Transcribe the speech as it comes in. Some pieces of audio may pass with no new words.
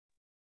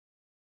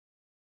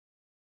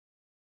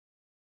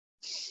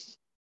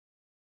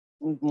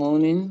Good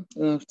morning,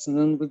 good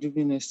afternoon, good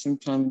evening,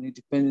 esteemed family,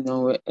 depending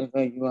on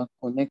wherever you are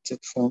connected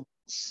from.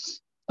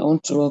 I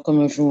want to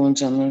welcome everyone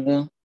to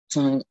another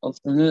time of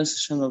another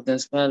session of the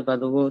Inspired by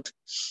the Word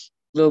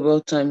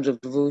Global Times of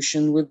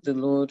Devotion with the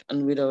Lord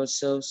and with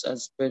ourselves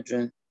as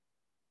brethren.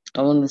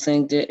 I want to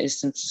thank dear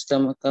esteemed Sister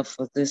Maka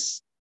for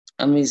this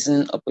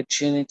amazing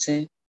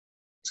opportunity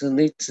to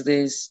lead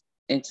today's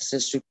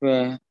intercessory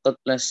prayer. God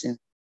bless you.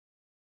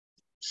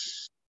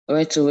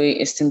 Right away,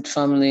 esteemed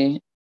family,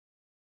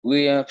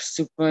 we are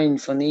still praying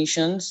for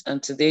nations,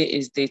 and today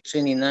is day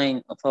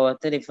 29 of our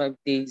 35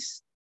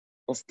 days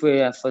of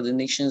prayer for the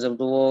nations of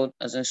the world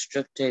as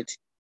instructed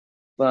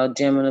by our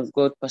dear man of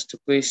God, Pastor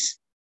Chris.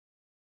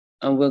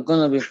 And we're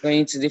going to be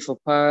praying today for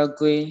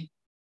Paraguay,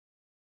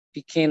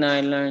 Pekin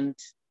Island,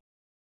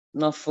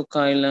 Norfolk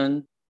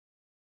Island,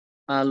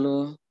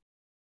 Palau,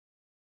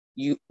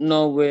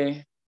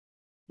 Norway,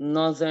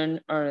 Northern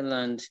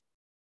Ireland,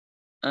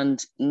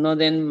 and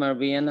Northern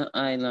Mariana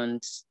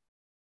Islands.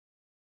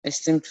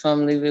 Esteemed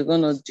family, we're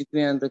going to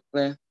decree and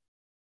declare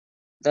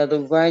that the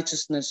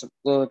righteousness of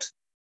God,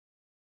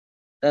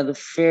 that the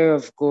fear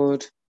of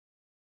God,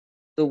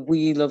 the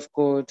will of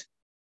God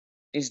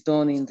is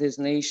done in these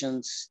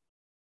nations.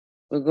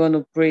 We're going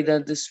to pray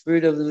that the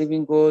Spirit of the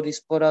living God is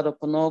poured out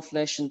upon all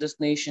flesh in this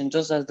nation,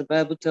 just as the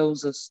Bible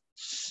tells us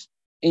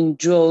in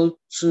Joel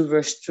 2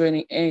 verse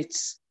 28.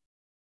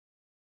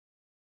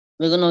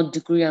 We're going to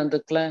decree and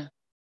declare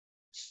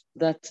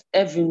that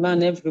every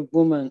man, every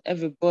woman,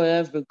 every boy,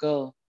 every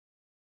girl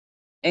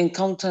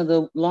encounter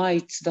the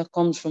light that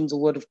comes from the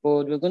word of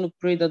God. We're going to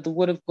pray that the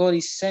word of God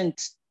is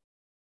sent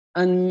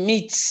and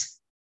meets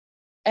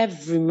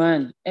every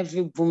man,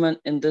 every woman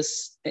in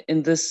these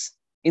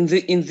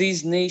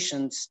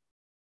nations.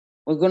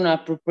 We're going to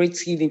appropriate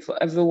healing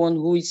for everyone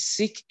who is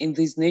sick in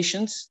these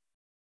nations.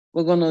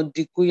 We're going to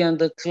decree and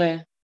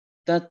declare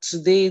that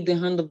today the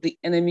hand of the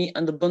enemy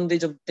and the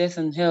bondage of death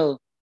and hell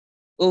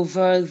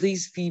over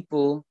these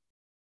people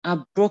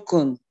are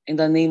broken in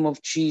the name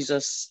of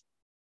Jesus.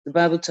 The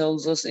Bible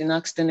tells us in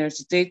Acts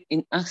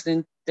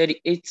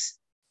 10:38,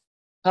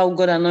 how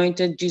God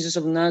anointed Jesus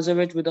of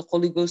Nazareth with the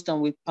Holy Ghost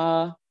and with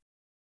power,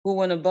 who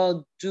went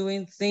about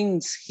doing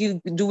things,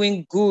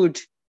 doing good,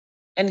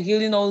 and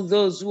healing all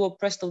those who were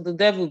oppressed of the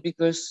devil,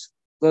 because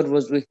God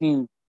was with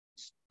him.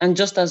 And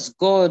just as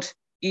God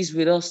is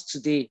with us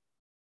today,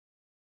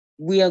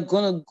 we are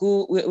going to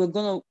go, we're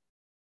going to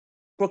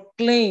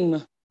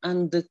proclaim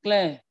and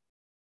declare,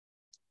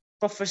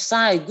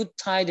 prophesy good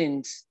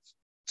tidings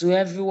to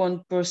every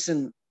one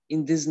person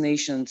in these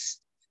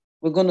nations.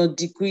 We're going to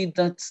decree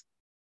that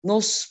no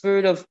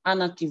spirit of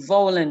anarchy,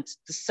 violence,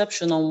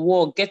 deception, and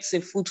war gets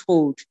a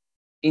foothold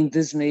in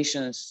these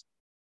nations.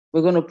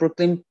 We're going to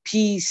proclaim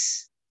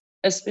peace,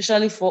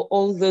 especially for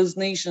all those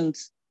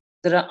nations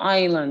that are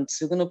islands.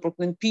 We're going to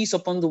proclaim peace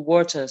upon the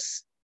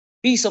waters,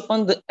 peace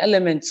upon the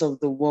elements of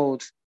the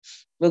world.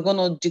 We're going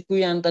to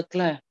decree and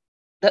declare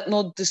that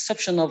no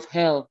deception of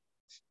hell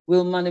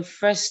will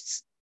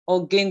manifest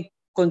or gain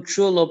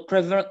control or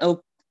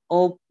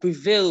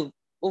prevail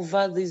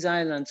over these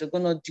islands. We're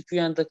going to decree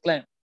and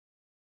declare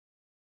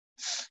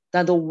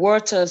that the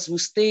waters will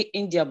stay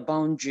in their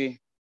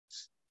boundary.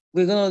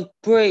 We're going to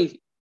pray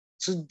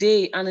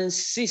today and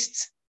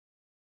insist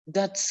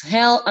that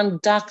hell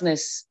and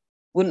darkness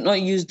will not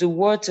use the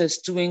waters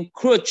to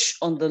encroach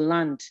on the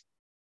land,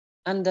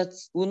 and that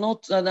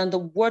and the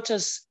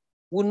waters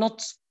will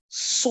not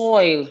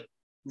soil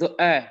the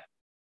earth.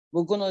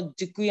 We're going to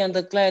decree and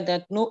declare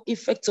that no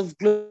effects of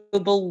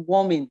global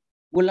warming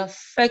will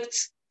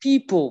affect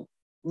people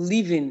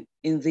living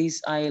in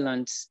these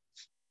islands.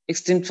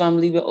 Extinct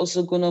family, we're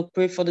also going to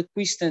pray for the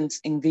Christians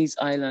in these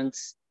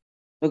islands.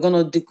 We're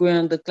going to decree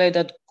and declare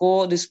that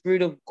God, the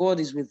Spirit of God,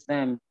 is with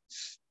them.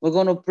 We're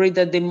going to pray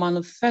that they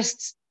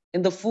manifest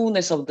in the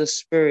fullness of the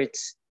Spirit,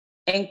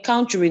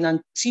 encountering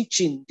and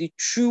teaching the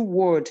true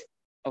word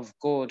of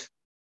God.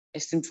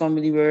 Esteemed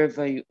family,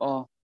 wherever you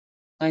are,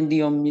 kindly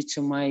unmute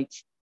your mic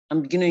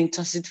and begin to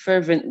intercede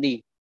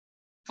fervently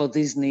for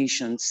these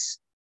nations.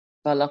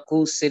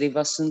 Balako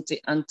Serivasunte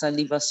Anta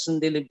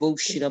Livasunde Lebo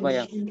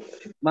Shirabaya.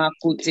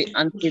 Makute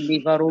Ante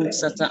Livaro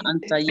Sata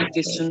Anta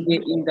Yike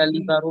Sunde Inda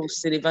Livaro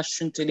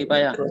Serivashunte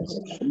Libaya.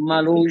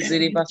 Malo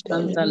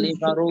Zerivasanta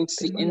Livaro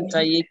Si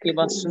Enta Yeke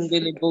Basunde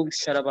Lebo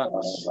Sharaba.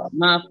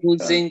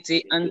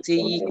 Makuzente Ante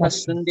Yika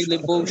Sunde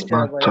Lebo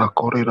Sharabaya.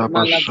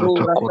 Malago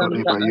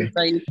Rasanta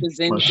Anta Yike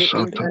Zente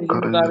Inta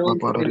Livaro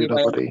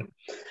Selibaya.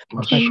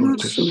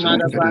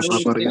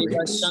 Malabaro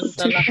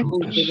Selivashanta Lako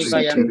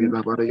Selibaya.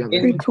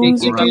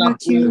 Entekeba la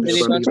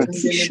kuzeliba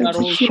sundele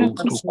baro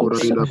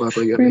shakasundele.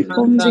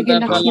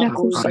 Mansanda bala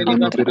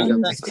kuzeliba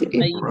santa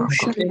inta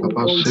yikisele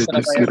bo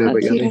sharabaya.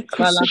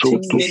 Bala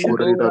kundele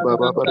bo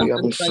rasanta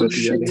anta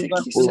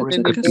yikeliba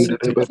sundele bo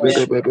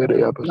sharabaya.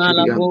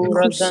 Malabo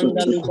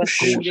razanda liba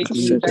sunde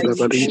inta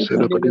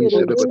yikisele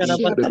bo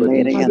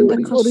sharabasundele.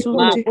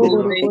 Ma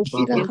kuze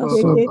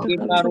ente ke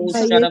baro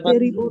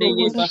sharabasunde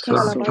yeba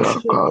sundele.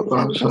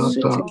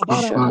 Rakabasata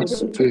Papa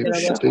State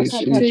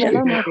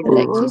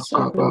Delibaro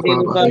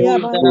Rakababa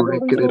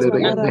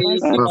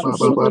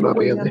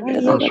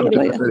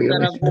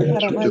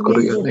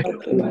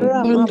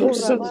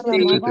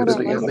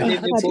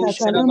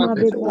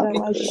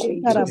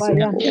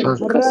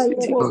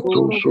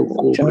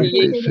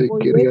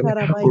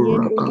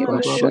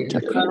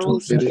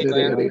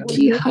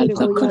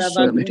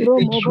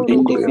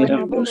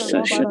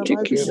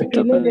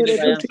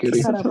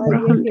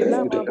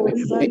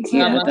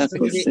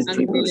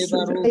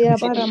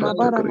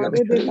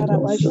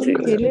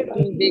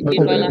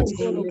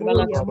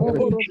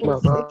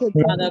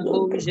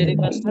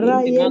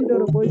Rayendo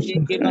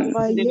roboshi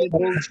karabaye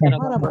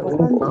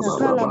marabasanta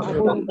kala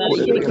maboro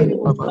boshekere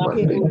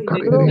boyeke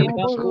romo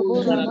boro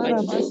bora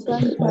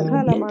marabasanta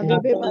kala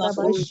mabebe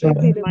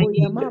barabashekere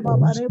boya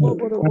mababare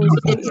boro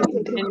bosheke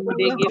tekere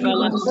boya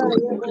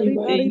raya bari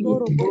bari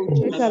boro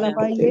boshekala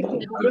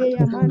bayeke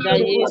beya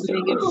mandere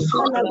bosheke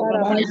kala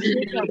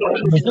barabasheka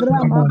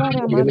rama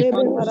bara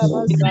mabebe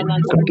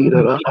barabasanta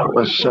Kadira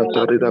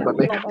Mashatarida Bane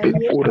karabaye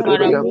Pepura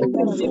karabayendo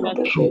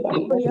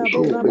Supru ya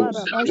bora Supru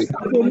bara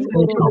bashikeli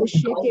boro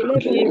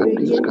boshekele berebe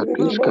yende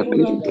mabora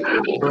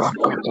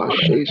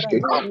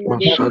Rakabasheske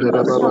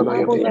Mashadera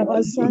Babalayam Ramabora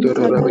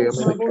basanta kala Udarabayam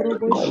maboro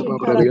boshe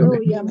Bababrayam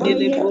karabo ya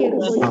maye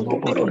kere boye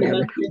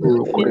Amaborayam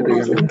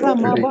Urukodayam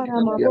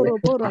Ramabara maboro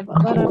bora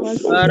babara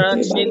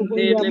basike boro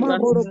boya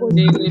maboro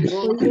boshe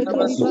boye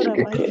keri bara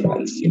baye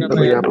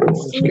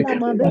Ila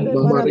mabebe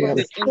bara Mamariam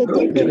basike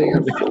tekele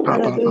Udayam Papa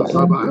karabe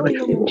Baba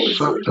royo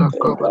moboshe Sata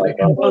Kabane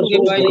boro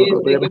boshe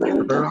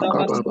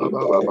Rakababa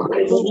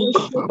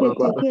boshe Kababa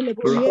tekele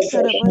boye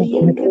karaba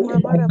yende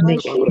mabara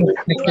bashe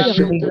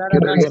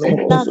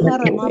La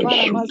kara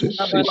mabara basi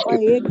karaba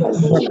yekere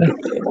boshi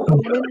yende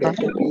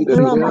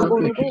rama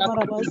borobo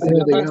barabasi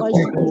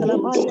karabashi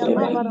karabaya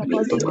mabara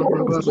basi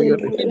kere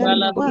boyan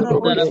mabara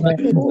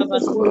boshi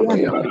kere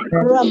boya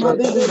rama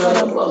bebe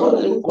bara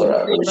maboro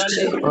boshi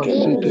yende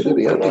kere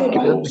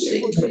yekere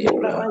boshi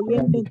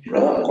karabayende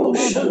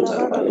rama bora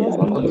bara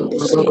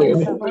basi kere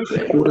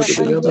karabashi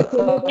karabaye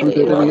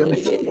kere bere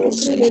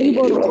kere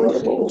boro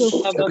boshi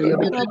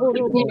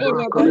Raboro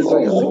bobora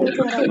bashike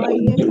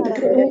karabaye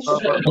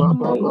karabeshi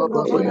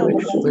mabora bara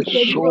basike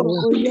liboro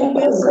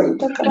boyende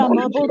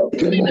ramaboro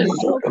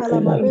so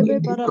kalamabebe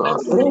bara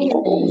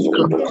basike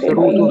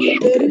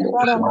beri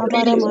bara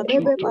mabara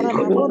mabebe bara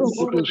maboro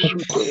boro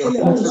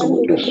ele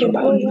boyande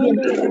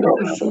boyande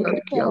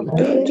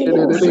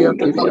karabayende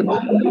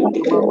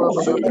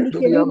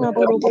elikeli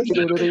maboro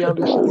boshike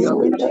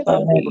karabayende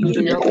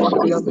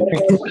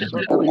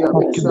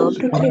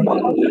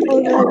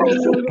Orabo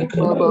woro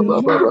boro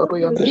yamaboro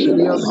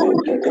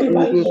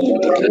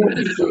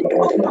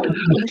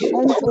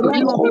Shanto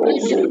lama boro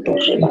boro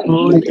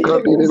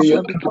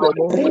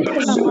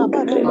la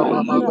mabara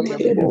mabara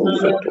mabebe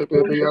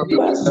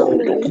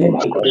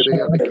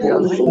bere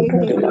baye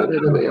kere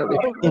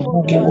boro boro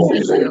basi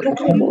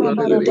keri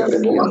mabara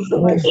basi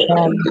bashi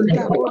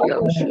la boro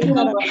boshi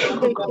kara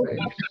kere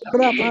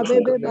rama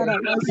bebe bara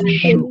basi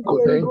keri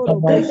boro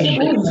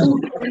boshi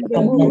ende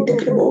mo boro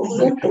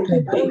boshi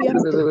oya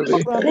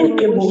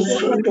raboro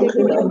boshi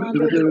tekele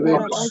mabebe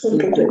bara basi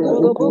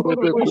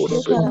boro boshi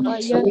kara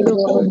bayando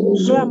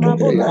rama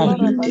bora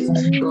bara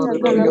basi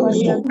takala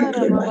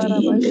bayakara mabara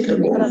bashi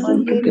kara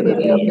bayende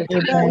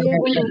raye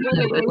boro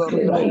boro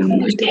boshi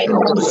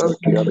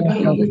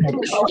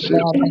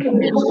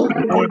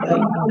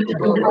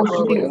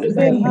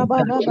Rema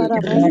baba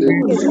bara basi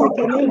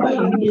tekele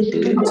mayende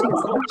bera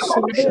basi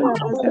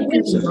boyende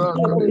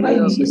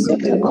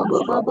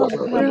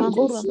mabara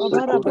mabora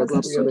babara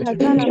basi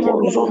takala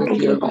maboro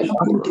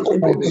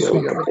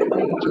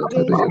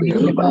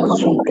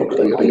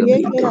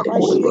yekera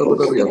bashi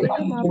tekele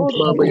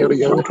maboro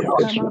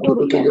kala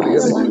maboro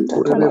manta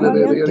kala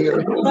baya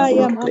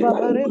raya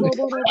mababare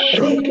boboro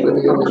boro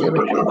ayenda raye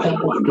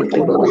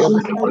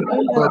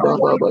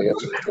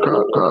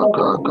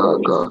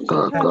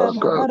kala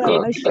mabara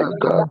bashi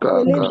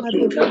ele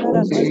mabebe bara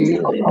basi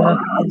maboro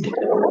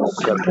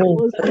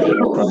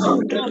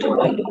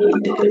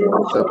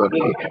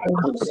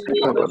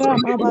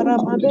rama bara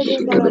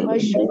mabebe bara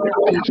bashi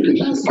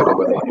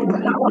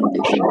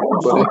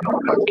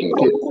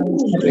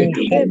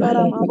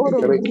bara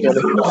maboro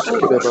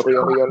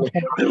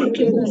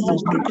yekera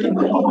bashi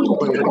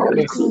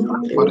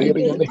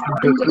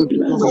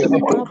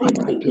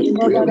tekele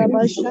babara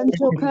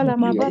bashanto kala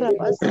mabara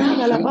basi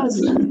kala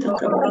basa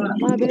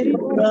maberi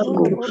boro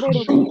boro boro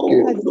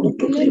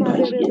ele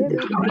mabere bebe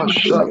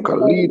Ashaka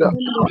leader.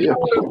 Yeah.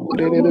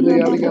 romo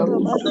maboro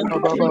basi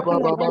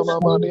kala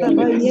basa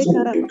baye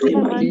kara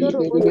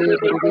mandoro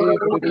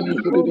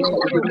robo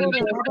boro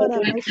babara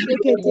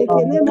basheke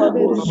tekele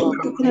mabere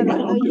kala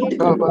bayende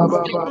baye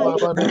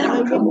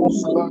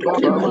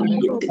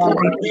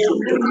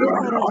boye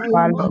kara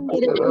baye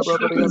mangere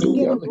bosheke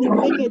tekele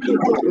boyeke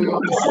tete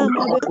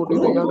rama be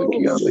boro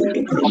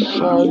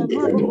ya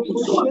maboro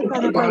bosheke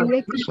kara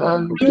baye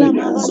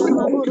rama bara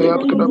maboro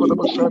boro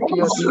bosheke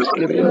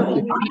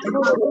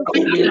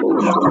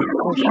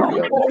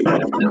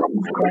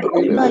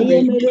baye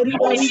meberi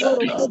Riba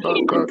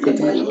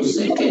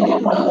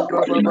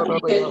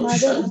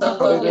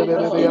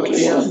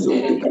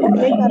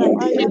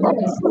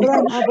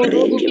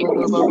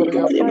Riboro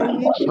Madera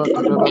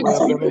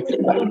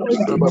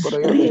Mabara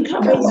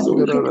Yekarabaya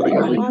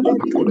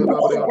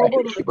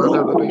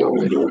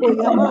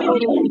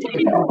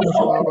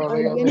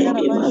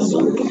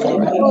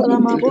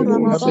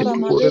Ramaborobo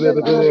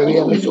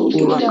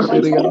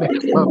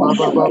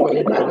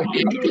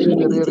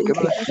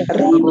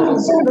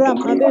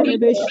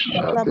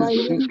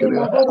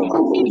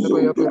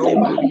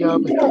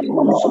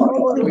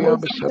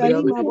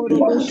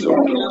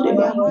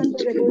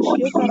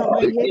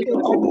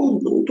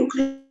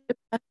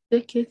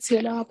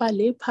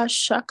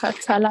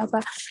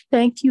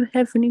Thank you,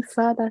 Heavenly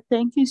Father.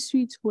 Thank you,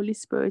 sweet Holy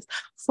Spirit,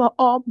 for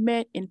all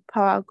men in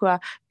Paraguay,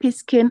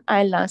 Pitcairn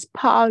Islands,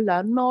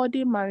 Paula,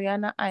 Northern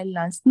Mariana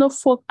Islands,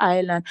 Norfolk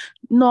Island,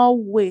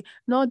 Norway,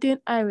 Northern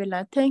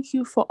Ireland. Thank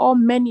you for all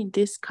men in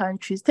these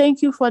countries.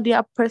 Thank you for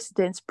their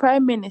presidents,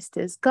 prime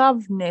ministers,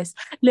 governors,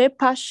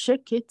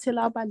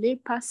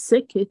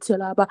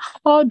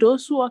 all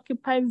those who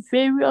occupy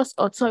various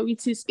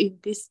authorities in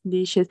these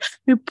nations.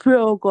 We pray,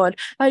 oh God,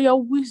 that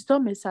your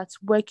wisdom is at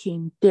work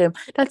in them.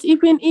 That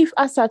even if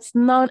as at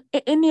now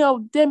any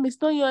of them is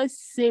not yet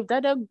saved,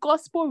 that the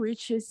gospel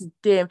reaches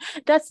them.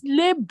 That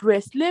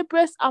laborers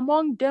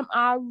among them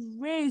are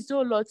raised,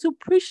 oh Lord, to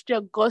preach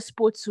the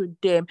gospel to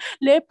them.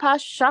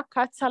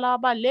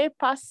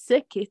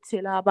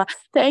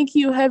 Thank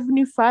you,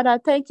 Heavenly Father.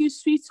 Thank you,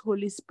 sweet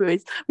Holy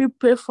Spirit. We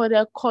pray for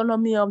the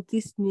economy of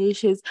these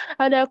nations,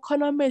 and the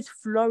economy is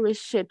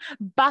flourishing,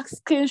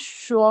 basking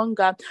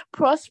stronger,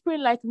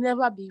 prospering like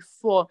never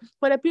before,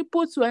 for the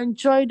people to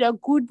enjoy the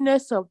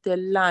goodness of the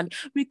land.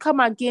 We come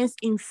against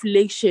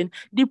inflation,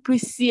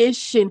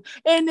 depreciation,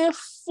 any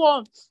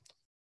form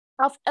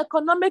of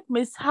economic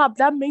mishap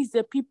that makes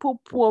the people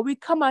poor. We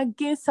come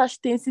against such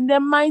things in the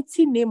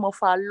mighty name of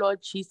our Lord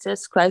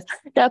Jesus Christ.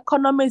 The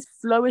economy is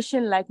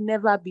flourishing like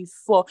never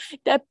before.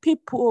 The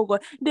people, oh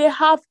God, they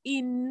have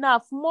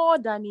enough, more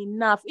than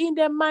enough. In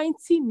the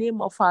mighty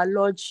name of our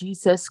Lord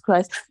Jesus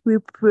Christ, we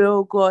pray,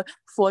 oh God,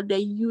 for the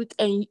youth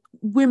and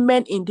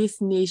women in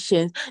these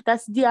nations,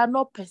 that they are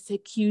not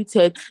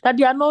persecuted, that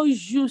they are not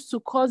used to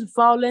cause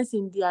violence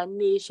in their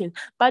nations,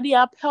 but they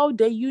upheld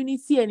the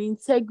unity and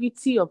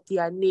integrity of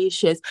their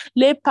nations.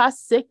 We pray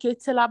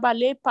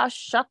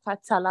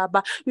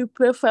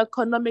for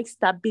economic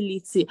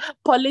stability,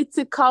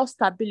 political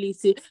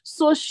stability,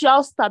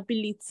 social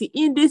stability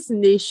in these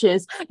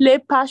nations. We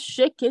pray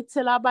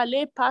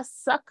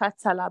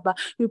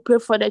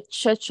for the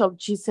Church of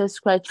Jesus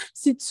Christ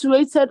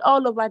situated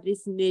all over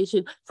this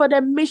nation, for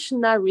the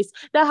missionaries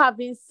that have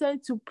been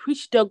sent to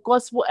preach the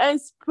gospel and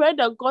spread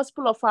the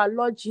gospel of our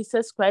Lord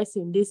Jesus Christ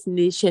in this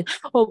nation.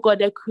 Oh God,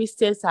 the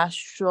Christians are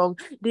strong.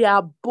 They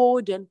are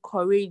bold and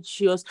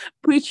courageous,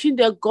 preaching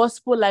the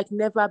gospel like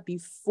never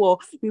before.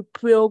 We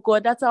pray, oh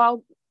God, that our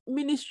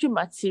ministry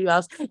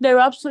materials, the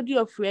Rhapsody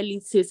of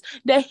Realities,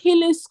 the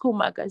Healing School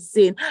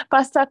magazine,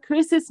 Pastor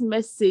Chris's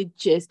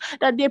messages,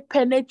 that they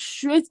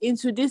penetrate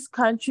into these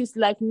countries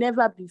like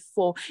never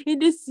before. In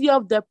this year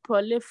of the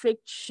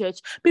prolific church,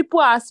 people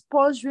are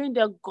sponsoring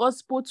the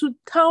gospel to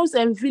towns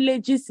and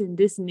villages in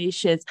these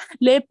nations.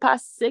 We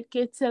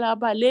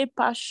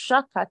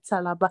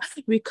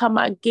come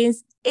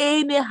against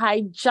any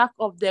hijack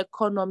of the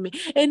economy,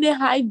 any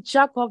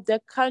hijack of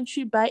the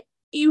country by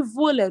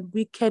evil and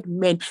wicked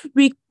men.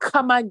 We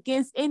come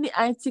against any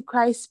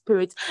antichrist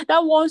spirit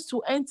that wants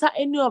to enter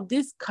any of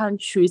these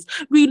countries.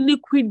 We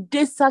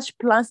liquidate such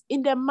plans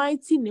in the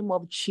mighty name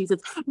of Jesus.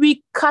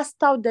 We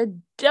cast out the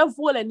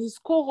devil and his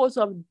cohorts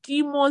of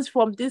demons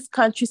from these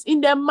countries in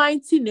the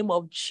mighty name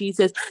of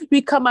Jesus.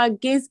 We come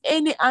against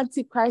any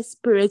antichrist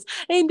spirits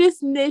in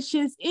these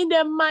nations in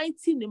the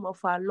mighty name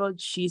of our Lord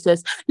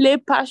Jesus. We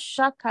have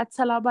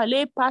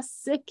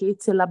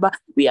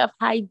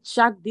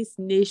hijacked these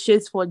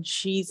nations for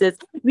Jesus.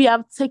 We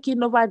have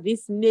taken over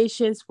these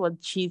nations for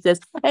Jesus.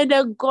 And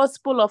the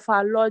gospel of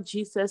our Lord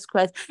Jesus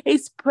Christ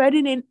is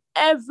spreading in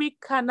every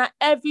corner,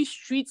 every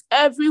street,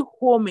 every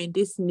home in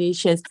these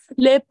nations.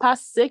 On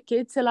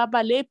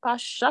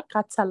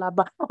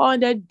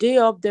the day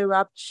of the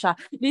rapture,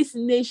 these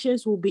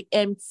nations will be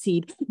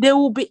emptied. They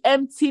will be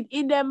emptied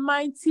in the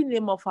mighty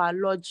name of our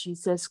Lord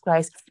Jesus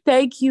Christ.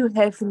 Thank you,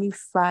 Heavenly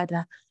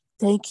Father.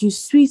 Thank you,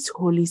 sweet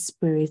Holy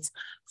Spirit,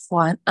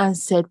 for an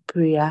answered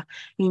prayer.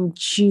 In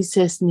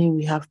Jesus' name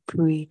we have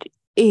prayed.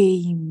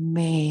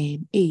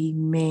 Amen.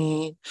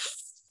 Amen.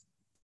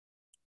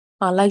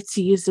 I'd like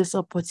to use this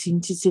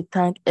opportunity to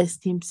thank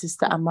esteemed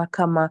Sister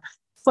Amakama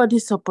for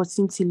this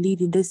opportunity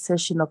leading this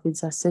session of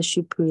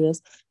intercessory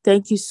prayers.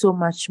 Thank you so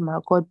much, ma.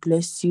 God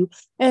bless you,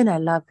 and I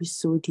love you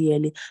so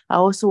dearly. I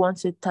also want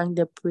to thank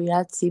the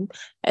prayer team,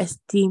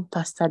 esteemed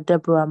Pastor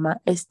Deborah, ma,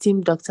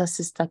 esteemed Dr.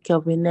 Sister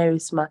Kelvin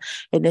Nerisma,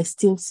 and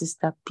esteemed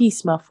Sister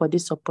Peace, ma, for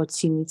this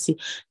opportunity.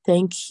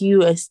 Thank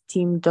you,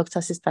 esteemed Dr.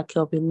 Sister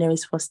Kelvin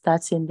Neris, for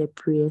starting the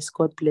prayers.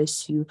 God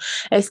bless you.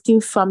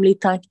 Esteemed family,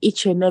 thank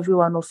each and every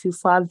one of you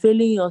for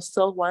availing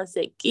yourself once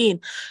again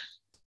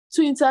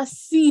to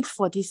intercede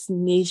for these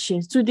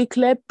nations, to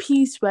declare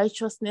peace,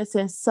 righteousness,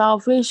 and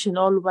salvation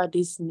all over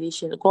this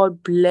nation.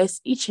 God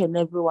bless each and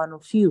every one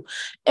of you.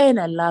 And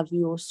I love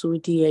you all so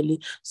dearly.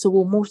 So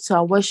we'll move to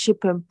our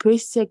worship and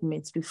praise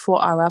segments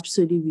before our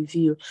Rhapsody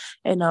review.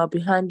 And I'll be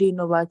handing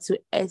over to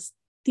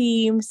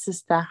esteemed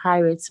Sister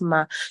Harriet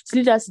Ma to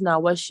lead us in our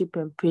worship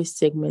and praise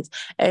segment.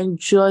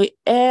 Enjoy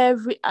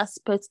every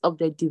aspect of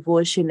the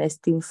devotion,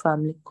 esteemed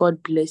family.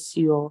 God bless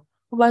you all.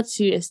 Over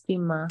to you,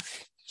 esteemed Ma.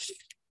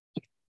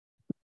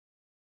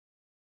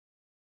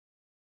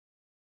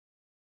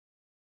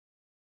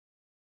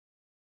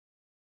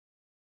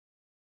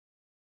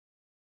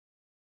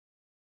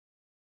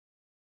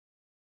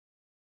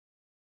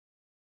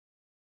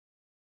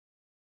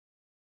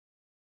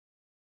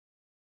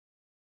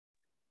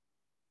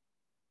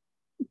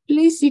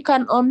 Please, you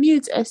can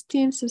unmute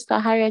esteemed Sister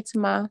Harriet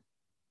Ma.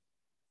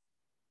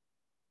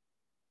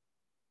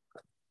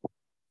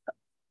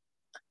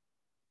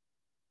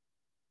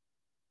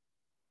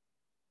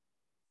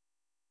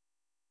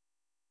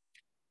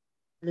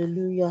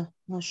 Hallelujah.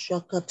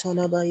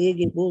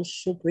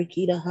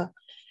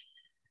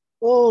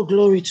 Oh,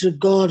 glory to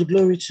God,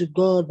 glory to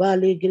God.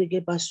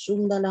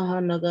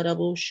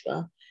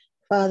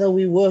 Father,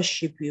 we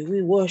worship you,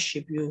 we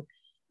worship you.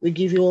 We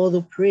give you all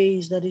the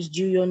praise that is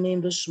due your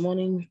name this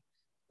morning.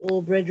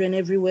 Oh, brethren,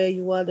 everywhere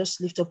you are,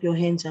 just lift up your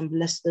hands and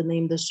bless the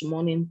name this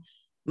morning.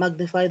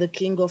 Magnify the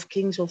King of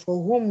Kings, for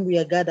whom we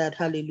are gathered.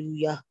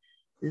 Hallelujah.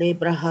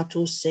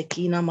 Lebrahato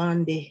Sekina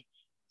Mande.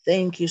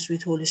 Thank you,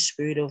 sweet Holy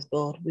Spirit of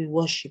God. We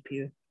worship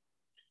you.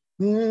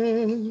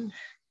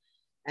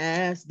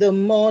 As the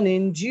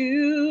morning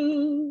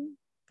dew,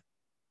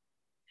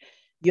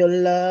 your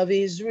love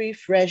is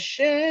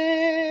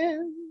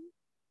refreshing.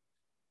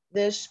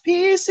 There's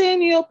peace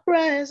in your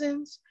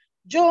presence,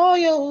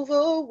 joy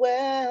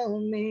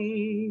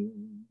overwhelming.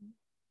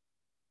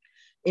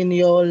 In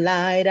your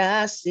light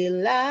I see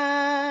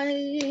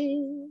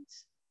light.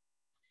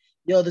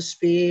 You're the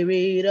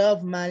spirit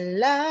of my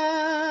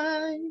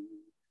life.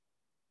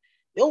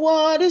 Your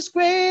word is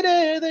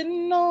greater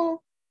than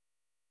all.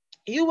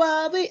 You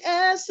are the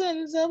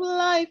essence of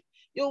life.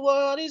 Your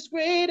word is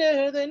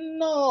greater than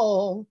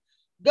all.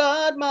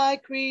 God, my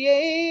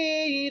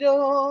creator.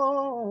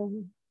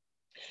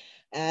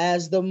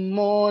 As the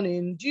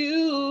morning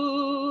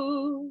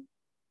dew,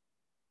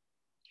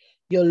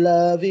 your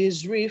love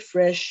is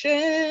refreshing.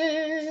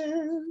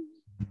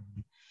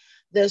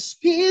 There's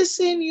peace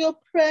in your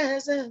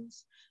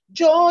presence,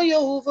 joy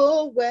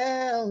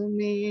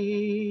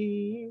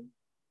overwhelming.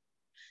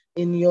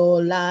 In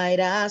your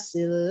light I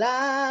see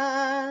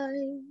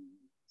light.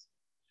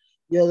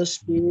 You're the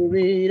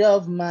spirit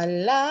of my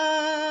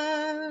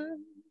life.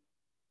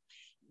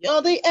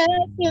 You're the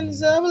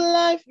essence of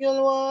life.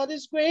 Your word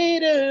is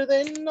greater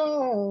than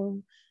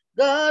all.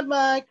 God,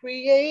 my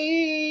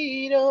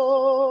creator.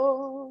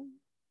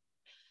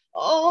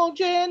 All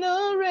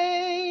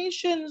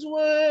generations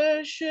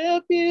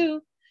worship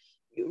you.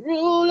 You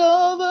rule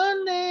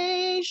over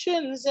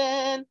nations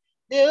and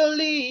their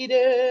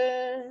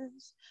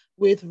leaders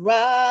with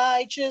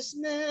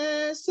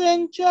righteousness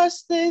and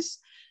justice,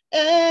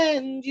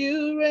 and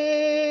you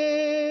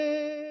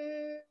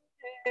reign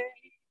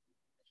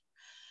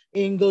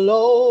in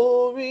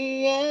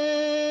glory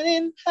and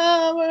in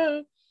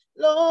power.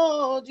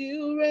 Lord,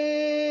 you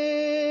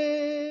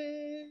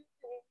reign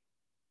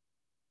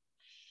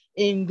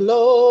in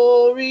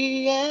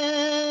glory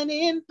and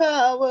in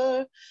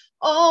power.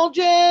 All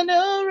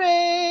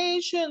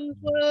generations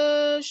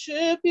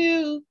worship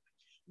you.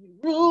 You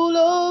rule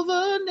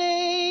over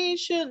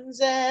nations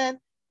and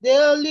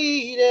their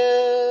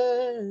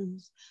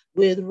leaders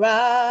with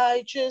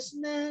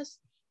righteousness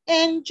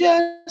and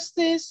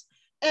justice,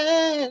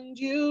 and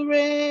you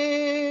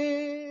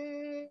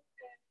reign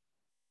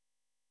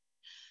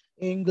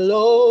in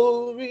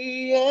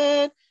glory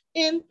and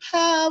in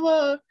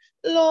power.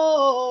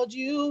 Lord,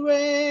 you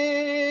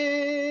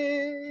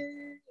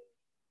reign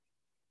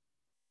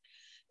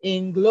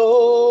in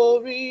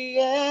glory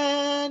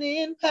and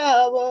in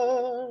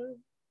power,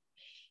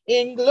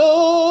 in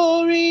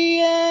glory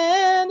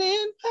and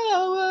in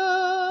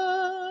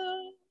power.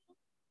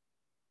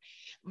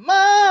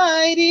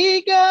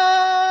 Mighty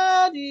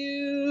God,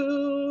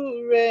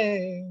 you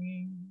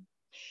reign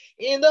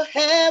in the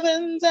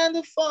heavens and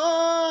the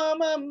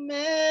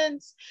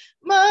firmaments.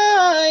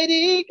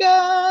 Mighty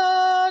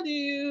God,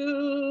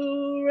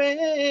 you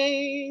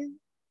reign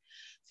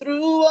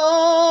through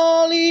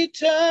all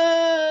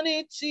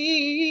eternity.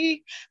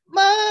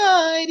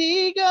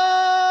 Mighty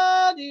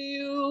God,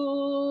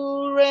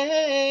 you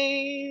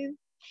reign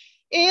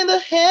in the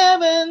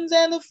heavens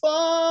and the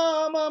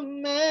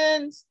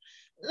firmaments.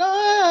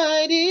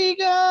 Mighty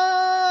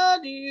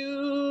God,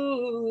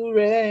 you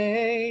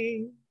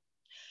reign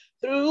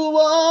through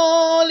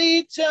all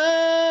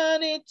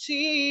eternity.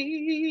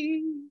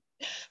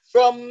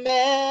 From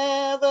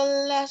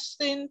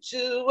everlasting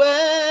to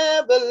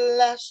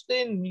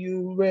everlasting,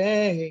 you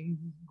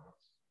reign.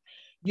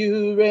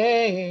 You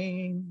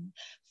reign.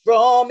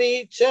 From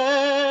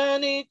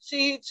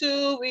eternity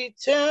to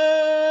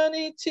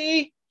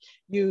eternity,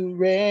 you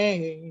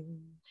reign.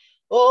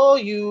 Oh,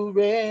 you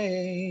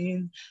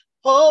reign.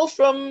 Oh,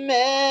 from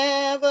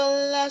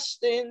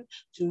everlasting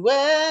to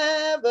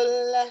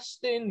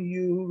everlasting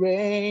you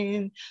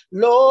reign.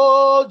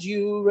 Lord,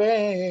 you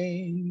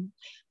reign.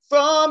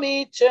 From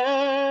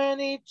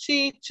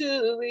eternity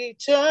to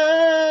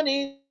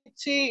eternity,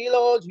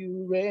 Lord,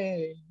 you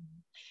reign.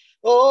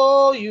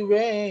 Oh, you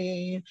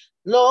reign,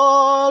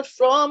 Lord,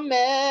 from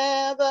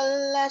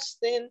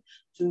everlasting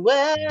to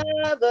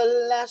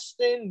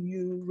everlasting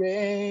you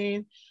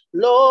reign.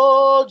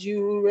 Lord,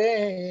 you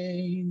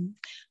reign.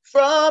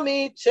 From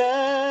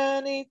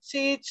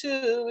eternity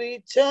to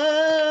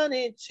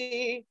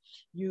eternity,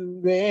 you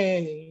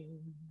reign.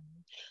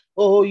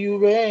 Oh, you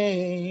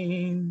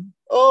reign.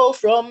 Oh,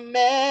 from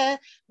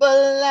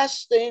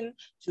everlasting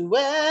to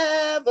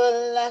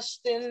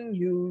everlasting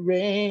you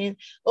reign.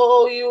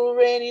 Oh, you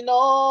reign in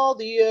all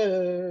the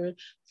earth.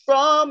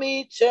 From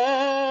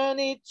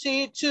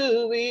eternity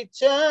to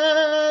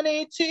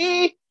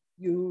eternity,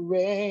 you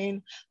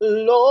reign.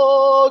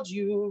 Lord,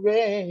 you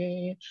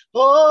reign.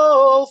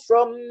 Oh,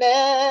 from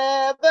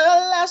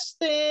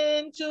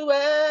everlasting to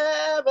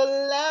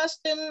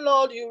everlasting,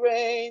 Lord, you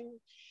reign.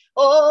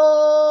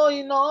 Oh,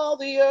 in all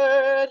the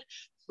earth,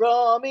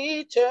 from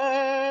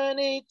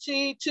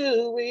eternity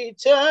to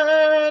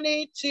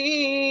eternity,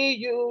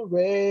 you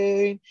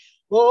reign.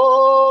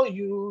 Oh,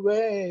 you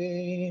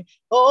reign.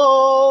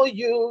 Oh,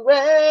 you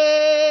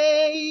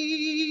reign.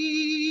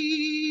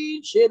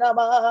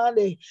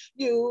 Shinamale,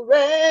 you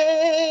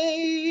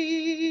reign.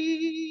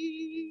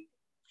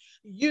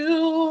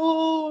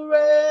 You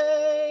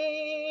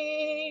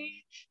reign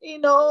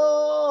in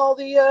all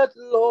the earth,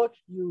 Lord,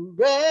 you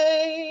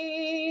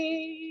reign.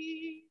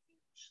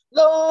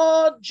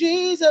 Lord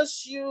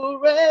Jesus, you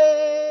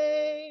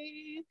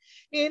reign.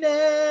 In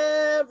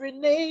every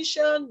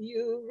nation,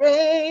 you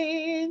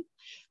reign.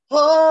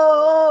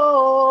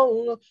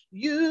 Oh,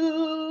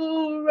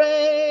 you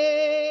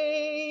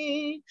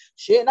reign.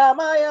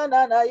 Shenamaya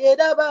nana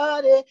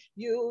yedabare.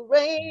 You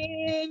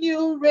reign,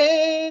 you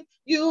reign,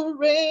 you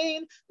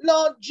reign.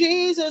 Lord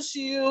Jesus,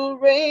 you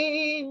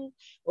reign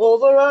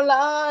over our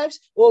lives,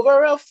 over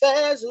our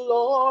affairs,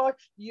 Lord.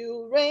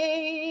 You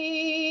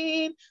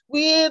reign.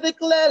 We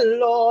declare,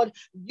 Lord,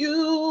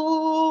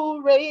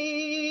 you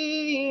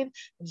reign.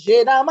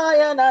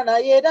 Shenamaya nana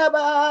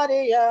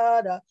yedabare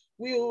yada.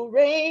 You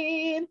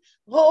reign.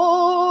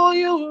 Oh,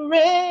 you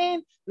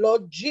reign.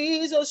 Lord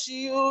Jesus,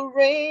 you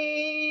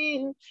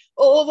reign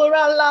over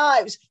our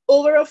lives,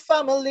 over our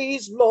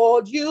families,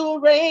 Lord,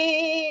 you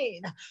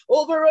reign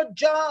over our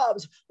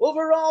jobs,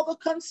 over all the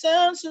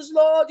concerns,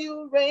 Lord,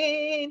 you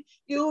reign,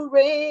 you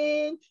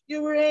reign,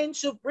 you reign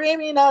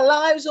supreme in our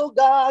lives, oh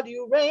God,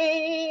 you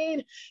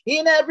reign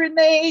in every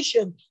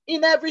nation,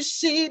 in every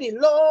city,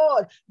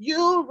 Lord,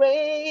 you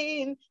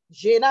reign.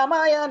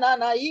 Jinamaya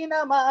nana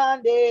ina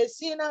mande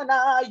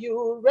sinana,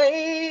 you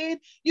reign,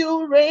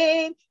 you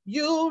reign,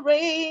 you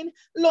reign,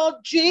 Lord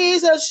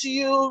Jesus,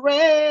 you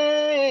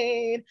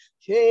reign.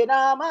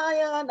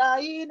 Jinamaya na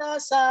ina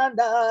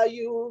sanda,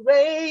 you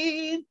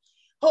reign.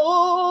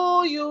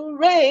 Oh, you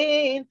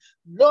reign,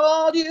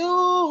 Lord,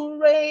 you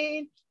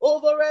reign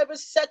over every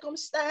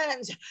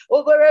circumstance,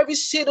 over every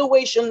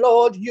situation,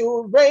 Lord,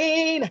 you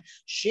reign.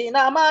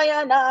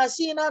 Shinamaya na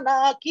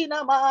sinana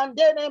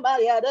kinamandene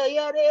maya de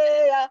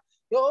yare.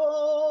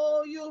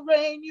 Oh, you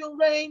reign, you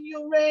reign,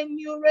 you reign,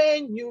 you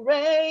reign, you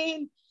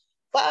reign.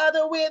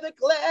 Father, we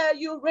declare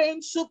you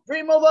reign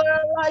supreme over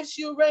our lives.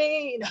 You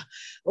reign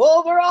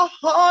over our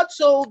hearts,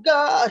 oh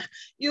God.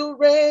 You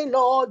reign,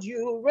 Lord,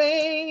 you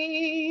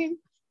reign.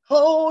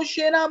 Oh,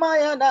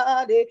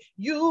 Shinamayanade,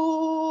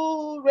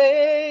 you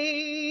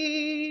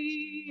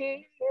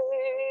reign.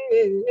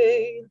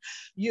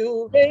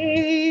 You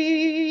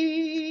reign.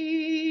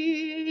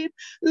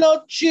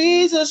 Lord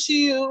Jesus,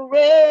 you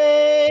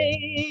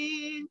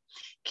reign.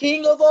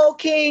 King of all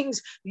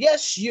kings,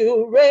 yes,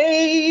 you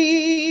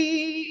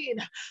reign.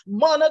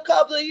 Monarch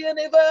of the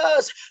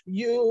universe,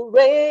 you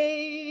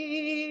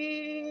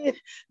reign.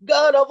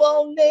 God of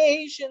all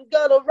nations,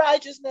 God of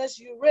righteousness,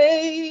 you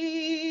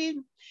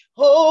reign.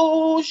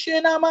 Oh,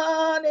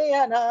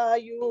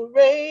 Shinamane, you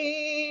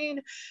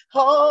reign.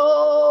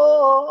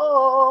 Oh,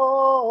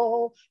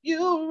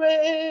 you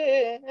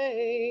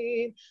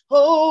reign.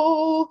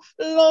 Oh,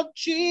 Lord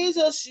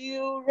Jesus,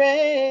 you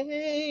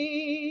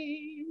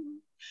reign.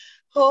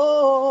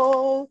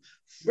 Oh,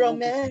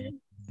 from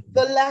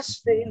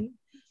everlasting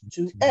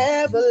to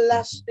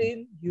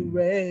everlasting you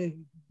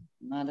reign.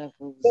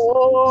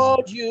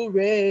 Lord, you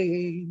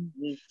reign.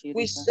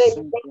 We say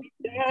from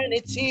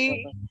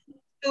eternity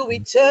to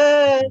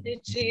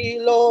eternity,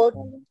 Lord,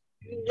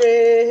 you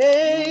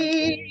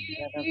reign.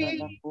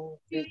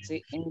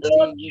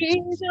 Lord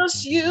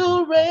Jesus,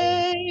 you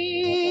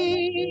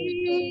reign.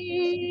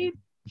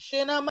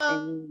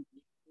 Shinama.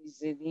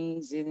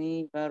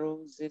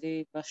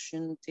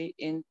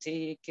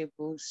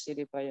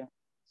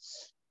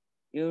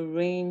 You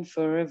reign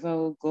forever,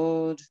 O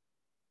God.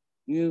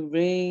 You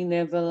reign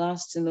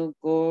everlasting, O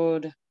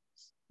God.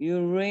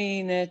 You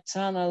reign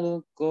eternal,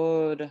 O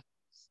God.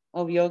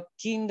 Of your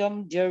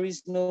kingdom there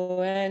is no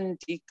end.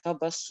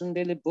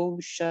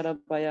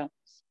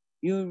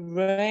 You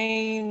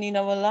reign in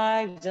our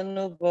lives and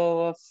over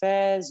our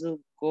affairs, O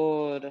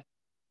God.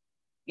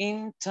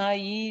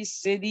 Intai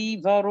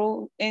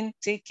sedivaro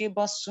enteke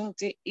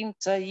basunte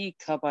intai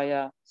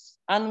kabaya.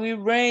 And we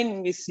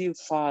reign with you,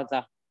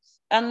 Father.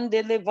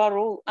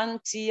 Andelevaro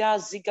antia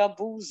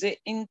zigabuze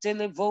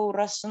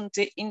intelevora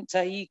sunte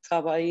intai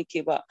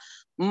kabaikeba.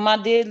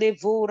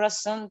 Madelevora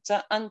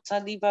santa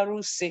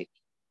antalivaruse.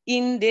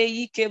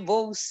 Indeike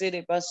bose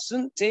de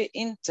basunte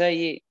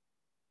intaye.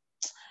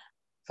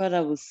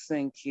 Father, we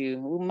thank you.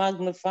 We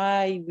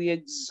magnify, we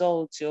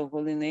exalt your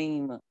holy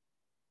name.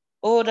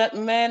 Oh, that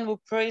man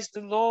will praise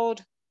the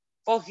Lord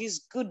for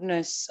his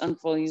goodness and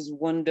for his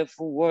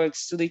wonderful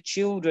works to the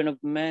children of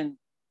men.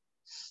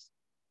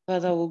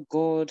 Father, oh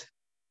God,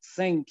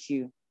 thank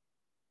you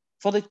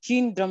for the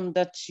kingdom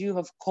that you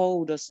have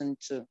called us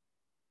into,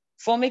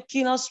 for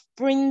making us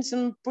princes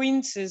and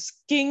princes,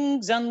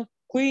 kings and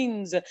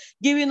queens,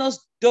 giving us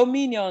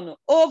dominion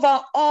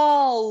over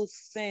all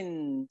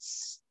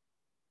things.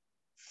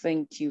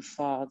 Thank you,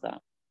 Father.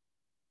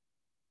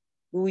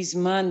 Who is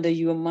man that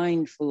you are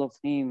mindful of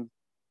him?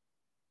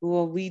 Who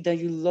are we that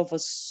you love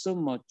us so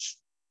much,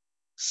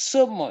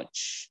 so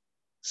much,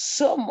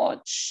 so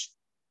much,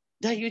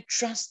 that you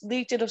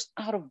translated us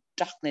out of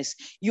darkness?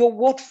 Your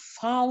word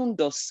found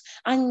us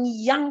and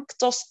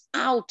yanked us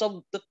out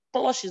of the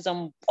clutches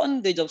and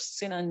bondage of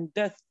sin and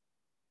death,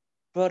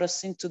 brought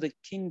us into the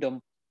kingdom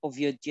of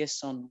your dear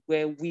Son,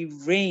 where we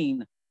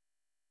reign.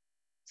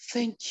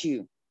 Thank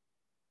you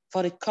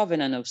for the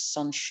covenant of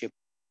sonship.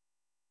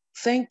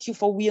 Thank you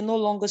for we are no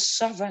longer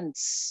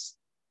servants.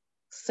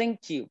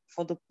 Thank you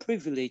for the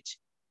privilege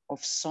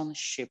of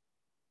sonship.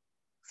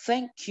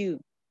 Thank you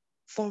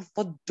for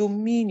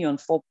dominion,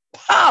 for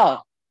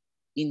power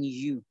in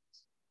you.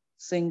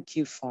 Thank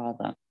you,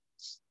 Father.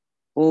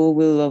 Oh,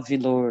 we love you,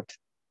 Lord.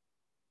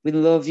 We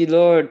love you,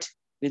 Lord.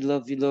 We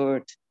love you,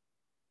 Lord.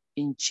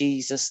 In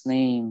Jesus'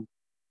 name,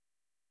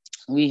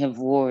 we have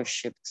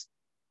worshipped.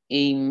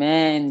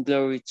 Amen.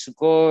 Glory to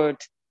God.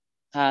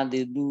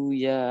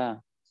 Hallelujah.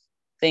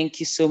 Thank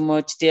you so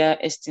much, dear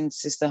esteemed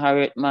Sister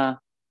Harriet Ma,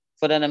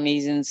 for that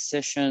amazing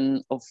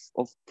session of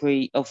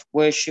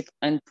worship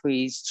and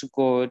praise to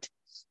God.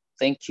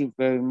 Thank you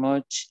very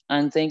much.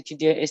 And thank you,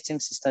 dear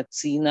esteemed Sister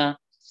Tina,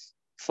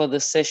 for the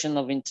session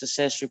of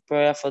intercessory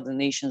prayer for the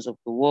nations of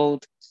the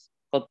world.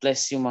 God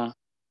bless you, Ma.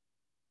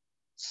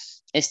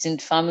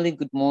 Esteemed family,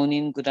 good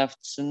morning, good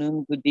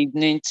afternoon, good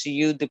evening to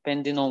you,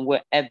 depending on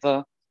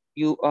wherever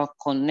you are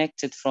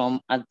connected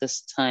from at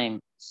this time.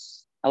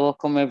 I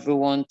welcome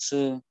everyone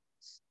to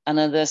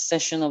another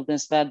session of the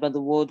Inspired by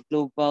the Word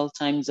Global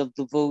Times of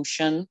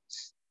Devotion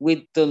with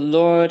the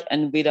Lord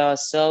and with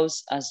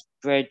ourselves as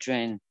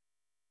brethren.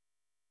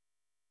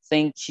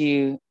 Thank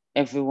you,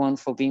 everyone,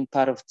 for being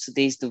part of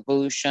today's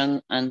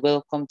devotion, and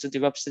welcome to the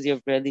Rhapsody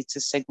of Reality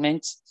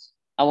segment.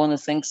 I want to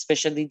thank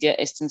especially dear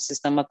esteemed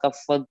Sister Maka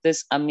for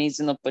this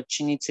amazing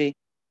opportunity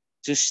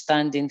to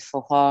stand in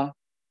for her.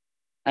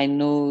 I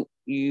know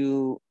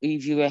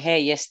if you were here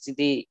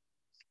yesterday,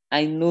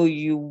 I know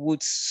you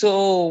would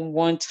so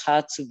want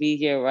her to be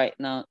here right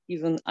now.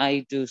 Even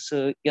I do,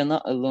 so you're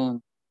not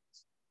alone.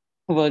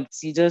 But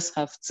you just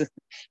have to,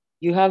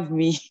 you have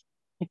me.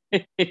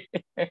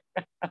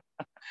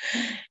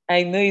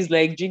 I know it's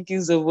like drinking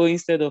Zobo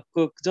instead of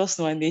Coke. Just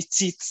manage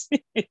it.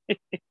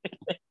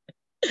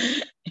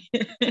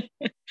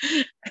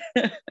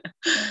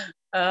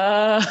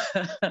 uh,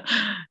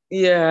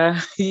 yeah,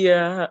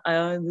 I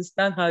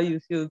understand how you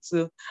feel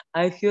too.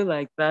 I feel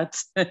like that.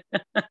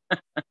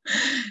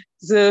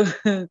 So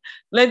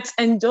let's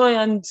enjoy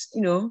and,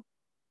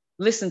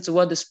 listen to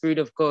what the Spirit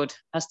of God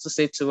has to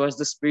say to us.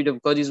 The Spirit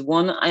of God is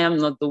one. I am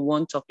not the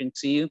one talking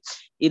to you.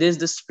 It is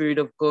the Spirit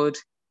of God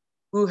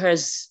who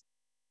has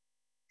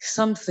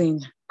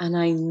something, and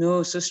I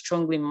know so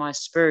strongly in my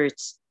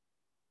spirit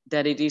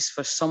that it is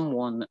for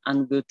someone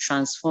and will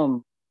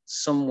transform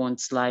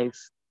someone's life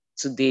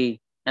today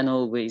and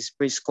always.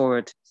 Praise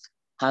God.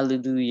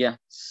 Hallelujah.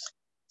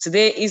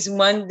 Today is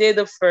Monday,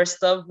 the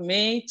 1st of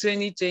May,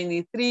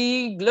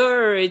 2023.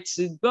 Glory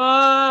to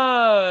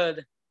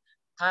God.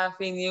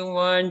 Happy New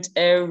Month,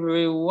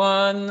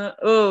 everyone.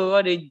 Oh,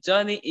 what a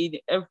journey in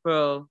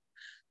April.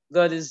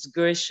 God is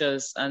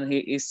gracious and He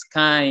is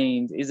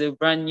kind. It's a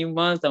brand new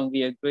month and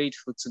we are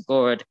grateful to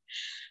God.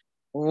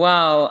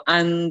 Wow.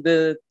 And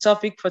the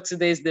topic for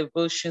today's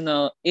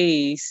devotional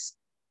is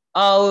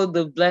all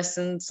the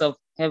blessings of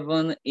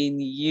heaven in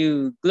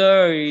you.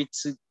 Glory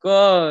to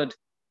God.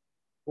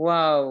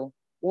 Wow.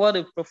 What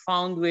a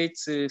profound way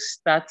to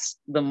start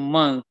the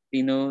month,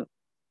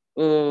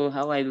 Oh,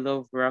 how I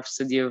love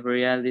Rhapsody of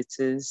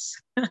Realities.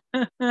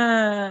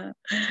 Oh,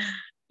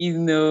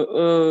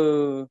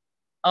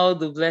 all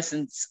the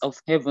blessings of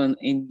heaven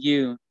in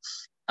you.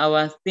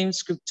 Our theme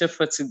scripture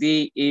for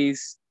today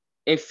is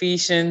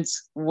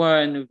Ephesians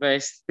 1,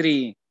 verse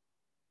 3.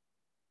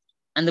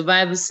 And the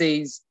Bible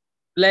says,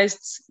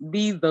 "Blessed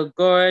be the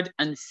God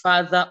and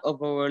Father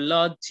of our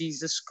Lord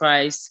Jesus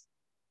Christ,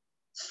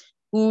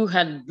 who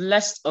had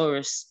blessed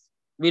us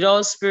with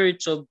all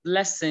spiritual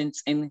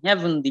blessings in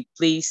heavenly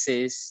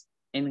places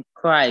in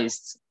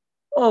Christ.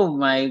 Oh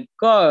my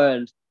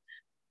God.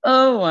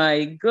 Oh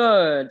my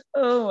God.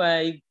 Oh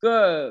my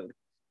God.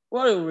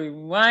 What a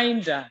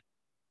reminder.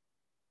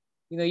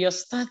 You know, you're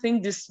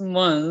starting this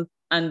month,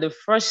 and the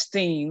first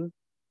thing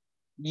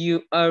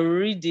you are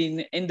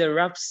reading in the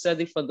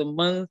Rhapsody for the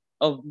month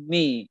of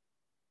May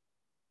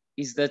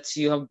is that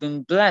you have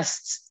been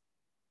blessed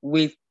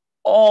with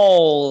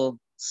all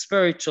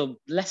spiritual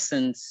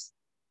blessings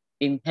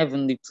in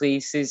heavenly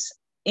places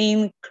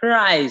in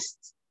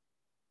Christ.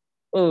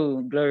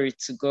 Oh, glory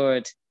to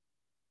God.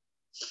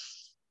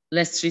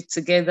 Let's read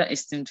together,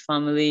 esteemed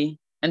family.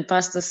 And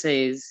Pastor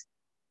says,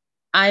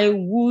 I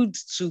would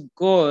to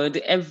God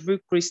every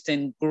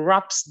Christian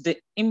grasps the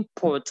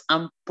import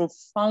and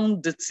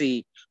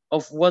profundity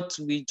of what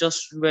we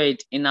just read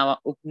in our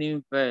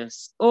opening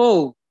verse.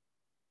 Oh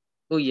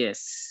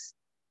yes.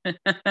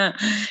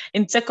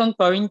 In 2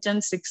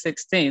 Corinthians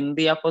 6:16,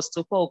 the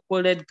Apostle Paul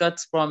quoted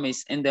God's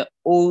promise in the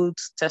Old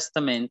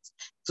Testament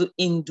to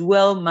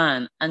indwell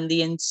man, and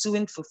the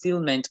ensuing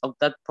fulfillment of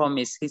that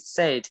promise. He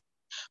said,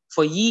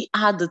 for ye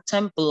are the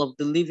temple of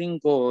the living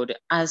God,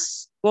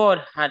 as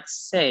God had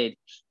said,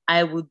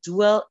 I will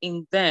dwell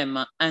in them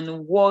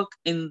and walk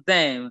in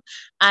them,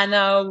 and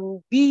I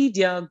will be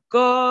their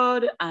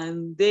God,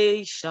 and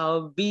they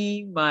shall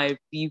be my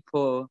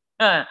people.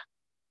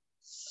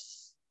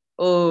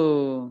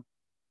 Oh,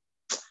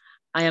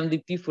 I am the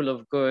people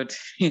of God.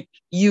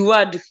 You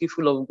are the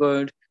people of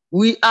God.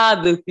 We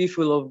are the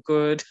people of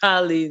God.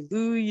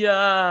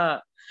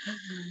 Hallelujah.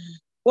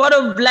 What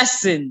a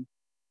blessing.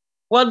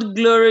 What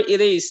glory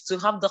it is to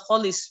have the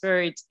Holy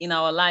Spirit in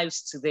our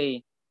lives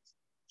today.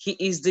 He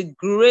is the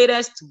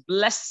greatest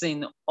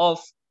blessing of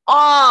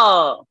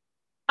all.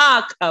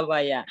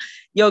 Kabaya.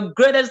 Your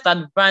greatest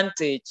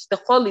advantage. The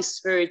Holy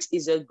Spirit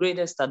is your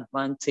greatest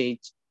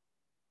advantage.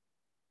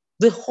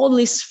 The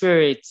Holy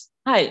Spirit.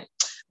 Hi.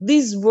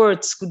 These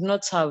words could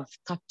not have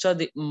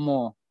captured it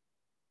more.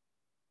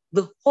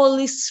 The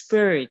Holy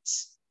Spirit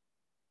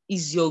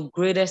is your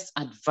greatest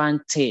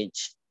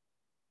advantage.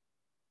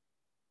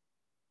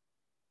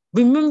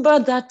 Remember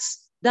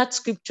that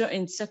scripture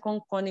in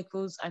 2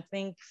 Chronicles, I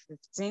think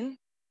 15,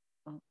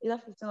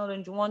 either 15 or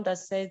 21, that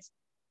says,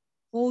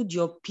 hold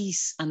your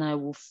peace and I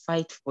will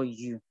fight for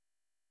you.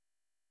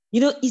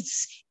 You know,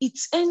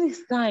 it's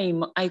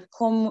anytime I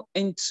come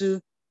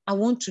into, I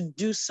want to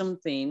do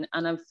something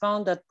and I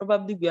found that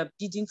probably we are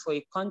bidding for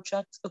a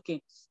contract.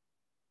 Okay,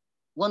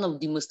 one of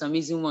the most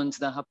amazing ones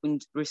that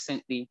happened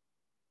recently,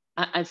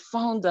 I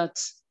found that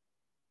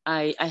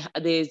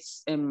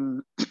there's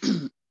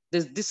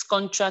there's this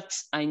contract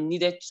I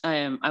needed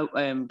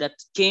that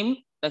came,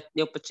 that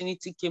the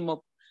opportunity came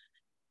up,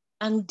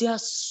 and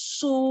there's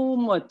so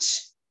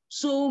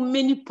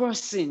many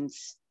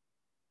persons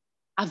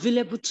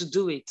available to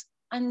do it,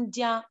 and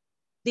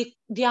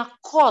their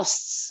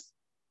costs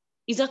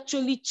is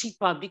actually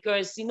cheaper,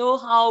 because you know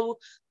how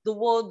the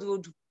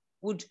world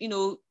would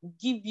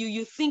give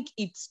you think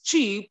it's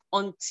cheap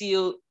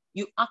until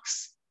you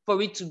ask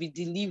for it to be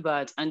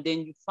delivered, and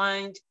then you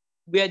find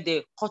where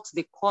they cut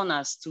the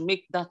corners to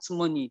make that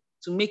money,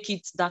 to make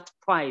it that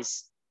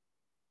price.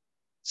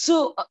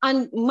 So,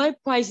 and my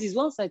price is,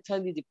 once I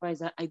tell you the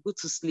price, I go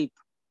to sleep,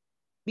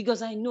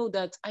 because I know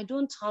that I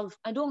don't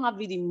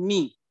have it in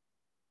me.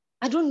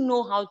 I don't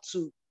know how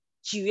to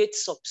create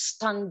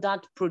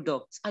substandard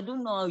products. I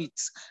don't know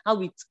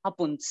how it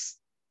happens.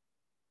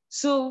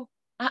 So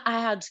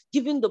I had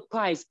given the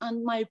price,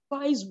 and my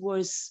price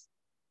was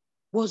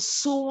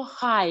so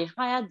high,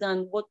 higher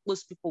than what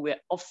most people were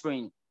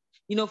offering.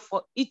 You know,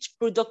 for each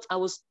product, I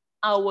was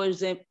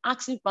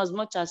asking for as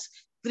much as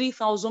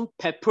 3,000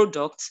 per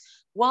product,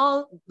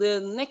 while the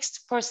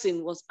next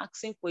person was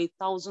asking for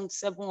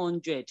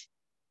 1,700.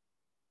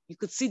 You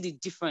could see the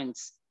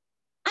difference.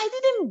 I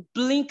didn't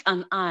blink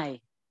an eye.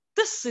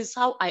 This is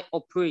how I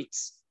operate.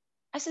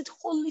 I said,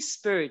 Holy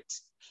Spirit,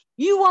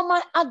 you are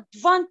my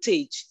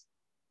advantage.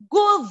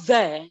 Go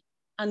there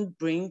and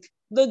bring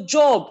the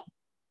job.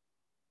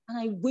 And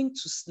I went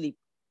to sleep.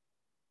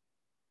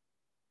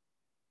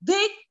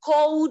 They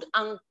called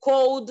and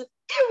called,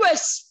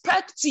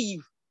 irrespective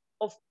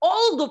of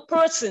all the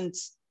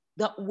persons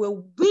that were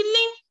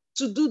willing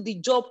to do the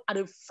job at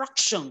a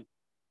fraction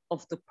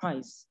of the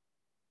price.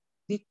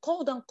 They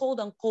called and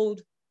called and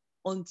called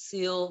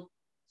until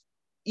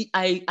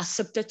I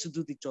accepted to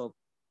do the job.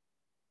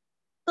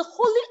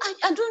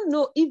 I don't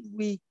know if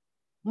we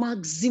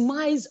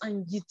maximize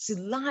and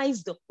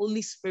utilize the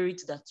Holy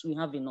Spirit that we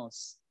have in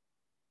us.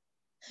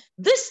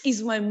 This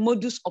is my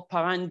modus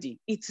operandi.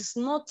 It is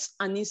not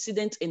an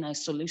incident in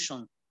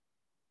isolation.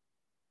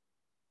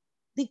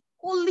 The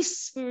Holy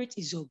Spirit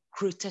is your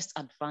greatest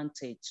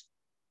advantage.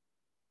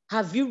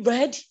 Have you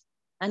read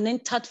and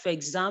entered for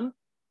exam?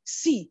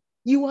 See,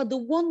 you are the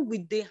one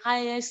with the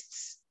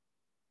highest,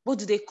 what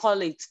do they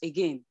call it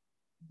again?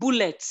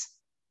 Bullet.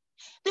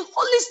 The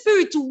Holy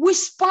Spirit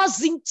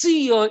whispers into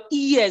your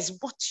ears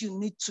what you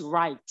need to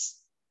write.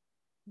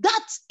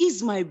 That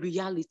is my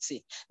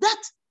reality.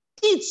 That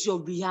It's your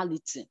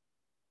reality.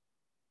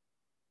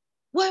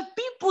 Where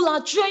people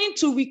are trying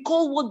to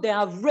recall what they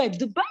have read,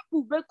 the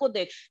Bible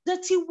recorded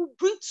that he will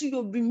bring to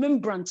your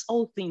remembrance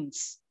all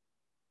things.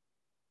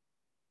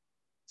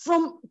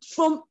 From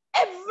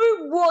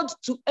every word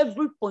to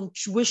every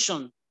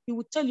punctuation, he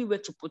will tell you where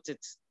to put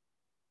it.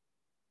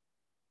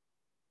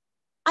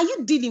 Are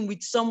you dealing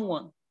with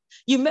someone?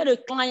 You met a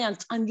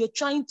client and you're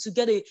trying to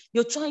get a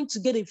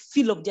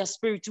feel of their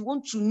spirit. You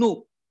want to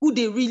know who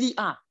they really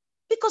are.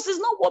 Because it's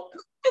not what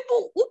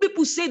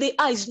people say they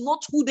are, is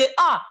not who they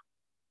are.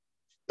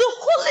 The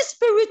Holy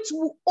Spirit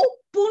will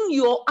open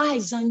your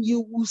eyes and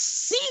you will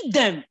see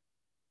them.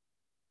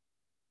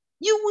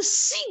 You will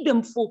see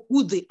them for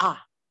who they are.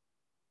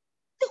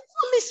 The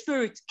Holy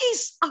Spirit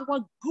is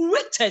our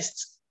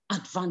greatest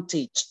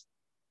advantage.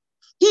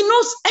 He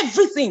knows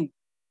everything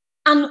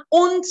and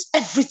owns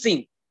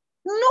everything.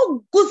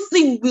 No good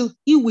thing will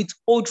he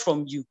withhold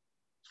from you.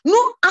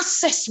 No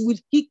access will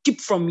he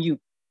keep from you.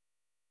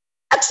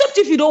 Except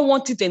if you don't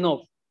want it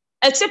enough.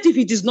 Except if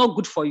it is not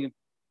good for you.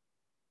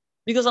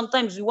 Because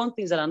sometimes we want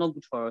things that are not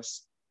good for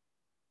us.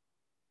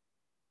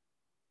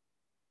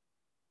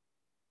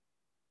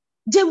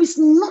 There is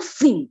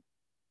nothing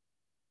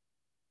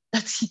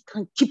that he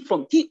can keep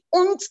from. He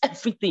owns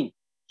everything.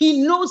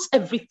 He knows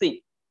everything.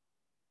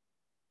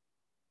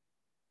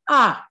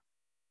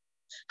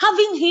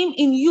 Having him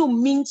in you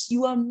means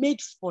you are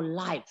made for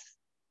life.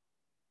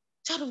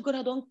 Child of God,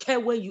 I don't care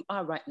where you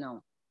are right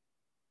now.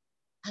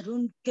 I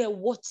don't care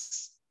what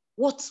is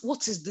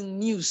the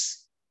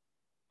news.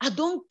 I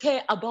don't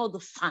care about the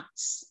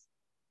facts.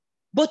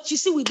 But you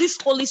see, with this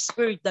Holy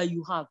Spirit that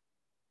you have,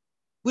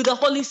 with the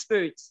Holy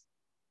Spirit,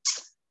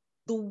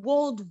 the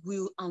world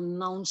will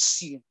announce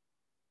you.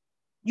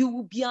 You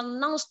will be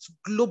announced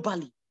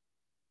globally.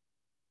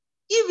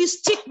 If you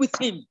stick with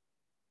him,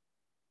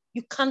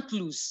 you can't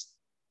lose.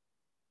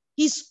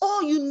 He's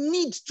all you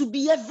need to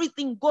be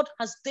everything God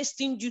has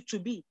destined you to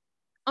be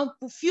and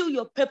fulfill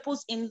your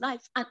purpose in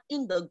life and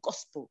in the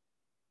gospel.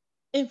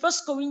 In 1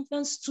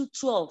 Corinthians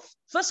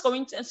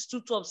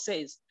 2:12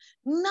 says,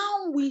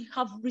 now we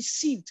have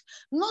received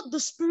not the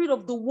spirit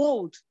of the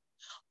world,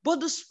 but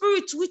the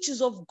Spirit which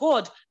is of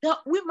God, that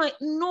we might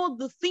know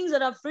the things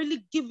that are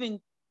freely given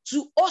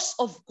to us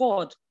of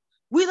God.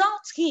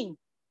 Without him,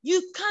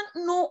 you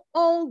can't know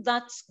all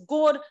that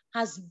God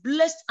has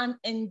blessed and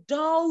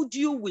endowed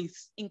you with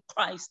in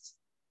Christ.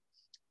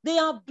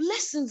 There are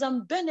blessings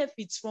and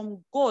benefits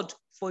from God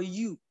for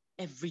you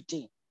every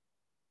day.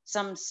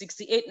 Psalm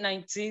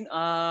 68:19,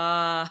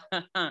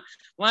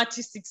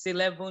 Matthew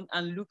 6:11,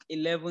 and Luke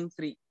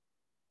 11:3.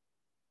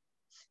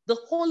 The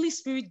Holy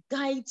Spirit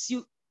guides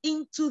you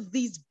into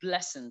these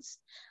blessings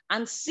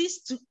and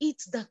sees to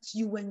it that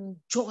you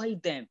enjoy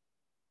them.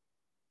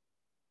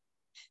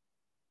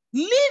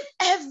 Live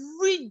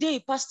every day,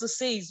 Pastor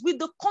says, with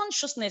the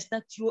consciousness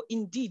that you're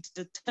indeed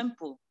the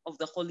temple of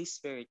the Holy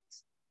Spirit.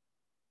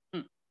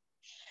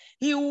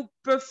 He will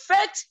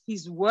perfect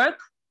his work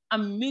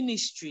and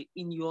ministry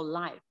in your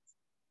life.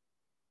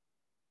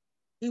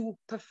 He will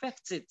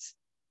perfect it.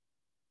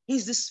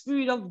 He's the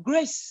Spirit of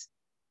grace.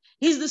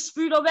 He's the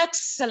Spirit of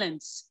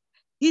excellence.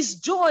 His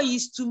joy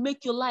is to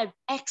make your life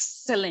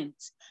excellent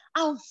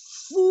and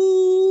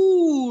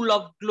full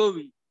of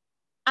glory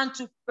and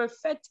to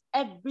perfect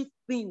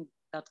everything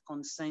that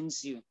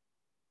concerns you.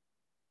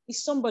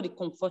 Is somebody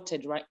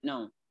comforted right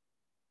now?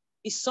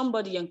 Is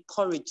somebody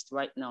encouraged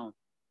right now?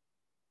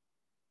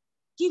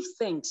 Give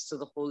thanks to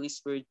the Holy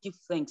Spirit. Give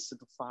thanks to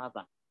the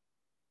Father.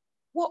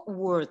 What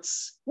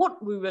words, what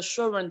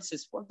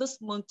reassurances for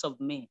this month of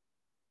May?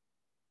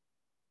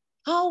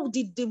 How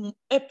did the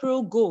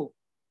April go?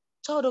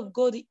 Child of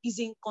God is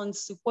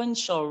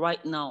inconsequential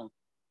right now,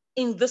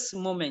 in this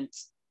moment,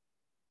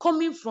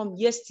 coming from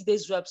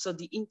yesterday's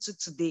rhapsody into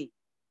today.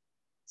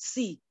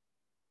 See,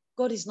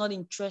 God is not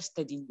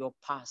interested in your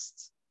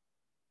past.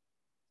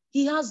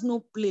 He has no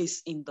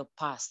place in the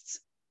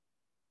past.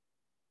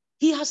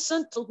 He has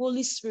sent the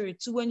Holy Spirit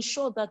to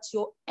ensure that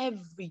your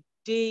every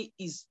day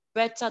is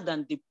better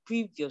than the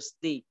previous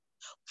day,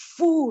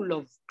 full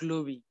of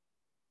glory.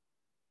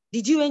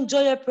 Did you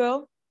enjoy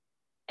April?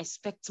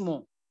 Expect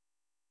more.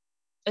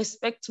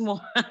 Expect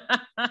more.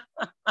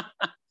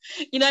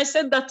 I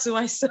said that to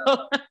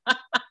myself.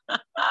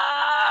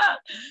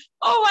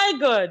 Oh my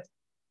God.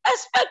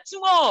 Expect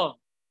more.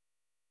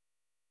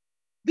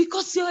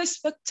 Because your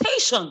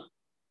expectation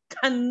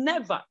can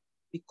never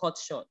be cut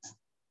short.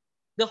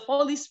 The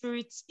Holy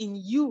Spirit in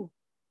you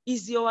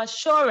is your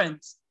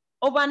assurance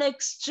of an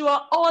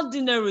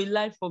extraordinary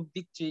life of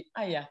victory.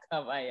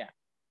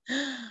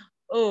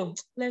 Oh,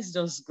 let's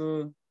just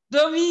go.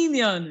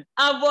 Dominion,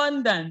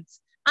 abundance,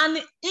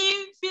 and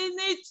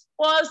infinite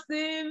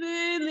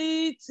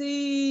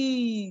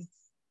possibilities.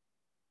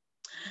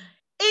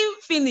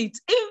 Infinite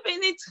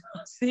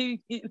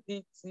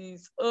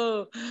possibilities.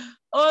 Oh,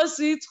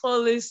 sweet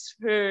Holy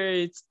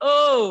Spirit.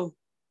 Oh,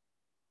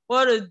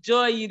 what a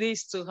joy it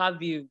is to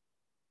have you.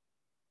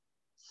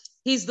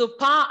 He's the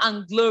power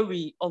and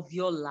glory of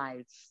your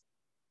life.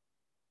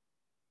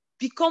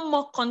 Become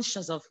more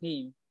conscious of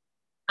him.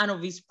 and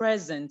of his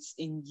presence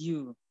in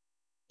you.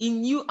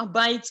 In you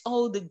abides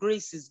all the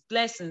graces,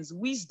 blessings,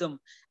 wisdom,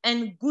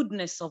 and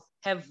goodness of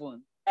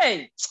heaven.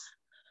 Hey,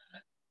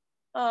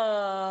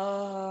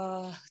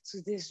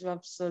 today's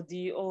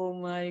rhapsody, oh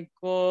my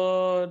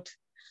God.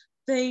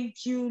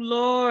 Thank you,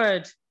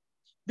 Lord,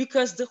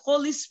 because the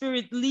Holy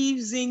Spirit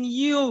lives in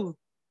you.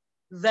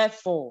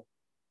 Therefore,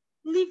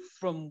 live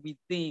from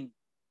within.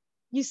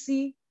 You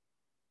see,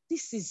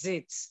 this is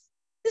it.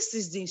 This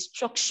is the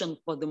instruction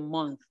for the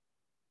month.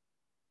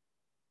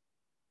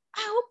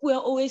 I hope we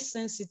are always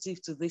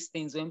sensitive to these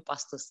things when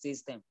Pastor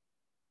says them.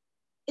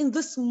 In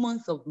this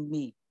month of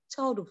May,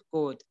 child of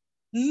God,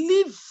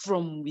 live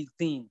from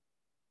within.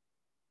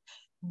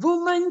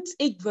 Romans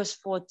 8 verse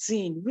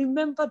 14,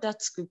 remember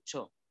that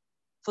scripture.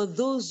 For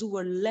those who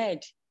were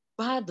led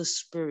by the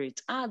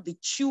Spirit are the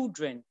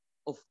children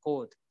of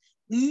God.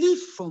 Live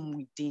from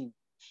within.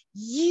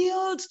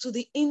 Yield to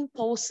the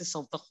impulses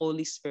of the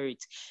Holy Spirit.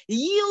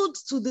 Yield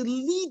to the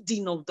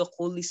leading of the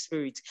Holy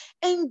Spirit.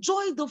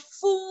 Enjoy the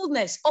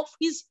fullness of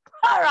his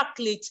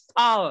paraclete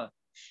power.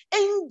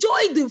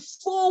 Enjoy the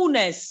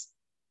fullness.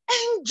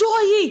 Enjoy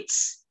it.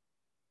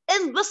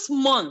 And this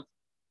month,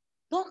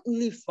 don't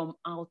live from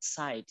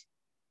outside.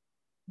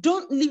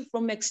 Don't live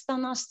from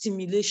external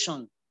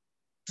stimulation.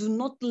 Do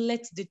not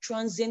let the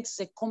transient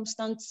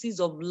circumstances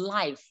of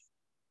life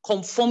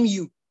conform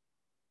you.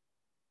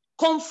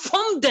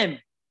 Conform them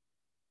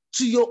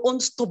to your own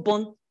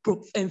stubborn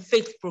and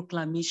faith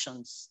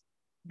proclamations.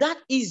 That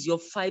is your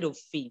fight of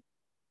faith.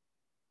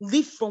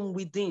 Live from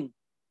within.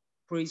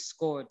 Praise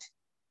God.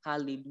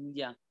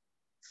 Hallelujah.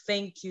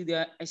 Thank you,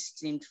 dear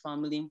esteemed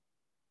family,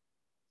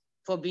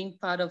 for being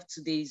part of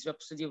today's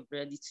Rhapsody of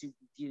Reality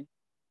Review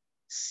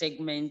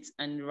segment.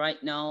 And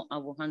right now, I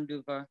will hand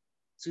over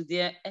to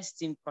their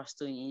esteemed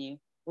Pastor Yini,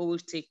 who will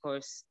take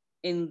us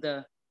in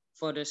the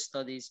further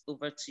studies.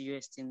 Over to you,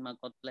 esteemed ma.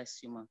 God bless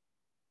you, ma.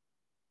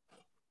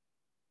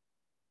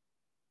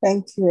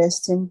 Thank you,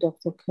 esteemed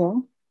Dr.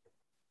 Kerr,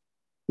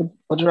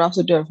 for the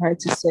Rhapsody of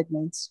Reality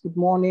segment. Good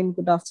morning,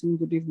 good afternoon,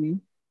 good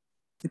evening,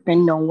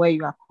 depending on where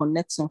you are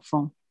connecting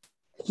from.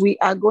 We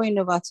are going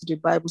over to the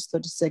Bible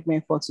study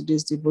segment for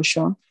today's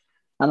devotion,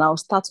 and I'll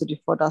start with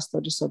the further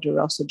studies of the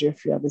Rhapsody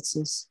of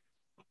Realities.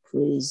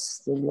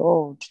 Praise the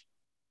Lord.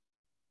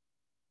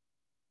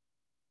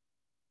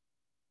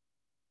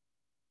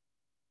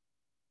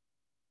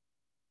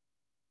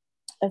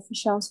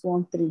 Ephesians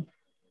 1:3,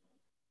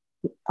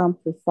 the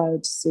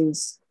Amplified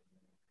says,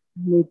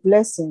 may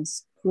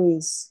blessings,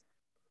 praise,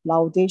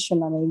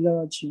 laudation, and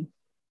eulogy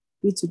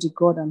be to the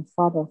God and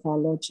Father of our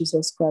Lord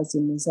Jesus Christ,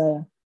 the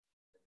Messiah,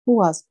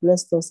 who has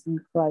blessed us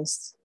in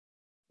Christ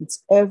with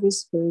every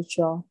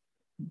spiritual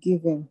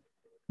giving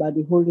by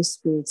the Holy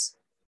Spirit,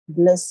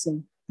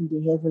 blessing in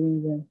the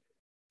heavenly realm.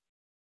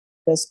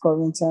 1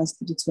 Corinthians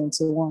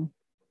 3:21.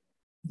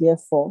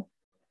 Therefore,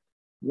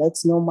 let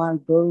no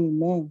man glory in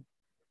men,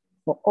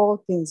 for all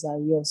things are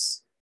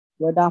yours,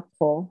 whether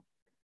Paul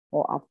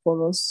or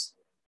Apollos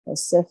or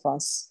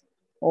Cephas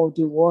or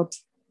the word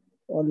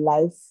or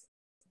life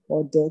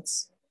or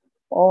death,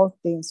 all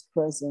things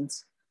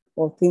present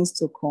or things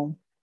to come,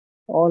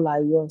 all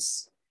are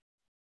yours,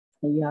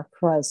 and you are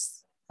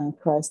Christ, and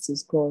Christ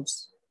is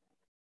God's.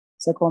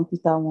 2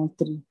 Peter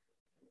 1:3.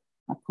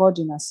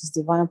 According as his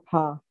divine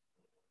power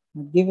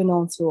and given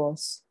unto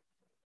us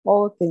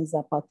all things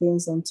that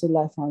pertains unto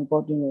life and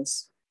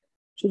godliness,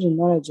 through the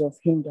knowledge of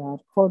him that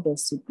had called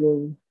us to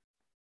glory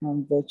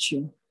and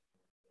virtue.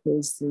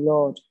 Praise the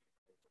Lord.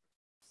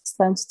 It's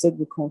time to take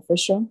the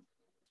confession.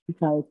 You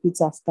can repeat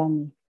after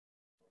me.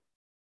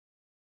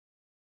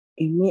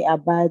 In me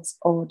abides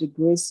all the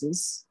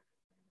graces,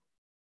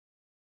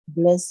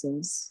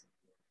 blessings,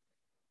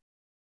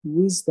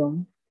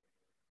 wisdom,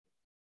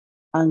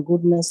 and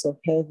goodness of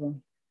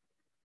heaven.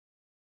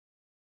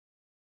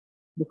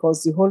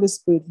 Because the Holy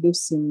Spirit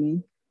lives in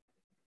me,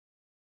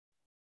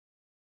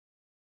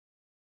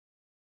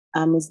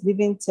 I'm his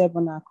living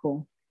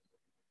tabernacle.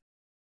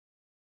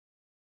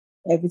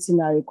 Everything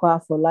I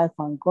require for life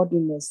and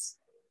godliness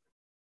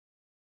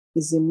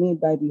is in me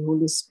by the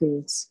Holy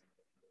Spirit.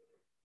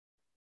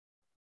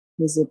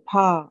 He's the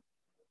power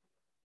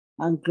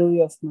and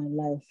glory of my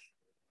life.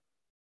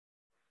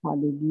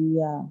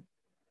 Hallelujah.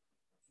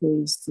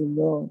 Praise the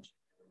Lord.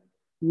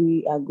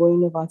 We are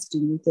going over to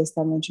the New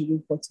Testament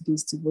reading for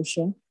today's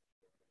devotion,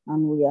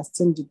 and we are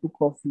still in the book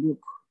of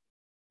Luke,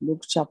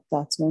 Luke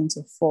chapter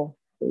 24.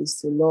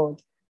 Praise the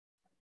Lord.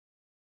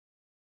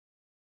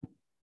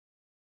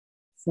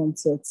 From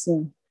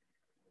 13.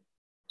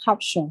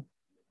 Caption: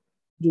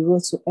 the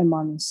road to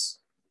Emmaus.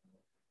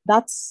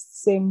 That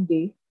same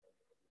day,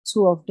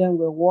 two of them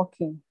were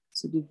walking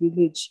to the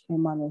village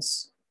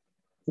Emmaus,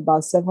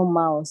 about 7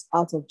 miles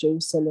out of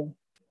Jerusalem.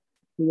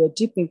 They were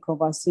deep in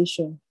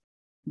conversation,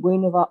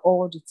 going over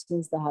all the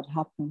things that had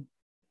happened.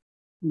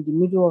 In the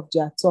middle of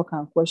their talk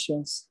and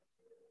questions,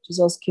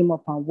 Jesus came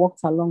up and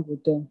walked along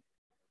with them,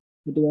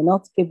 but they were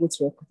not able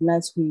to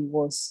recognize who he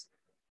was.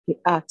 He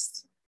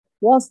asked,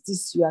 "What's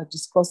this you are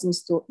discussing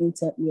so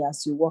intently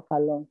as you walk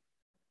along?"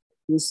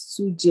 He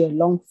stood there,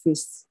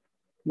 long-faced,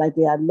 like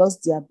they had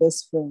lost their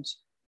best friend.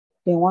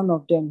 Then one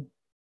of them,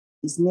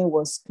 his name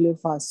was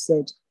Cleophas,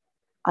 said,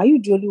 "Are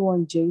you the only one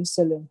in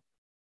Jerusalem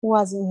who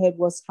hasn't heard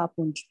what's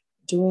happened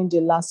during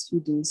the last few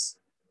days?"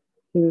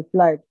 He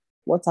replied,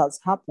 "What has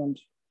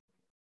happened?"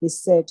 He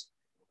said,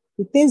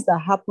 "The things that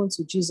happened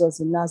to Jesus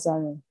in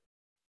Nazareth.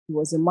 He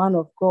was a man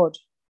of God,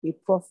 a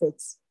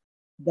prophet,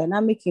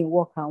 dynamic in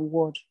work and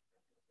word,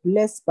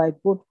 blessed by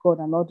both God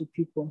and all the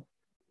people.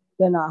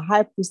 Then our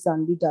high priests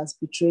and leaders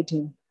betrayed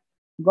him,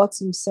 got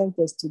him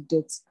sentenced to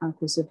death, and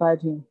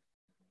crucified him.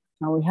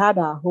 And we had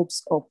our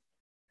hopes up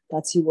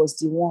that he was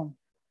the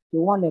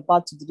one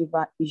about to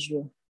deliver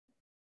Israel.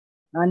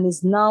 And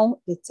it's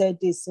now the third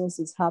day since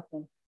it's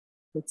happened.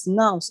 But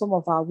now some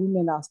of our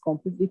women have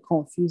completely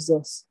confused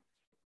us.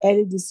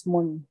 Early this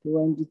morning, they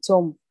were in the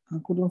tomb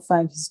and couldn't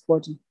find his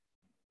body.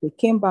 They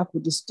came back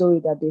with the story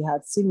that they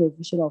had seen a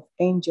vision of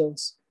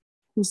angels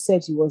who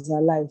said he was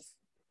alive.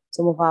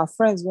 Some of our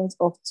friends went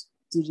off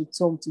to the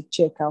tomb to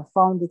check and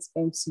found it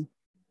empty,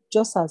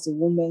 just as the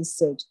woman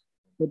said,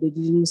 but they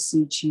didn't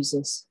see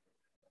Jesus.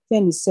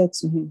 Then he said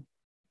to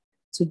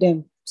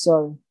them,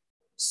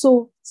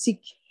 so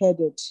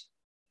thick-headed,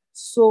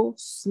 so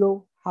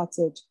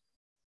slow-hearted.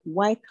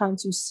 Why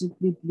can't you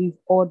simply believe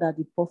all that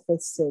the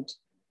prophet said?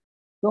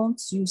 Don't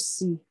you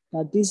see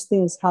that these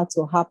things had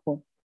to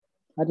happen,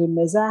 that the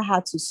Messiah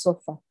had to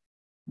suffer,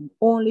 and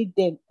only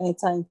then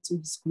enter into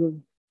his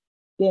glory?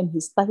 Then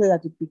he started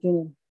at the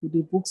beginning with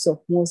the books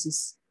of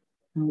Moses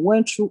and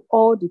went through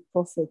all the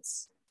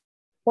prophets,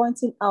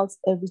 pointing out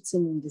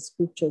everything in the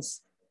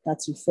scriptures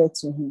that referred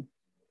to him.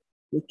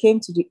 They came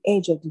to the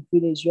edge of the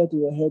village where they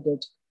were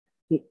headed.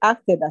 They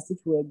acted as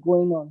if we were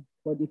going on,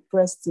 but they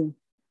pressed him,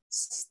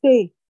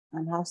 "Stay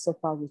and have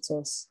supper with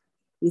us.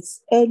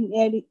 It's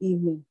early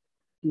evening.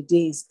 The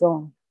day is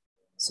done."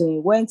 So he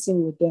went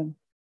in with them,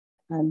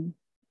 and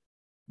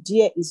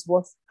here is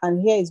what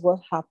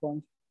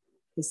happened.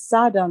 He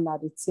sat down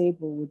at the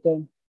table with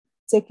them.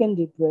 Taking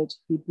the bread,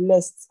 he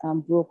blessed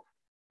and broke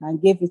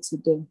and gave it to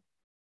them.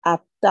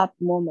 At that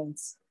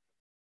moment,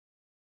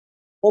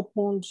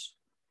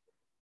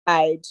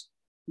 opened-eyed,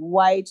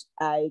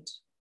 wide-eyed,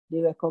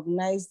 they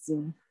recognized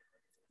him,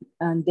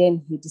 and then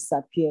he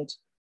disappeared.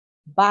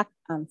 Back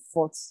and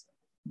forth,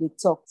 they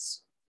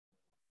talked.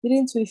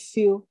 Didn't we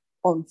feel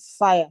on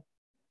fire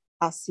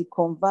as he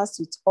conversed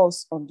with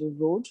us on the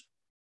road,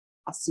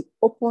 as he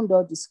opened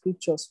all the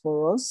scriptures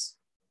for us?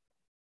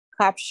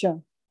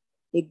 Caption: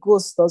 a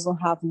ghost doesn't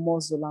have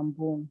muscle and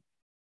bone.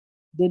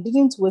 They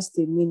didn't waste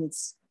a minute.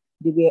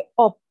 They were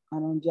up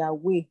and on their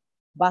way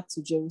back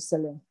to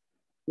Jerusalem.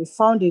 They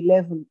found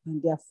 11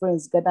 and their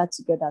friends gathered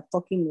together,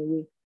 talking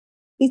away.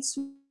 It's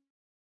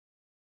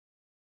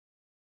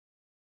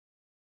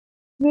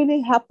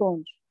really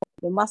happened.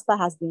 The master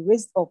has been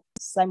raised up.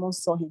 Simon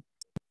saw him.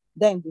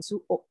 Then the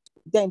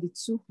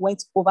two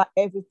went over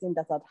everything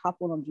that had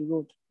happened on the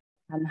road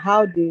and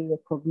how they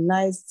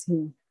recognized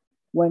him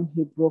when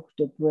he broke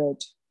the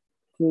bread.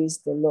 Praise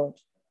the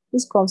Lord.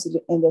 This comes to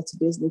the end of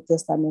today's New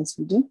Testament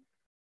reading.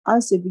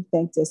 I'll say big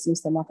thank you to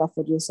Mr. Maka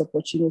for this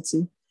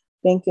opportunity.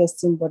 Thank you,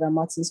 esteemed Brother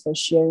Martins, for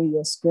sharing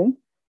your screen.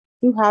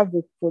 Do have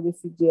a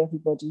prolific day,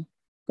 everybody.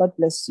 God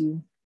bless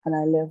you, and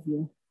I love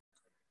you.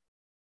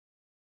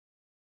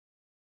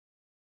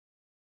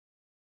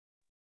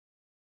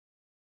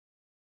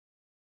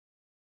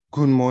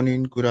 Good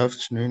morning, good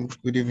afternoon,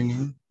 good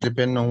evening,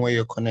 depending on where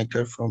you're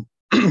connected from.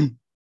 I'd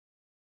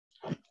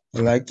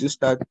like to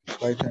start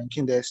by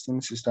thanking the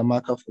esteemed Sister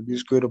Maka for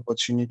this great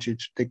opportunity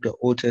to take the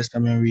Old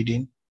Testament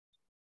reading.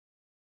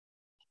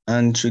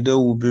 And today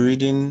we'll be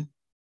reading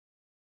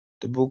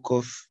the book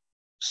of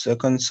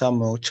 2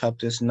 Samuel,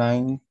 chapters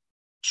 9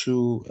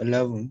 to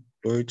 11.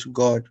 Glory to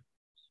God.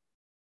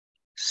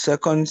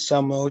 2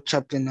 Samuel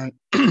chapter 9.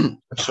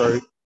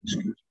 Sorry.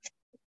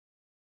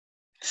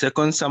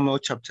 2 Samuel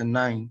chapter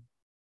 9.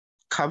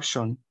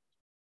 Caption: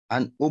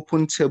 an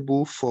open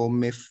table for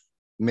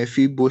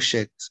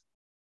Mephibosheth.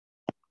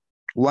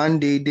 One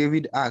day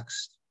David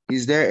asked,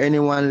 "Is there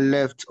anyone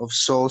left of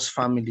Saul's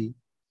family?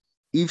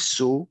 If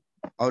so,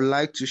 I would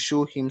like to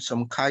show him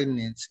some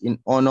kindness in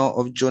honor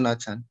of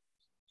Jonathan."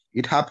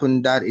 It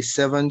happened that a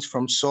servant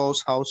from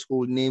Saul's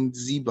household named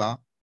Ziba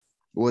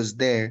was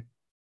there.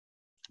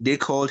 They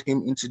called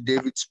him into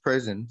David's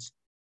presence.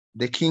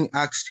 The king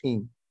asked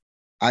him,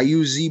 "Are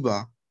you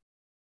Ziba?"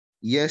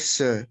 "Yes,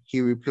 sir,"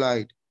 he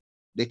replied.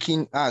 The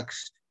king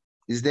asked,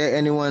 "Is there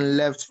anyone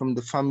left from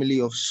the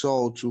family of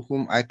Saul to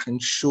whom I can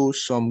show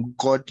some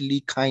godly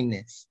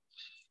kindness?"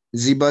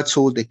 Ziba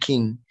told the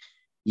king,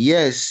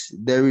 "Yes,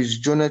 there is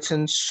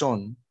Jonathan's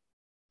son,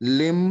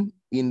 lame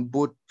in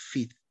both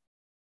feet."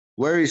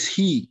 "Where is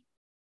he?"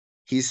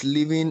 "He's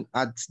living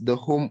at the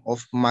home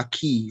of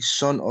Maki,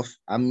 son of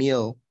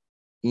Amiel,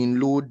 in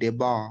Lo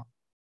Debar."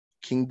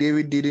 King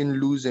David didn't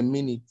lose a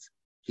minute.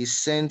 He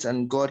sent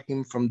and got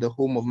him from the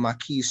home of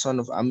Maki, son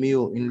of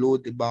Amiel, in Lo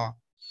Debar.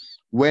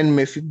 When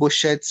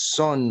Mephibosheth,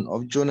 son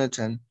of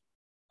Jonathan,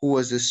 who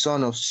was the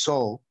son of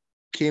Saul,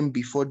 came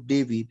before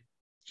David,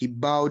 he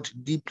bowed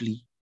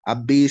deeply,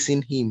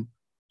 abasing him,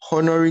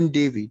 honoring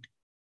David.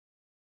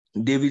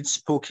 David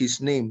spoke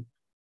his name,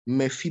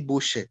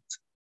 Mephibosheth.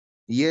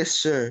 Yes,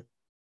 sir.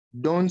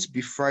 Don't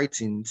be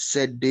frightened,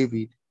 said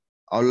David.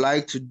 I'd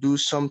like to do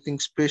something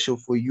special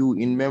for you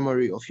in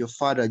memory of your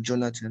father,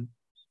 Jonathan.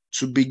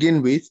 To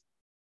begin with,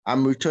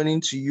 I'm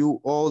returning to you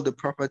all the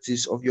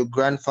properties of your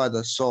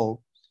grandfather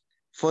Saul.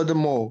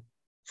 Furthermore,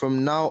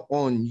 from now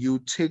on, you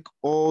take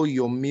all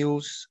your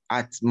meals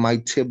at my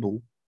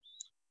table.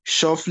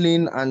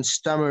 Shuffling and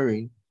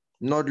stammering,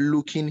 not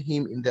looking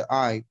him in the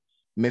eye,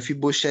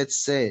 Mephibosheth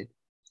said,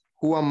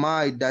 who am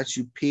I that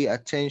you pay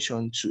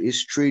attention to a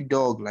stray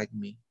dog like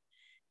me?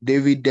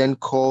 David then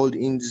called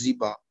in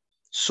Ziba,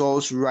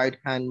 Saul's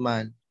right-hand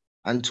man,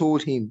 and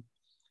told him,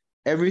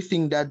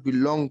 everything that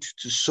belonged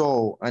to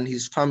Saul and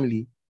his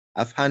family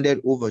I've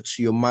handed over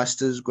to your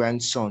master's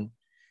grandson.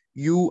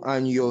 You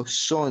and your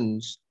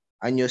sons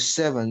and your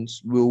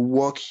servants will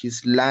work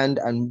his land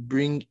and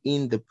bring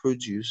in the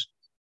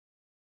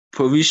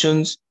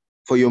provisions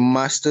for your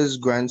master's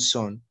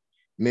grandson.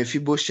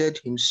 Mephibosheth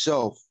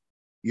himself,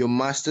 your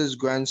master's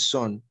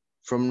grandson,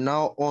 from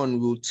now on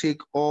will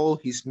take all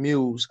his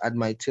meals at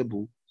my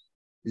table.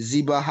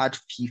 Ziba had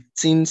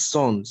 15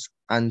 sons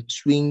and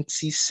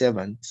 20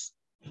 servants.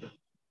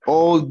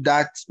 All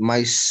that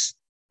my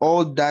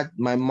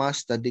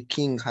master the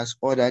king has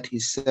ordered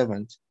his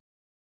servant,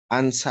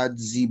 answered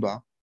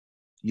Ziba,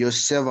 your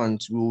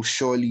servant will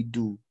surely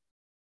do.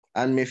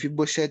 And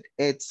Mephibosheth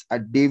ate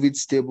at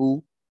David's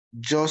table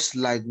just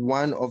like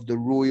one of the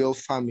royal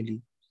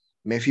family.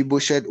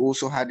 Mephibosheth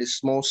also had a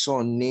small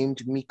son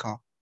named Micah.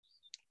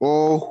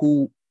 All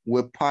who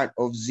were part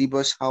of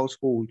Ziba's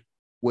household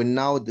were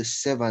now the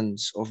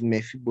servants of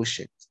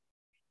Mephibosheth.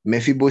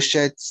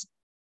 Mephibosheth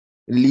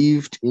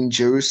lived in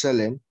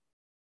Jerusalem,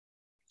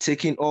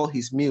 taking all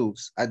his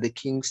meals at the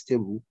king's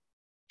table.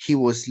 He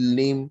was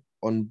lame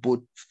on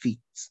both feet.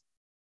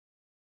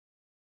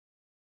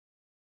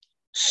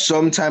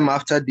 Sometime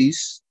after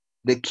this,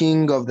 the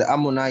king of the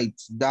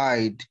Ammonites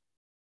died,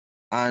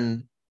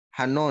 and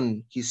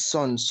Hanun, his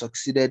son,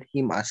 succeeded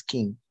him as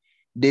king.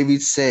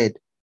 David said,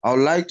 I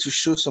would like to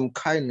show some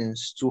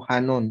kindness to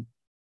Hanun,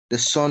 the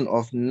son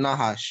of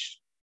Nahash.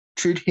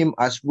 Treat him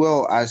as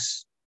well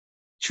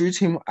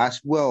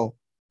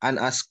and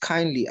as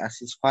kindly as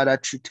his father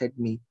treated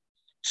me.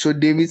 So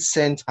David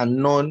sent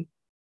Hanun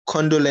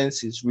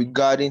condolences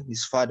regarding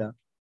his father.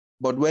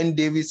 But when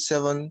David's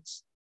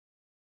servants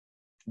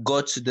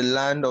got to the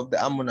land of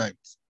the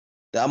Ammonites,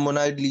 the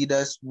Ammonite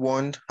leaders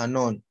warned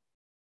Hanun,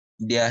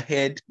 their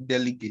head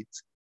delegate,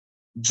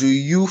 do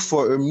you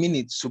for a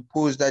minute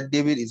suppose that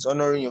David is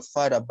honoring your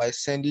father by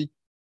sending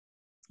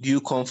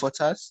you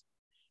comforters?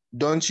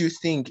 Don't you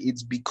think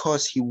it's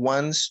because he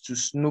wants to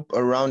snoop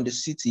around the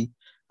city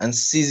and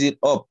seize it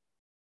up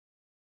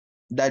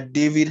that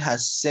David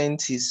has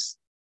sent his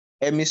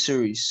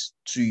emissaries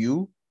to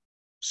you?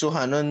 So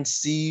Hanun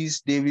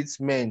seized David's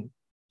men,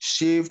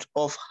 shaved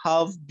off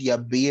half their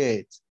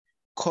beards,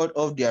 cut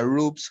off their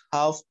robes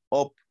half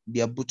up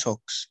their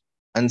buttocks,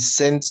 and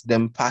sent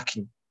them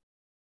packing.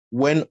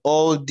 When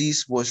all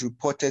this was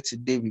reported to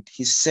David,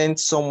 he sent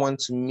someone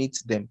to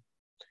meet them,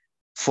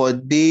 for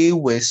they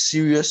were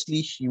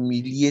seriously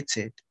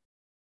humiliated.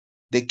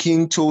 The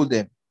king told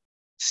them,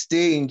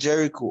 stay in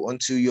Jericho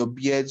until your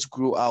beards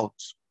grow out.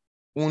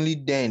 Only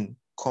then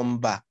come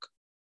back.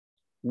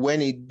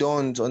 When it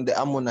dawned on the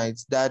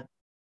Ammonites that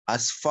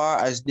as far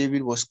as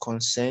David was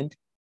concerned,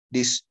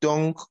 they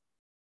stunk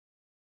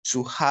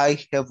to high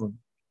heaven,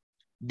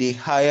 they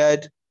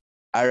hired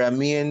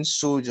Aramean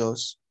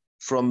soldiers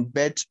from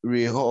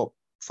Beth-Rehob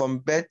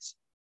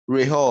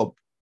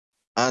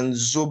and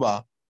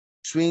Zobah,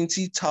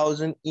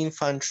 20,000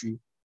 infantry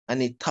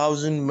and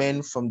 1,000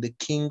 men from the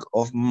king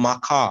of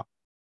Makkah,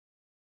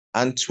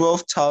 and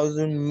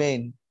 12,000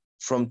 men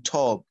from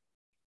Tob.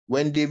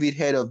 When David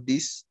heard of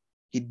this,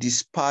 he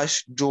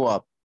dispatched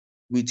Joab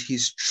with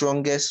his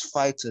strongest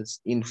fighters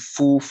in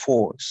full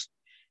force.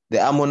 The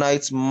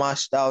Ammonites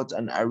marched out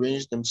and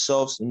arranged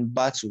themselves in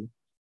battle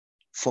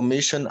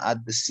formation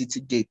at the city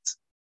gate.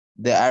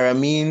 The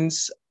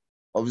Arameans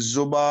of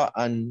Zobah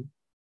and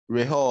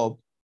Rehob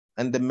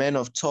and the men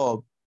of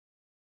Tob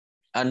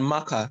and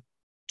Makkah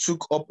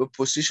took up a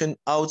position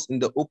out in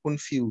the open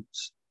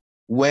fields.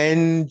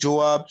 When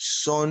Joab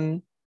saw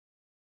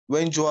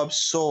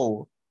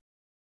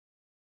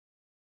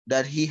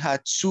that he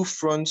had two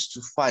fronts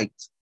to fight,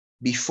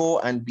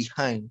 before and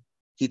behind,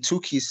 he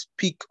took his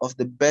pick of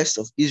the best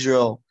of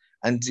Israel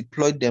and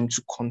deployed them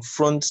to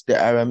confront the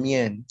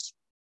Arameans.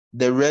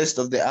 The rest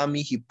of the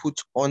army he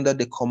put under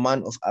the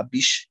command of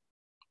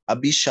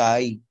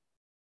Abishai,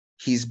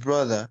 his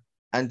brother,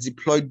 and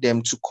deployed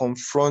them to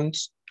confront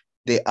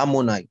the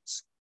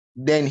Ammonites.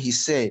 Then he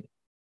said,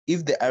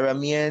 if the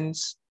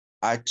Arameans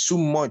are too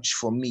much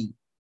for me,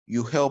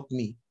 you help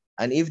me.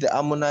 And if the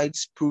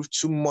Ammonites prove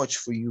too much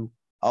for you,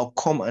 I'll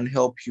come and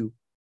help you.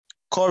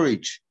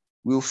 Courage,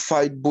 we'll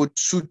fight both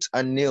tooth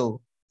and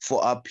nail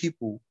for our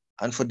people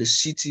and for the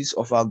cities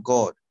of our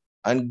God.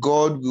 And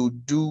God will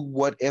do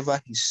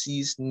whatever he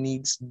sees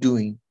needs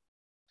doing.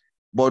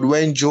 But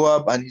when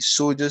Joab and his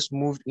soldiers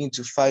moved in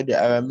to fight the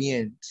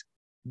Arameans,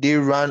 They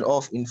ran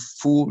off in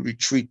full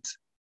retreat.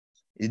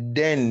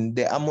 Then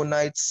the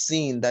Ammonites,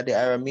 seeing that the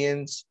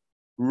Arameans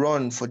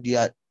run for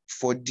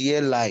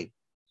dear life,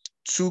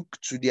 took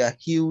to their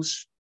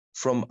heels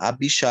from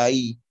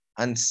Abishai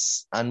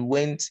and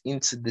went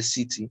into the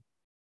city.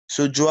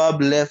 So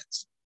Joab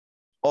left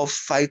off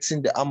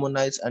fighting the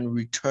Ammonites and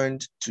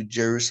returned to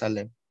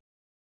Jerusalem.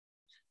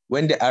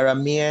 When the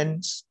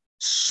Arameans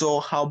saw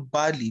how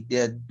badly they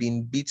had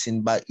been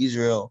beaten by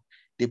Israel,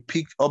 they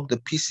picked up the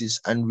pieces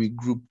and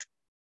regrouped.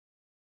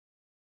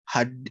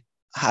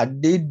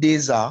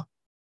 Hadadezer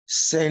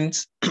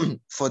sent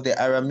for the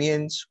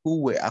Arameans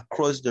who were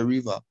across the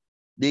river.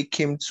 They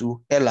came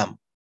to Helam.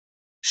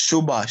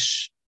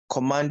 Shobash,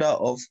 commander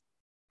of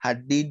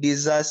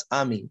Hadadezer's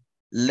army,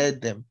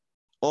 led them.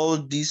 All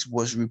this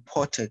was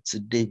reported to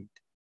David.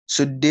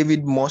 So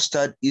David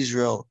mustered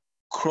Israel,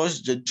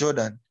 crossed the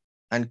Jordan,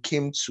 and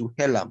came to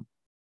Helam.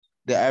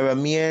 The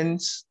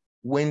Arameans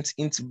went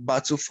into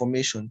battle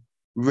formation,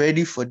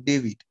 ready for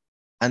David,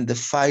 and the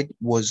fight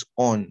was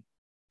on.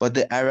 But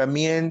the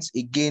Arameans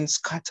again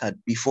scattered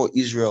before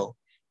Israel.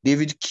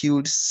 David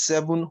killed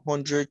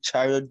 700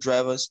 chariot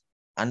drivers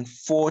and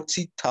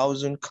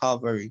 40,000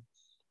 cavalry,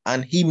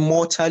 and he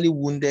mortally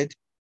wounded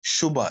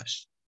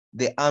Shobash,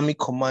 the army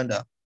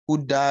commander, who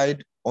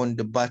died on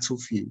the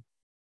battlefield.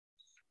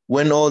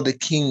 When all the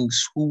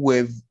kings who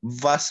were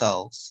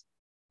vassals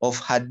of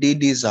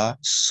Hadadezer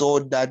saw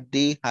that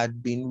they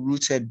had been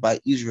routed by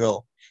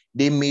Israel,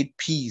 they made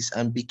peace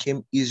and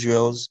became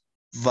Israel's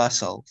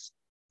vassals.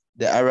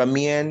 The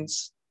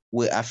Arameans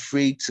were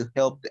afraid to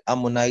help the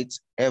Ammonites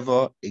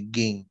ever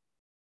again.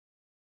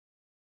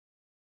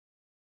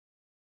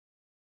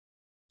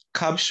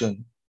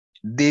 Caption: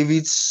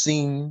 David's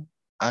sin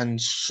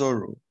and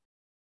sorrow.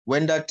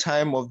 When that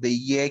time of the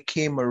year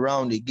came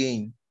around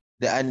again,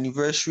 the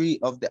anniversary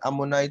of the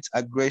Ammonite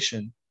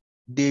aggression,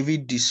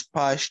 David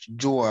dispatched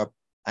Joab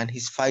and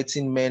his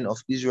fighting men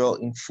of Israel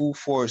in full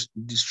force to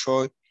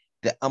destroy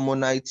the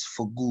Ammonites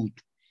for good.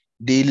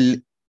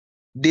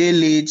 They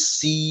laid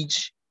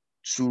siege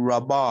to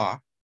Rabbah,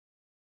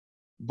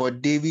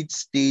 but David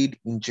stayed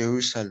in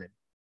Jerusalem.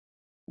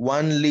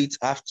 One late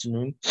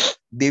afternoon,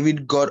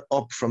 David got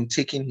up from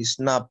taking his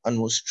nap and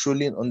was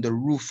strolling on the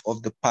roof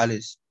of the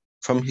palace.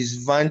 From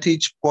his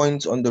vantage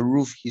point on the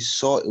roof, he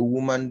saw a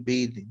woman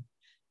bathing.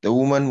 The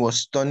woman was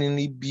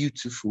stunningly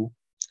beautiful.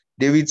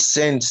 David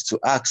sent to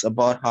ask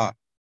about her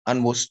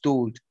and was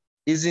told,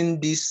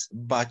 "Isn't this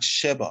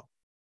Bathsheba,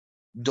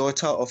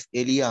 daughter of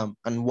Eliam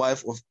and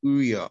wife of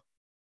Uriah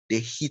the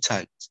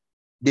Hittite?"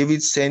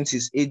 David sent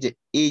his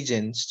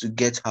agents to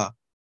get her.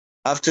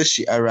 After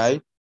she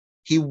arrived,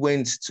 he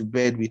went to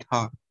bed with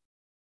her.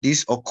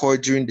 This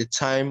occurred during the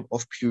time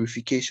of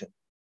purification,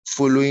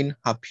 following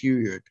her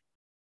period.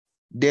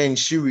 Then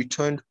she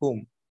returned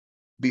home.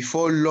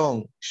 Before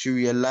long, she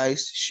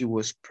realized she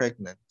was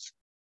pregnant.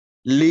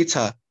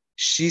 Later,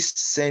 she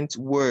sent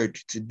word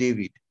to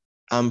David,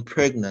 "I'm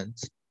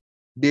pregnant."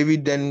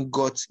 David then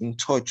got in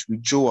touch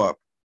with Joab.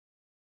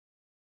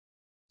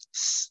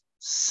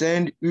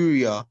 "Send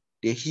Uriah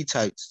the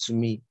Hittite to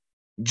me."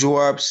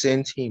 Joab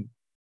sent him.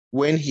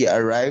 When he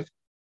arrived,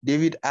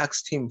 David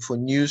asked him for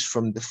news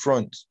from the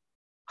front,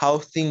 how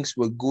things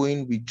were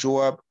going with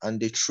Joab and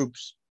the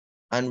troops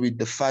and with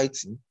the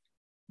fighting.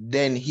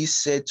 Then he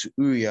said to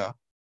Uriah,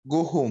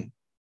 "Go home,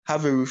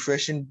 have a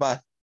refreshing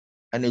bath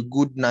and a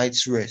good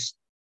night's rest."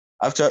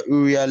 After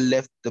Uriah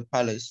left the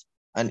palace,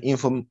 an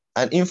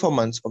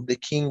informant of the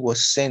king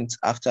was sent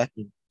after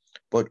him.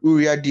 But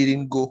Uriah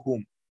didn't go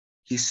home.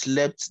 He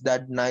slept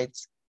that night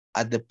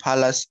at the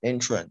palace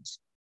entrance,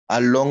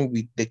 along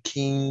with the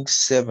king's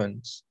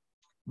servants.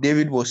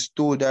 David was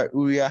told that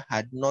Uriah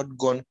had not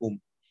gone home.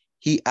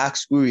 He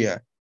asked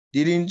Uriah,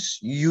 "Didn't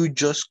you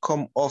just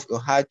come off a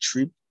hard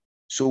trip?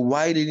 So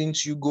why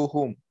didn't you go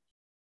home?"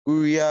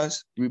 Uriah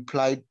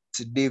replied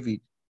to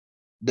David,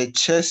 "The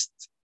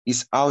chest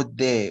is out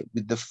there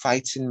with the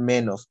fighting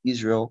men of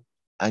Israel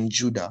and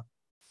Judah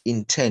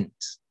in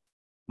tents.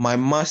 My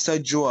master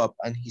Joab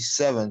and his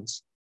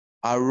servants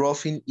are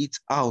roughing it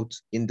out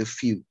in the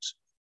field.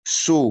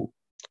 So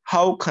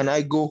how can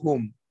I go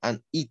home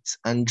and eat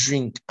and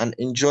drink and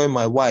enjoy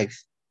my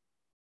wife?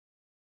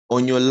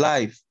 On your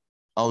life,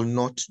 I'll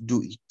not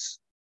do it."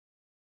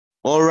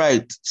 "All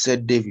right,"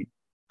 said David,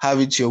 "have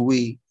it your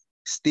way.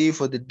 Stay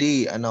for the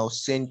day and I'll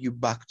send you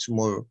back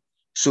tomorrow."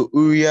 So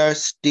Uriah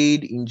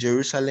stayed in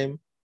Jerusalem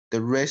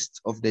the rest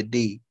of the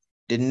day.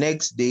 The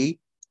next day,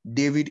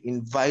 David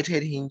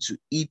invited him to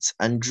eat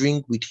and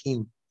drink with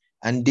him,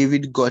 and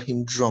David got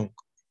him drunk.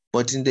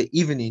 But in the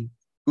evening,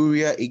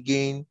 Uriah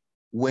again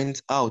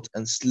went out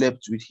and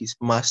slept with his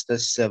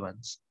master's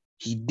servants.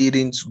 He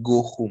didn't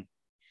go home.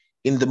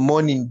 In the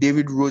morning,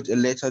 David wrote a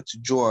letter to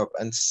Joab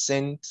and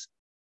sent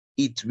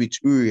it with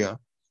Uriah.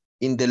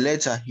 In the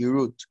letter, he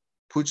wrote,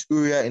 "Put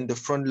Uriah in the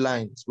front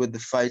lines where the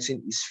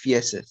fighting is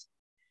fiercest,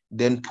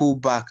 then pull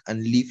back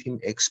and leave him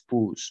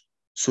exposed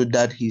so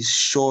that he's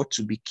sure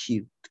to be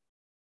killed."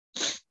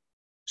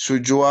 So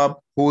Joab,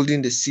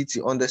 holding the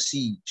city under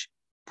siege,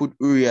 put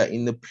Uriah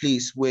in the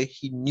place where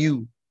he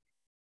knew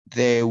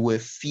There were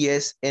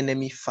fierce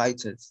enemy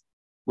fighters.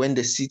 When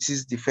the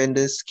city's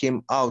defenders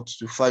came out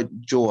to fight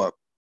Joab,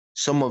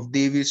 some of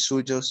David's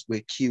soldiers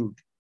were killed,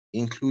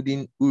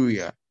 including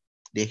Uriah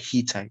the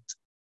Hittite.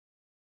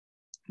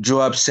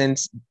 Joab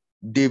sent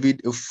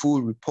David a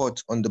full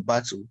report on the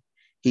battle.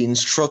 He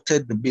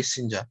instructed the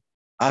messenger,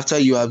 after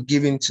you have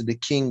given to the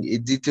king a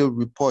detailed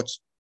report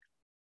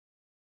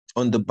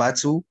on the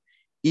battle,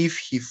 if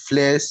he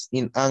flares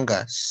in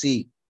anger,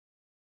 say,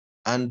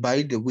 and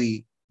by the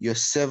way, your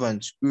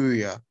servant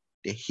Uriah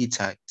the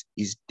Hittite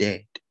is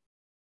dead.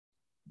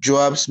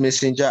 Joab's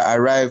messenger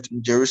arrived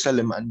in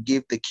Jerusalem and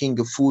gave the king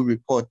a full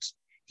report.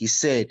 He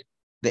said,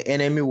 the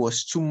enemy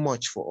was too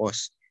much for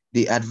us.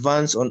 They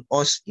advanced on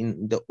us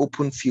in the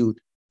open field,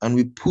 and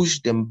we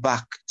pushed them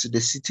back to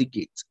the city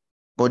gate.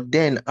 But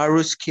then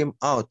arrows came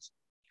out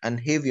and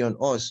heavy on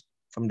us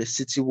from the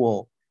city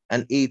wall,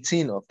 and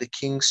 18 of the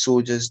king's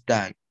soldiers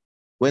died.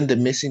 When the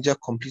messenger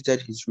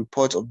completed his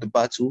report of the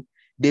battle,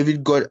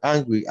 David got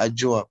angry at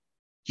Joab.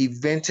 He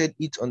vented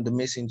it on the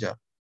messenger.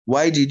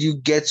 Why did you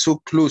get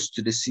so close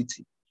to the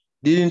city?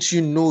 Didn't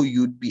you know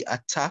you'd be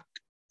attacked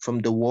from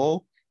the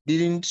wall?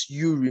 Didn't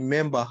you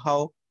remember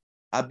how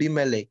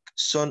Abimelech,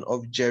 son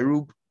of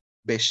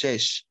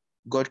Jerub-Beshesh,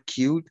 got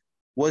killed?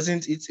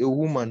 Wasn't it a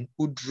woman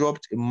who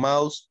dropped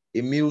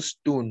a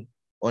millstone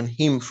on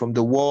him from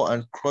the wall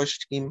and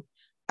crushed him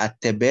at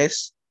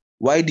Thebes?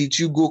 Why did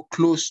you go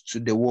close to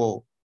the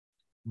wall?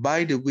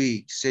 By the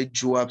way, said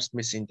Joab's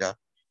messenger,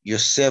 your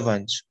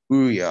servant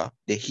Uriah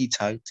the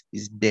Hittite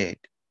is dead.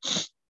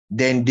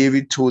 Then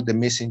David told the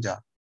messenger,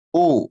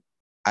 oh,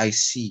 I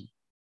see.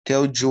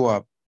 Tell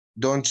Joab,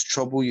 don't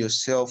trouble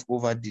yourself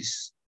over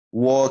this.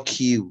 War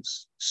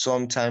kills,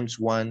 sometimes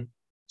one,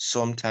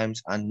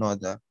 sometimes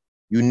another.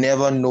 You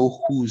never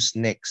know who's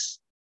next.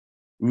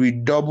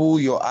 Redouble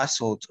your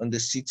assault on the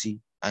city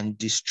and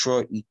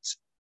destroy it.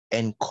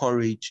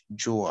 Encourage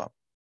Joab.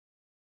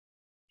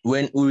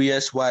 When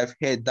Uriah's wife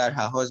heard that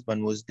her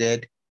husband was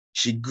dead,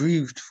 she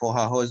grieved for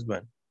her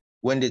husband.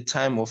 When the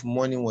time of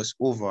mourning was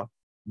over,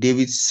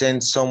 David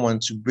sent someone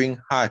to bring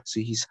her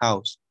to his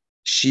house.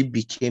 She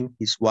became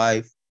his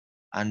wife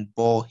and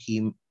bore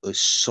him a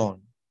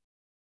son.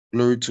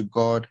 Glory to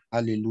God.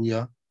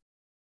 Hallelujah.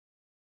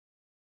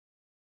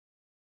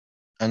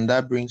 And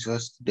that brings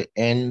us to the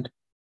end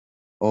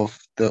of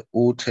the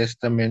Old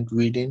Testament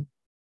reading.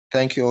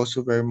 Thank you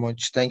also very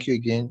much. Thank you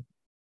again.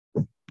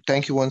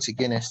 Thank you once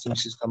again, esteemed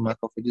Sister Martha,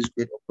 for this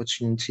great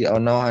opportunity. I'll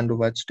now hand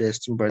over to the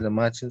esteemed Brother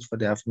Martins for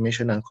the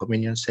affirmation and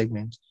communion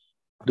segment.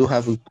 Do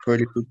have a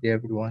very good day,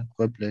 everyone.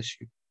 God bless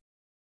you.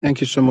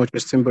 Thank you so much,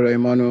 esteemed Brother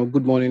Emmanuel.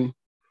 Good morning,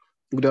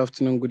 good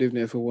afternoon, good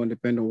evening, everyone,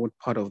 depending on what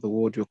part of the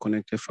world you're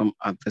connected from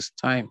at this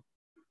time.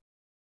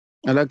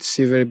 I'd like to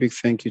say a very big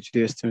thank you to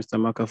the esteemed Mr.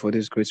 Maka for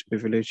this great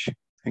privilege.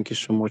 Thank you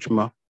so much,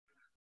 Ma.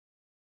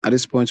 At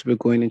this point, we're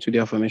going into the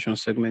affirmation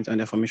segment, and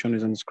the affirmation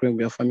is on the screen.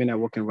 We're affirming I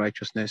walk in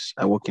righteousness,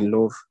 I walk in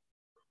love,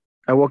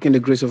 I walk in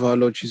the grace of our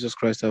Lord Jesus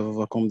Christ. I've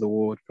overcome the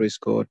world. Praise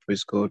God,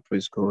 praise God,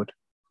 praise God.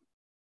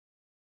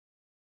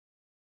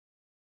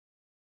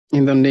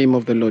 In the name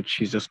of the Lord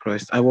Jesus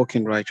Christ, I walk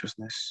in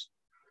righteousness.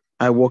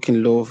 I walk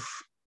in love.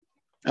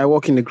 I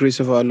walk in the grace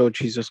of our Lord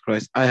Jesus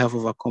Christ. I have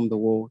overcome the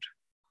world.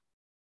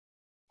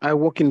 I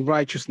walk in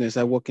righteousness.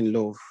 I walk in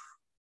love.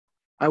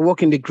 I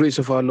walk in the grace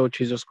of our Lord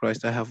Jesus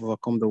Christ. I have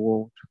overcome the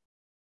world.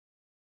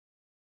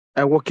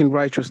 I walk in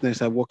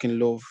righteousness. I walk in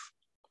love.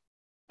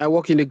 I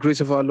walk in the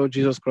grace of our Lord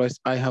Jesus Christ.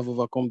 I have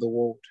overcome the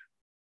world.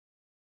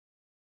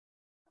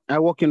 I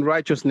walk in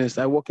righteousness.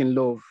 I walk in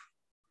love.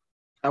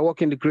 I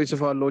walk in the grace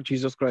of our Lord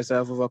Jesus Christ. I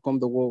have overcome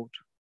the world.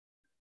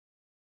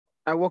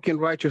 I walk in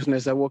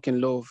righteousness. I walk in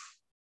love.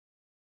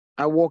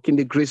 I walk in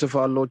the grace of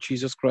our Lord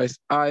Jesus Christ.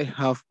 I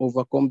have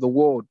overcome the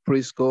world.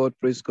 Praise God,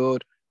 praise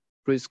God,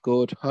 praise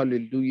God.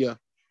 Hallelujah.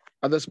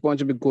 At this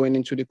point, we'll be going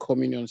into the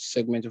communion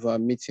segment of our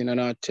meeting, and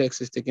our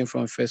text is taken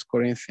from 1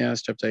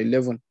 Corinthians chapter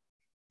 11,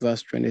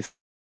 verse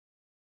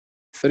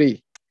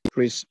 23.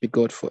 Praise be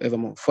God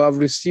forevermore. For I've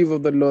received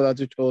of the Lord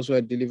that which also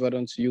I delivered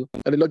unto you,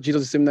 that the Lord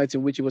Jesus, the same night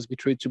in which he was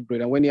betrayed, took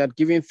bread. And when he had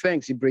given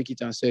thanks, he brake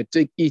it and said,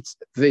 take, eat,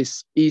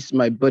 this is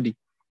my body,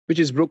 which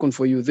is broken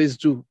for you. This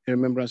do in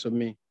remembrance of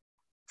me.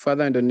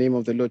 Father, in the name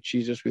of the Lord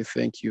Jesus, we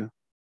thank you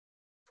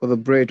for the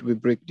bread we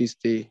break this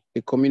day,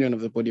 the communion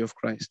of the body of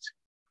Christ.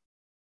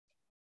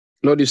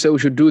 Lord, you said we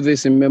should do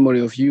this in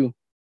memory of you.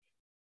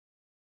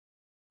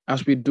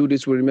 As we do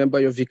this, we remember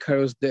your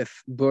vicarious death,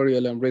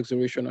 burial, and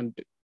resurrection.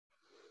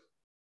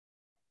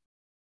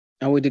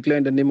 And we declare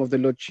in the name of the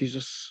Lord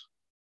Jesus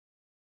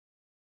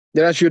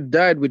that as you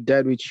died, we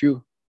died with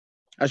you.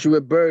 As you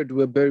were buried, we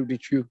were buried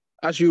with you.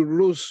 As you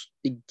rose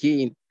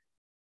again,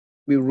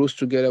 we rose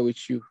together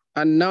with you.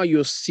 And now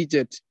you're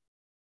seated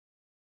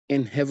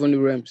in heavenly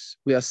realms.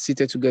 We are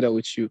seated together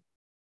with you.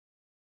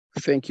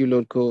 Thank you,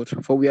 Lord God,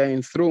 for we are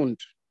enthroned,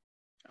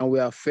 and we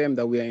affirm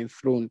that we are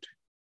enthroned.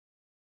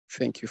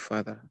 Thank you,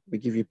 Father. We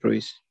give you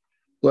praise.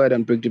 Go ahead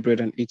and break the bread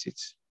and eat it.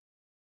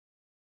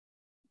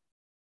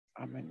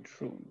 I'm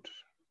enthroned.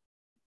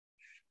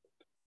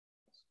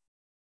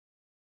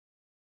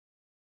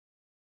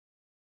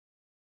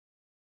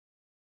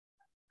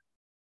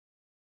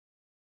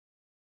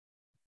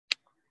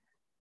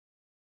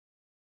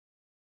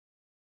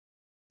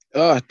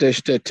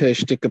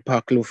 Teke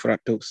paklo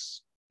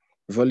fratos.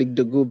 Volig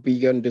de go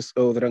beyond this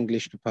other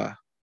English to pa.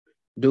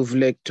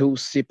 Dovlek to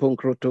sipon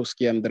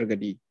krotoski am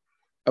dragadi.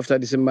 After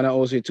this manner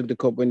also he took the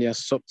cup when he had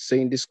supped,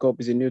 saying, This cup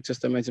is a New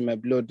Testament in my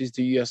blood. This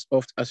do you as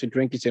oft as you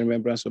drink it in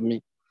remembrance of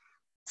me.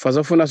 For as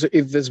often as you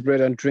eat this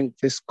bread and drink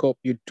this cup,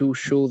 you do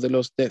show the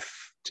Lord's death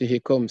till he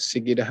comes.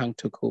 Sigida hang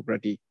to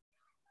cobradi.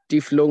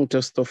 Dif long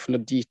to stuff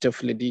ladish to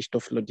fladish to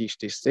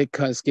fladish. They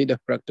can't skida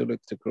practical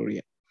to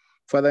Korea.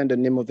 Father, in the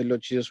name of the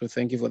Lord Jesus, we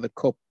thank you for the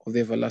cup of the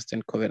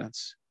everlasting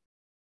covenants.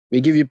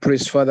 We give you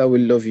praise, Father. We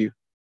love you.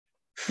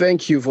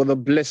 Thank you for the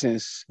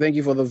blessings. Thank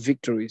you for the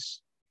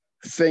victories.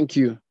 Thank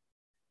you.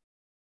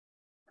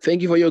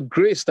 Thank you for your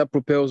grace that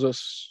propels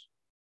us.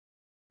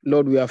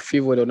 Lord, we are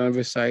favored on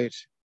every side.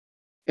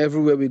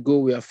 Everywhere we go,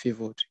 we are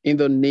favored. In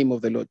the name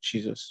of the Lord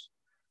Jesus.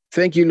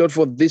 Thank you, Lord,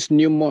 for this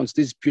new month,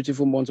 this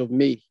beautiful month of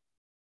May.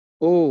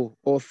 Oh,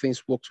 all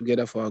things work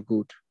together for our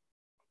good.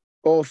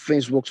 All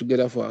things work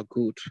together for our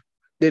good.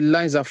 The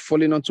lines are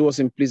falling onto us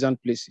in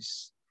pleasant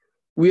places.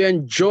 We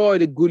enjoy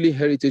the goodly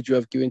heritage you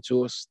have given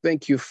to us.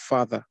 Thank you,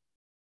 Father.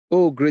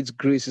 Oh, great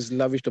grace is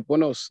lavished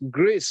upon us.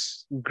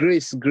 Grace,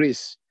 grace,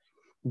 grace.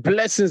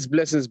 Blessings,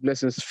 blessings,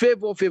 blessings.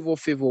 Favor, favor,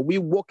 favor. We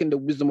walk in the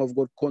wisdom of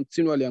God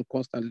continually and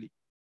constantly.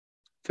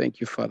 Thank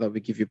you, Father.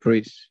 We give you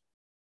praise.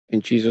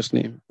 In Jesus'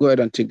 name. Go ahead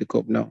and take the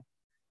cup now.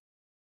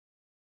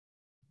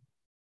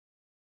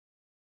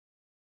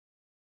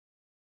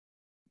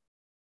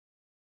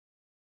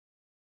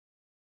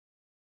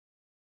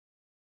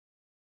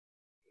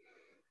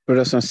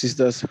 Brothers and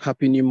sisters,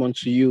 happy new month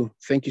to you.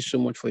 Thank you so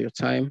much for your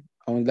time.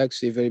 I would like to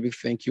say a very big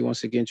thank you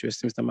once again to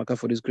esteemed Mr. Maka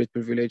for this great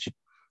privilege.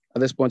 At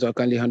this point, I'll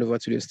kindly hand over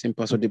to the esteemed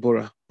Pastor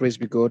Deborah. Praise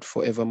be God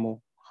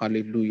forevermore.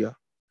 Hallelujah.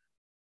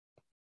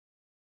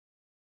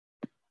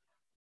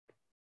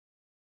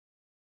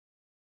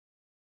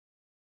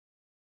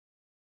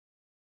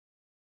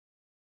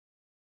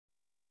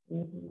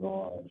 Praise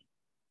God.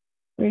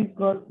 Praise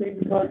God.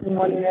 Praise God. Good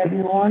morning,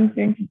 everyone.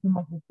 Thank you so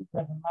much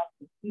for the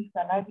masterpiece.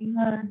 Can I be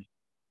heard?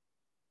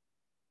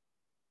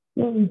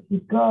 Glory to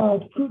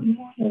God. Good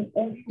morning,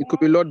 everyone. It could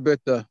be a lot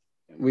better.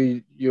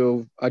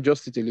 You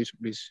adjust it a little,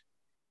 please.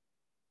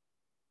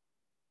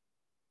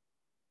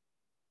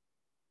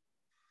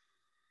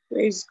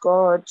 Praise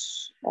God.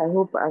 I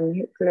hope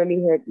I'm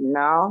clearly heard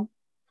now.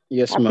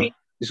 Yes, ma'am.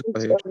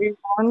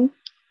 Everyone.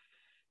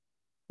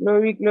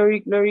 Glory, glory,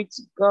 glory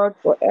to God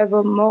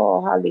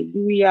forevermore.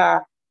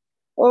 Hallelujah.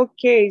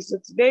 Okay, so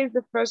today is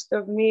the 1st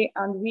of May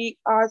and we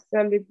are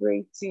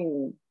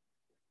celebrating.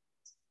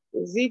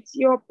 Is it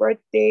your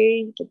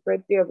birthday, the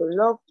birthday of a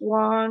loved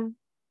one?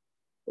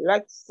 I'd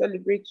like to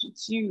celebrate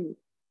with you.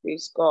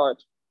 Praise God.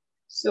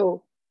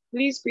 So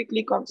please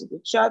quickly come to the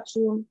chat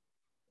room.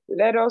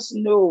 Let us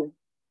know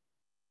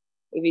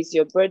if it's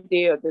your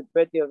birthday or the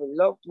birthday of a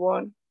loved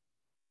one,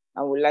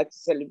 and we'd like to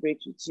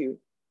celebrate with you.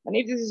 And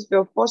if this is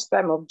your first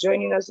time of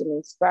joining us and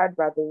inspired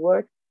by the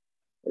word,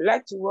 we'd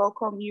like to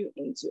welcome you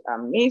into our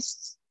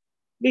midst.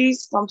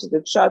 Please come to the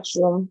chat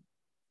room.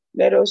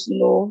 Let us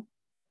know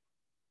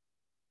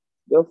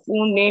your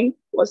full name,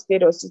 what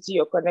state or city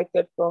you're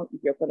connected from.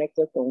 If you're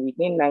connected from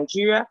within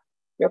Nigeria,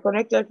 if you're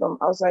connected from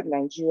outside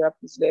Nigeria,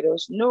 please let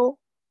us know.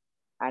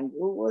 And we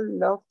would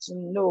love to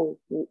know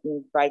who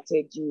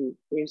invited you.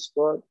 Praise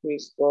God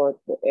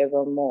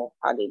forevermore.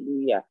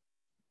 Hallelujah.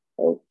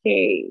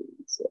 Okay,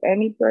 so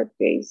any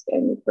birthdays?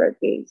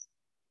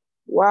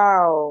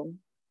 Wow.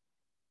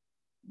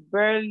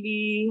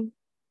 Burley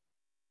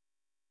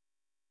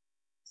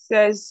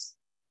says,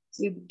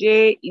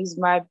 today is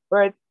my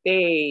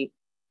birthday.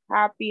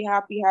 Happy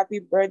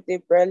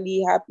birthday,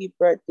 Burley. Happy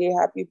birthday.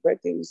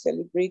 We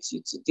celebrate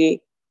you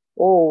today.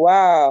 Oh,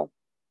 wow.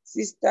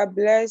 Sister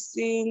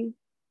Blessing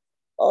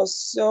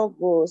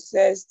Osogo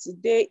says,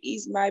 today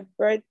is my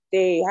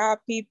birthday.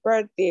 Happy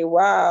birthday.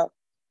 Wow.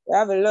 We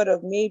have a lot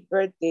of May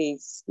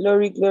birthdays.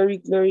 Glory, glory,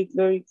 glory,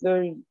 glory,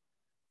 glory.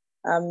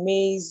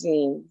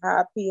 Amazing.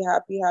 Happy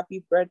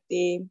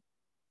birthday.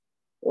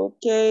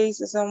 Okay,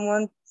 so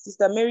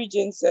Sister Mary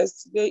Jane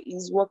says, today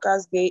is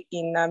Workers' Day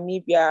in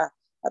Namibia.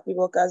 Happy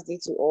Workers' Day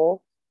to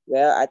all.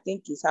 Well, I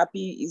think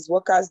it's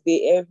Workers'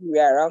 Day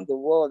everywhere around the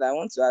world, I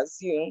want to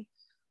assume.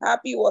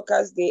 Happy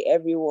Workers' Day,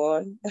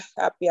 everyone.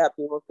 happy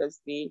Workers'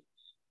 Day.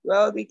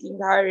 Well, the King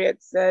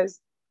Harriet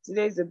says,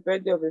 today is the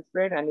birthday of a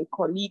friend and a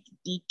colleague,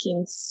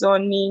 Deacon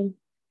Sonny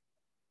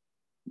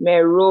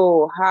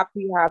Mero.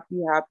 Happy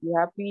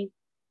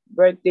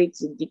birthday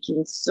to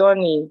Deacon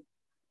Sonny.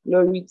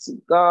 Glory to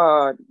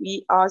God.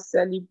 We are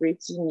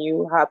celebrating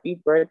you. Happy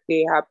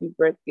birthday.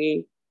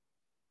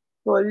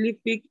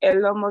 Prolific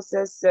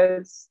Elomose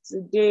says,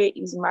 today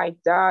is my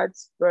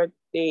dad's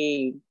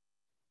birthday.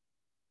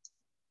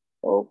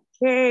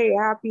 Okay,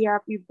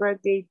 happy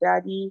birthday,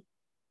 Daddy.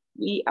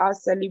 We are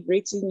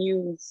celebrating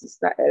you,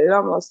 Sister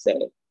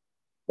Elomose.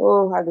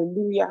 Oh,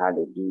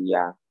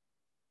 hallelujah.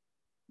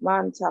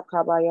 Manta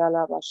kabaya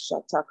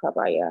labashata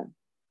kabaya.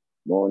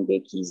 Monde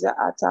kiza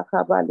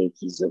atakaba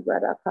lekizo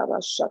brada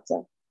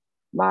kabashata.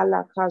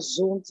 Malaka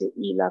zonte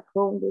ila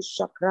krondo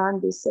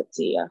shakrande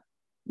setea.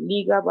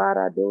 Liga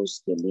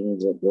baradoske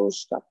linje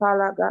doska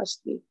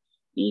palagaske.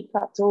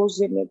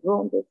 Ikatoze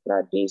negronde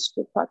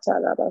fradesco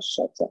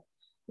patalabashata.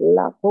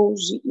 La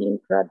posi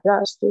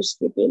incradastos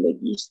que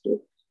belegisto.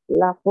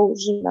 La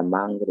posi la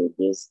mangre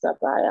desta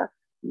baya.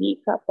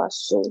 Lika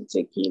pason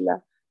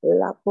tequila.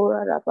 La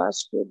pora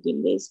rabasco de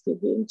lesque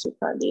vento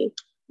cale.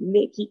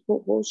 Leki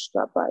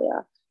koboska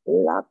baya.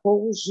 La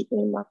posi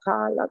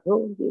emakala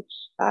gronde.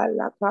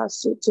 Ala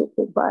paso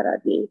toko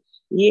barade.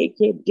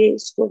 Yeke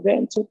desco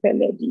vento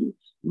peledi.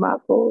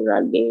 Makora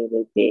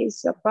lere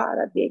desa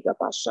para dega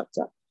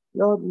bashata.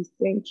 Lord, we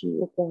thank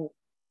you, O God,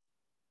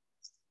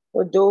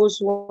 for those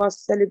who are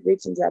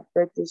celebrating their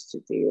birthdays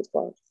today, O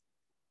God.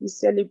 We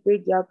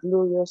celebrate their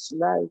glorious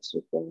lives,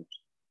 O God.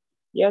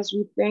 Yes,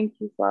 we thank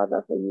you,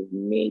 Father, for you've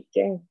made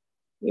them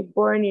a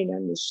burning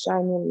and a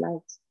shining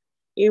light,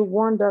 a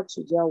wonder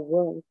to their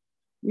world.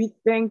 We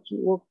thank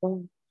you, O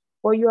God,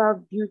 for you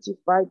have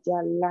beautified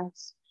their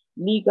lives.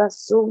 Liga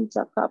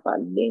sonta kaba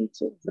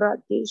lento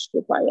vradesh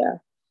kopaya.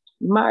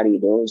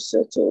 Marido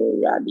soto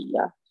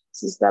radia.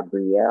 Sister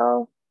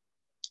Brielle,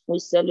 we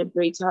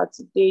celebrate her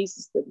today.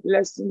 Sister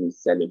Blessing, we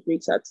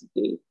celebrate her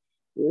today.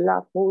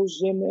 La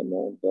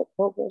pojemeno do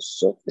kobo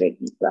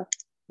sofredita.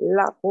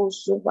 La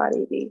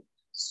posobarede.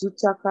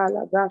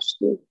 Sutakala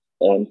gashke.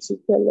 Enti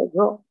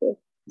pelegrofe.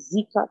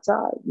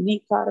 Zikata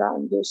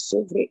likarando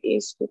sobre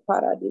esko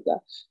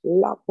paradiga.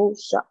 La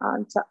posha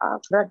anta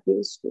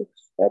akradesco.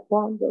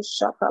 Epondo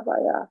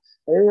shakabaya.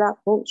 La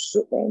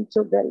poso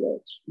ento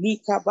bele.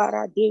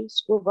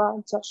 Likabaradesco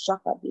vanta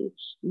shakadi.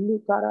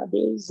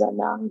 Lukarade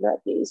zananga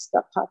de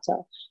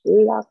stacata,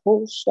 la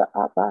posta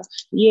apa,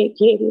 ye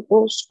kere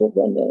bosco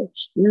bene,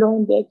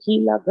 londe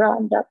kila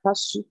granda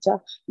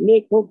pasuta,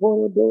 leko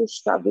borodo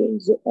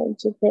stavenzo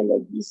ente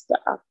pelegista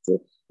acte,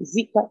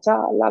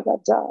 zikata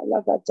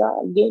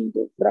lagada,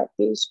 lende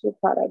fratesco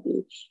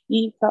parade,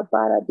 ika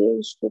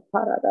paradesco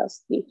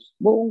paradasti,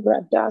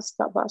 mongra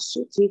daska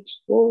basuti,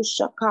 o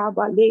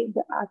shakaba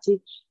lenda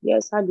ati,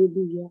 yes,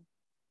 hallelujah,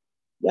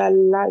 their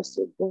lives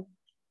of God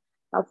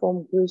are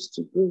from grace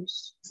to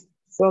grace,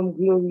 from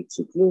glory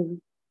to glory.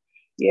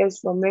 Yes,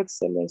 from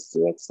excellence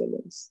to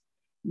excellence.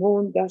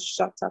 Munda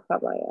Shata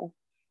Kabaya.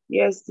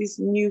 Yes, this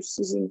new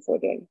season for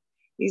them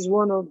is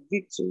one of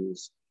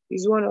victories,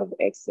 is one of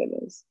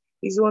excellence,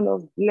 is one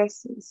of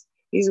blessings,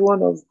 is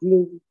one of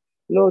glory.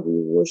 Lord,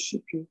 we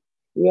worship you.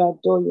 We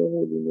adore your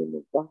holy name,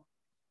 O God.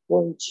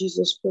 For in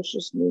Jesus'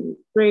 precious name we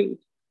pray.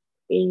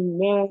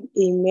 Amen,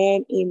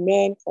 amen,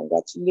 amen.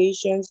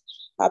 Congratulations.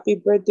 Happy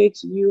birthday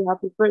to you.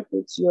 Happy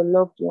birthday to your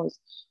loved ones.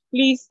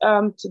 Please,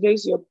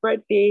 today's your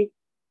birthday.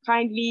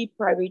 Kindly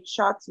private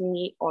chat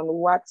me on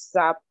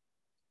WhatsApp.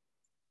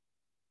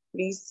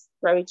 Please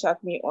private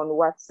chat me on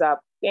WhatsApp.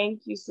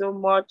 Thank you so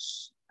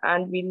much.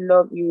 And we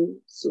love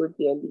you so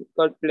dearly.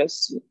 God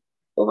bless you.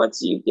 Over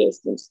to you,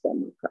 guys, Mr.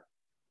 Maka.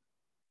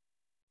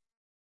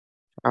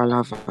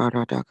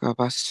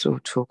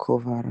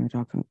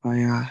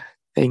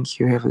 Thank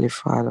you, Heavenly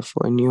Father,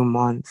 for a new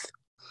month.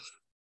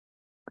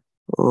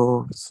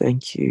 Oh,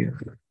 thank you.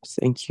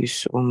 Thank you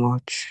so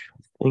much.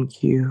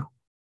 Thank you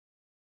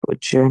for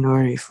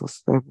January, for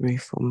February,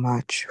 for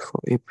March,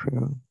 for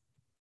April.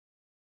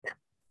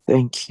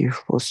 Thank you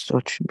for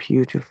such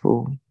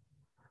beautiful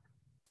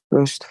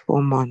first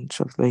 4 months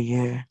of the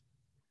year.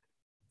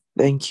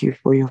 Thank you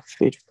for your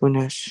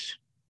faithfulness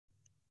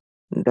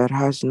that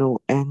has no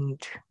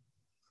end.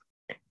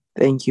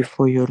 Thank you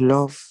for your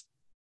love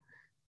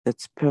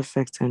that's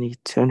perfect and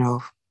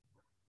eternal.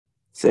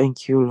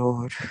 Thank you,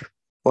 Lord.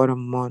 What a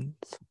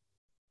month.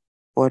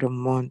 What a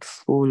month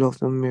full of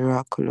the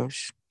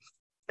miraculous,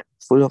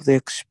 full of the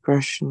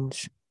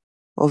expressions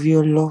of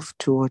your love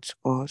towards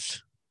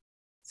us.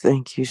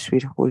 Thank you,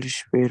 sweet Holy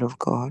Spirit of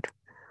God.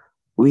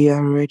 We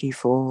are ready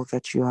for all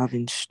that you have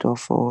in store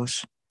for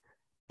us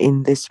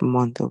in this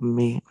month of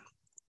May.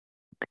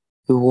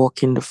 We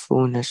walk in the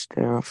fullness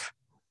thereof.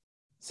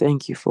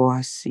 Thank you for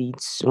our seed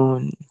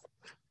sown,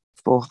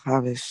 for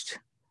harvest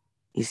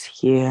is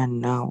here and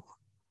now.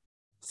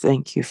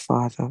 Thank you,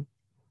 Father.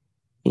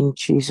 In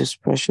Jesus'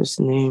 precious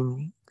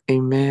name,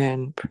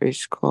 amen.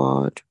 Praise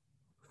God.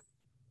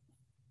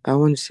 I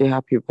want to say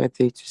happy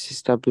birthday to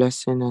Sister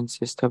Blessing and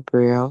Sister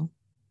Brielle.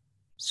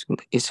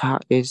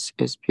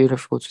 It's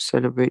beautiful to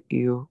celebrate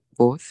you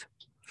both.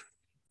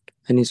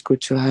 And it's good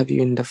to have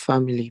you in the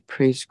family.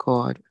 Praise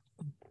God.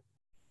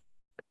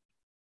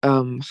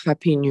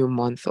 Happy new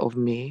month of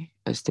May,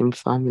 esteemed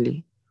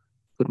family.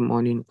 Good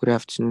morning, good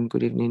afternoon,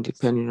 good evening,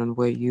 depending on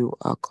where you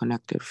are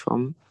connected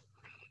from.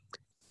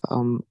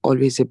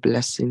 Always a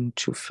blessing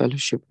to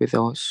fellowship with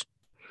us.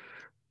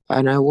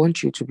 And I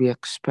want you to be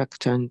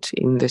expectant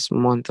in this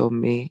month of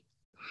May.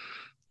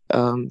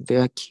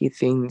 There are key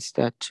things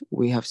that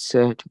we have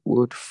said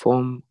would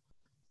form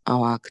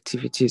our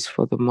activities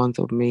for the month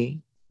of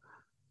May.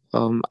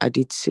 I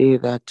did say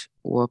that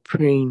we're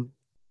praying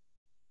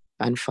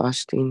and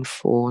fasting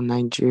for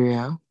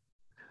Nigeria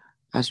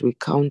as we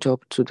count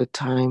up to the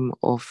time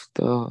of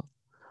the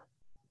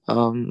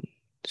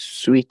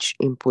switch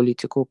in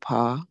political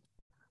power.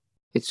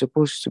 It's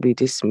supposed to be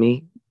this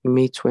May,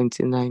 May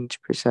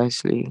 29th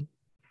precisely.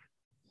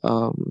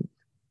 Or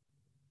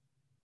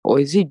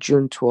is it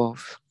June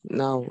 12th?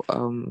 Now,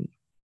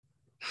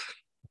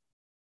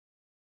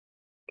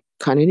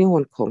 can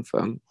anyone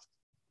confirm?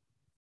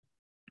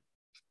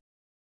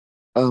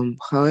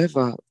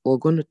 However, we're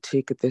going to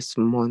take this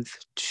month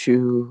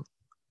to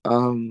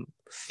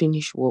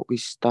finish what we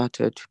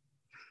started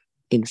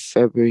in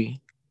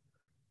February,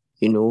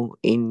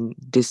 in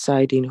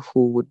deciding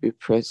who would be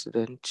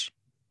president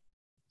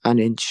and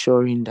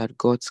ensuring that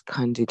God's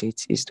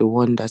candidate is the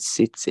one that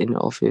sits in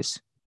office.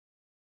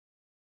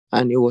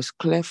 And it was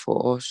clear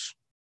for us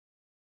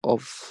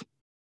of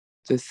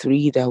the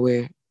three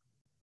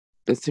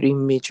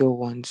major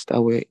ones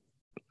that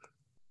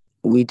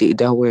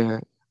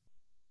were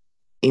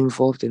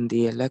involved in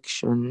the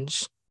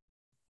elections.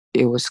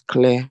 It was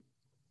clear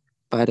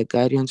by the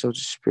guidance of the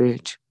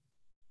Spirit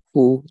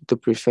who the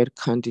preferred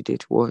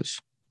candidate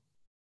was.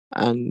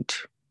 And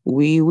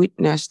we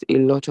witnessed a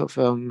lot of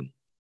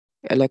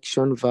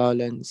election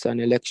violence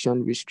and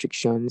election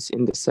restrictions,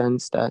 in the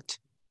sense that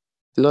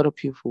a lot of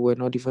people were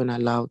not even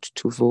allowed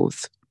to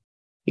vote.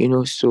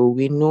 So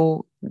we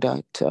know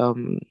that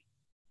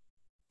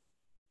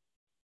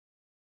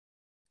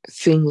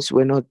things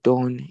were not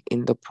done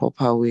in the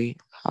proper way,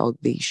 how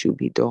they should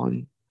be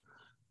done.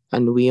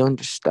 And we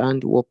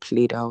understand what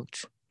played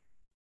out.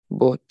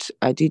 But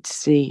I did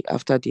say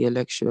after the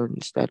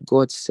elections that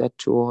God said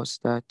to us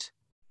that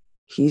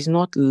He's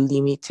not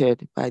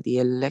limited by the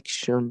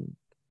elections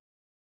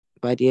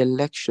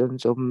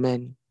of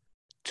men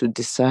to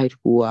decide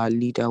who our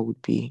leader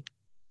would be.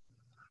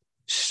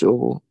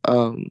 So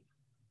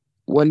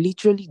we're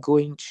literally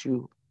going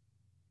to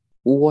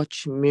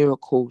watch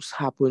miracles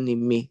happen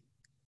in May.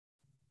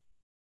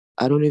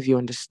 I don't know if you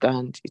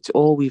understand. It's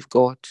all we've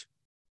got.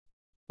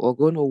 We're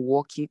going to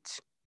walk it.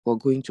 We're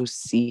going to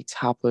see it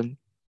happen.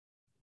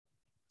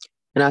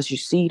 And as you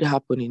see it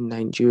happen in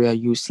Nigeria,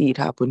 you see it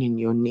happen in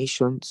your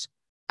nations,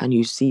 and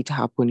you see it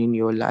happen in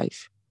your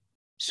life.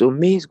 So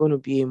May is going to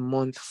be a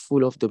month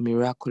full of the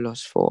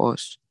miraculous for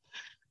us.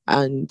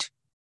 And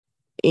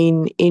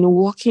in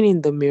walking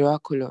in the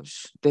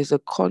miraculous, there's a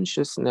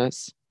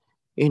consciousness,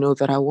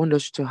 that I want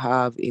us to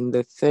have in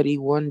the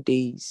 31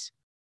 days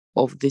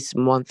of this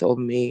month of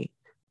May.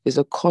 There's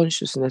a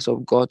consciousness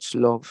of God's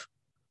love.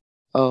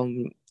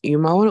 You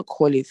might want to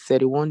call it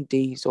 31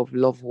 days of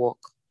love walk.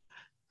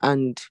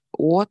 And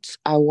what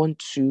I want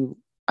to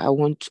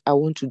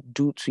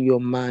do to your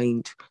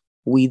mind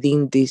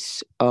within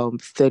this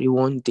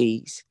 31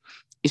 days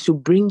is to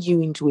bring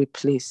you into a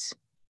place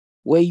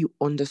where you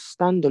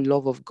understand the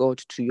love of God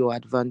to your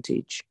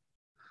advantage.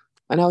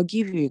 And I'll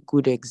give you a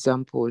good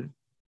example.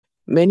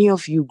 Many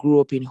of you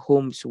grew up in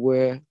homes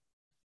where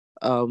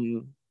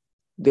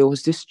there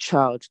was this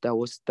child that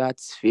was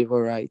dad's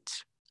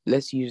favorite.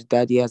 Let's use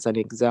daddy as an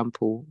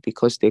example,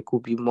 because there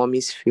could be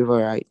mommy's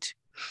favorite.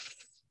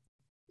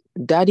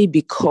 Daddy,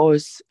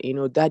 because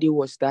daddy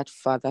was that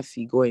father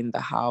figure in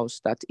the house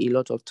that a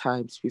lot of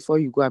times before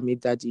you go and meet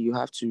daddy, you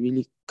have to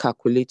really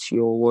calculate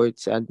your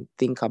words and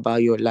think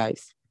about your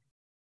life.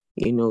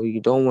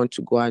 You don't want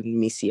to go and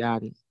miss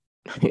Yan,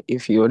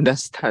 if you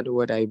understand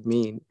what I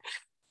mean.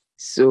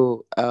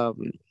 So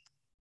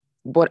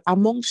but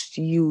amongst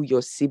you,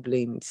 your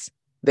siblings,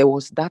 there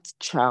was that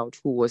child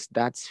who was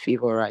dad's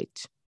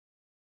favorite.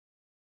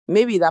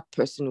 Maybe that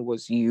person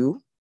was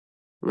you,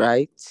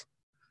 right?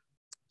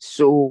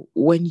 So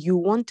when you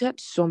wanted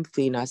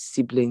something as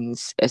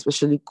siblings,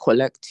 especially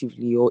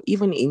collectively or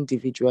even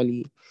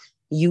individually,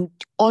 you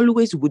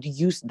always would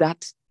use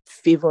that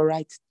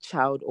favorite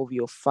child of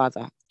your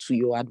father to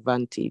your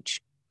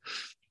advantage.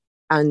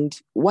 And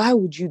why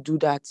would you do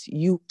that?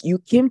 You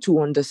came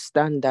to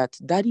understand that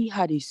daddy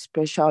had a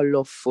special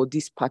love for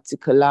this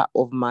particular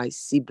of my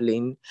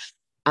sibling,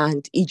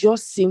 and it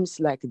just seems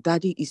like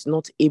daddy is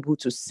not able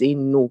to say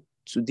no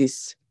to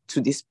this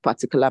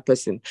particular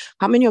person.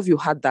 How many of you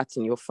had that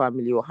in your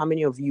family, or how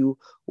many of you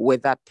were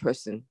that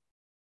person?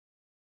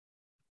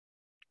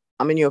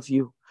 How many of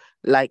you,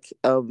 like,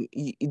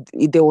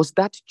 there was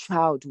that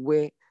child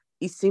where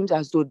it seems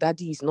as though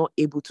daddy is not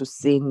able to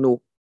say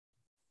no?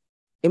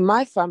 In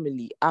my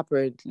family,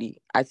 apparently,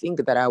 I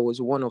think that I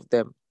was one of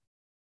them,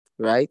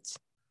 right?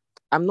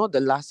 I'm not the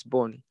last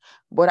born,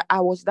 but I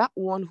was that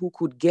one who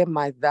could get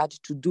my dad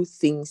to do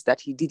things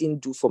that he didn't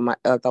do for my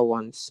elder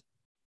ones.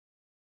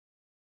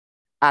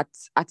 At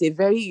a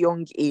very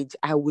young age,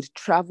 I would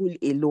travel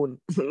alone.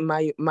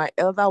 My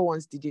elder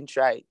ones didn't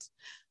try it.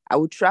 I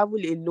would travel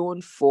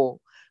alone for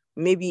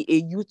maybe a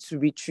youth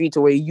retreat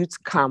or a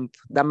youth camp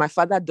that my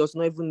father does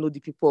not even know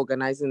the people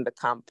organizing the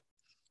camp.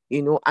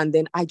 And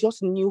then I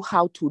just knew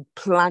how to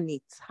plan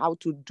it, how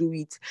to do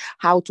it,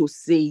 how to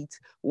say it,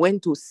 when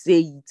to say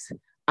it,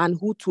 and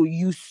who to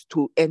use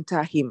to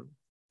enter him,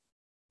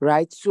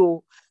 right?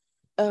 So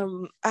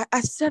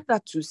I said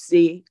that to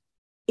say,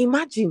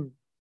 imagine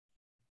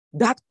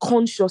that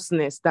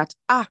consciousness that,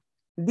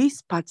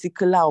 this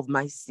particular of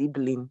my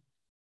sibling,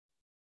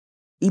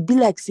 it be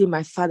like say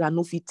my father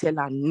no fit tell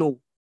her no.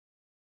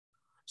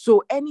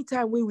 So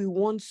anytime when we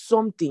want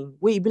something,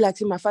 where it be like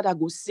say my father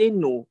go say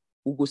no,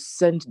 we go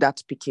send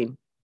that pikin.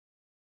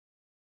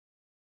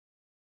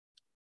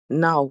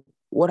 Now,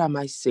 what am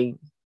I saying?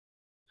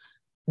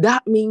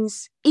 That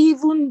means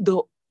even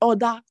the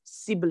other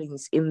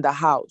siblings in the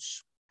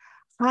house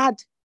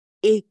had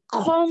a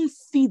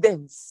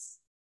confidence.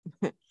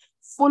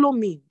 Follow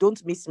me,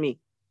 don't miss me.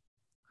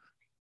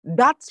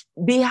 That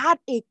they had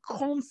a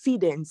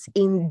confidence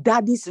in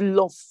daddy's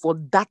love for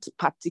that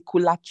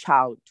particular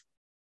child.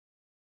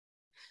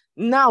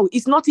 Now,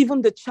 it's not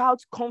even the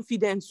child's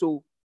confidence,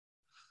 so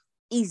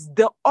it's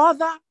the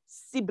other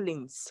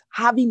siblings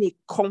having a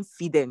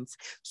confidence.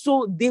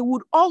 So they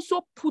would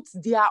also put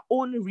their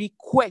own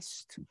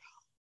request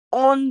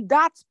on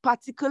that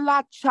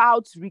particular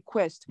child's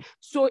request.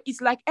 So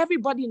it's like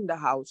everybody in the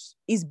house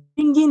is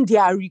bringing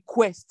their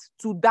request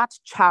to that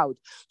child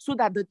so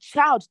that the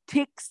child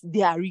takes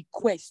their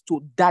request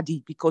to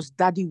daddy, because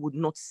daddy would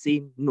not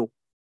say no.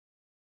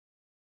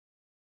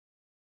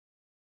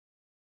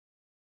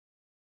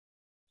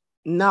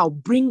 Now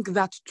bring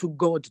that to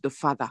God the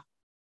Father.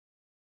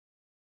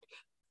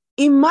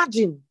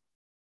 Imagine,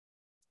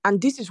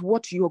 and this is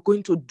what you're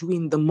going to do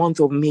in the month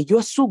of May.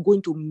 You're so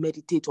going to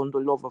meditate on the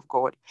love of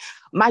God.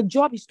 My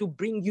job is to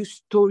bring you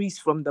stories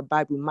from the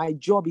Bible. My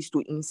job is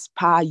to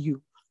inspire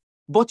you.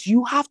 But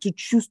you have to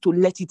choose to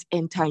let it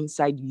enter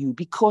inside you,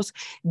 because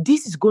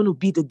this is going to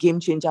be the game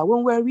changer.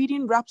 When we were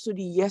reading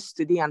Rhapsody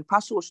yesterday, and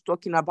Pastor was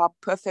talking about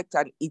perfect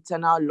and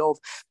eternal love,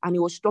 and he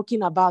was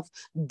talking about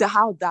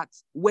how that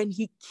when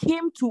he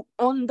came to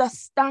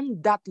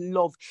understand that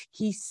love,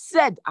 he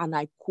said, and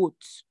I quote,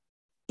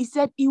 he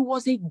said it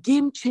was a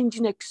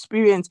game-changing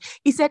experience.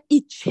 He said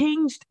it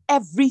changed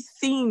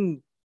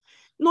everything.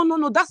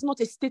 No, that's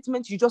not a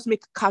statement you just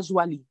make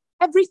casually.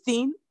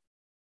 Everything.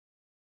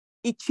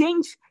 It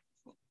changed.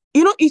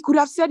 You know, he could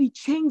have said it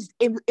changed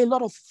a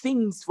lot of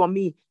things for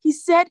me. He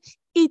said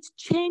it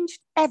changed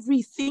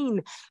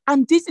everything.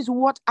 And this is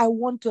what I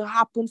want to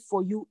happen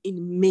for you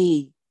in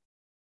May.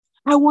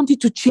 I want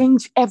it to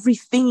change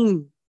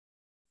everything.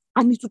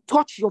 I need to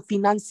touch your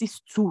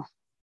finances too.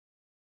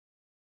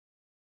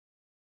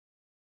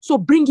 So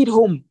bring it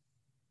home.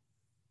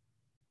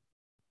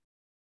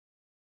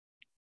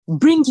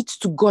 Bring it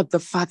to God the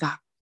Father.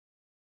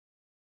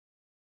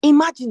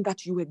 Imagine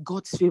that you were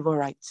God's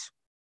favorite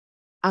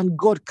and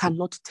God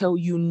cannot tell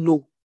you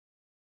no.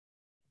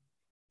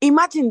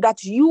 Imagine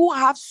that you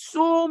have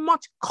so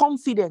much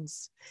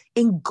confidence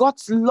in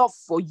God's love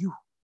for you.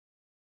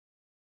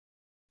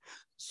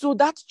 So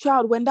that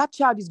child, when that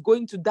child is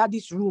going to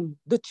daddy's room,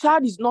 the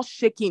child is not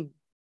shaking.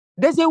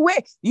 There's a way.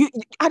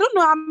 I don't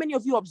know how many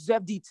of you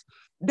observed it.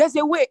 There's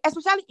a way,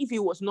 especially if it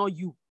was not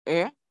you,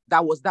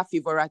 that was that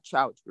favorite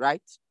child,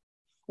 right?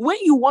 When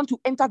you want to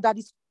enter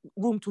daddy's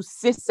room to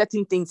say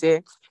certain things,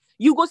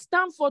 you go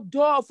stand for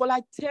door for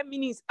like 10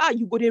 minutes.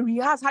 You go to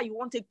rehearse how you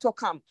want to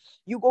talk.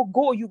 You go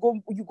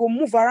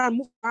move around.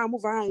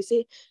 You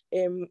say,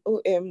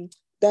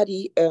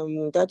 daddy,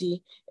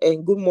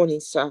 good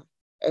morning, sir.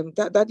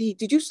 Daddy,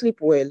 did you sleep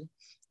well?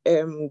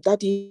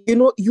 Daddy,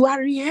 you are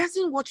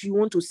rehearsing what you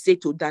want to say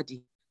to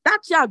daddy.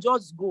 That child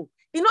just go.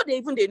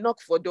 They knock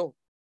for door.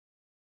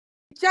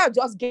 The child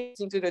just gets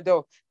into the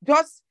door.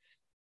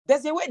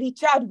 There's a way the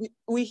child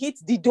will hit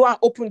the door and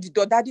open the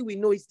door. Daddy will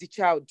know it's the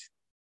child.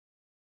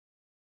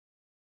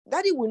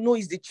 Daddy will know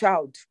it's the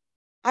child.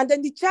 And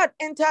then the child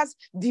enters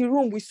the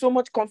room with so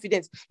much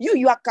confidence.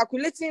 You are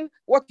calculating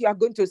what you are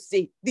going to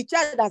say. The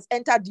child has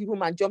entered the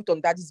room and jumped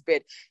on daddy's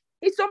bed.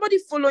 Is somebody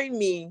following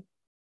me?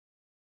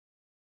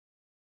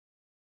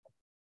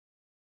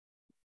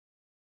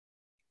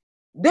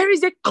 There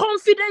is a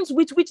confidence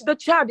with which the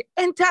child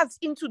enters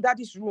into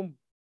daddy's room.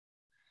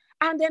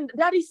 And then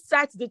daddy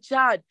cites the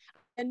child.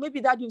 And maybe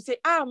daddy will say,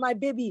 my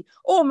baby,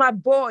 oh, my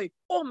boy,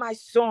 oh, my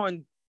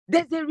son.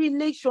 There's a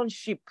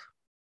relationship.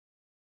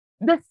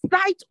 The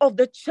sight of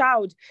the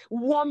child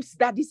warms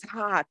daddy's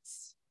heart.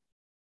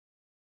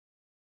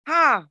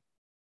 Have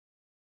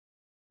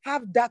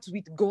that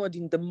with God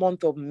in the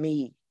month of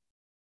May.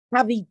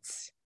 Have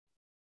it.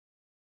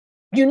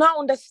 You now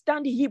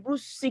understand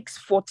Hebrews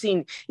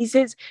 6:14. He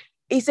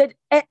said,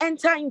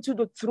 enter into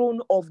the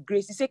throne of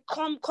grace. He said,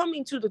 come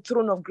into the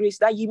throne of grace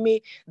that you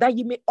may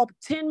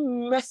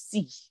obtain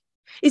mercy.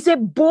 He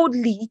said,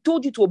 boldly. He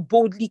told you to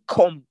boldly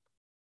come.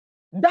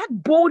 That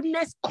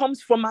boldness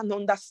comes from an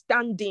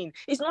understanding.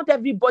 It's not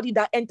everybody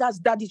that enters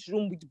daddy's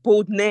room with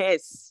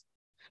boldness.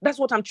 That's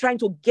what I'm trying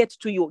to get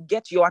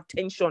your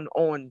attention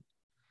on.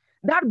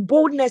 That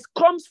boldness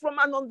comes from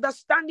an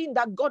understanding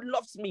that God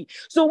loves me.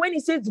 So when he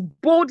says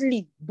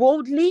boldly,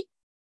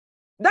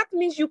 that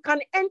means you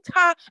can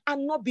enter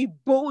and not be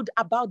bold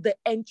about the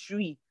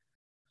entry.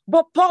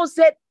 But Paul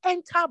said,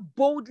 enter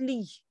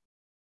boldly.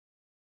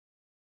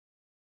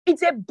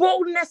 It's a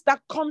boldness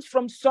that comes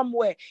from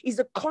somewhere. It's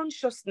a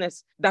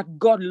consciousness that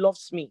God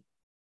loves me.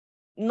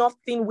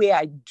 Nothing where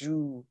I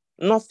do,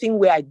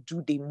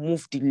 they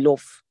move the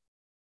love.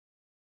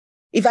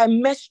 If I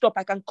messed up,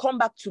 I can come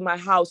back to my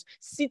house,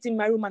 sit in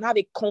my room and have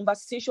a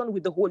conversation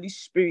with the Holy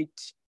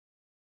Spirit.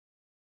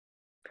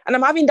 And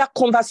I'm having that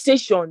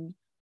conversation.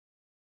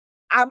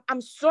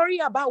 I'm sorry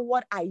about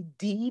what I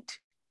did.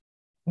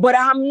 But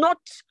I'm not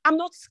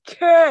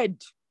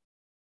scared.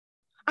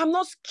 I'm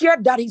not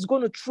scared that he's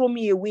going to throw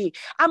me away.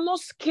 I'm not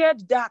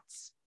scared that,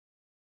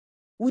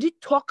 would he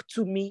talk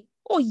to me?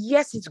 Oh,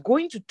 yes, he's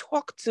going to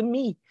talk to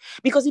me.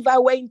 Because if I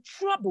were in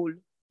trouble,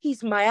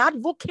 he's my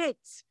advocate.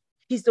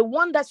 He's the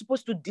one that's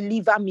supposed to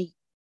deliver me.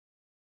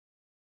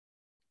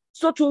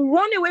 So to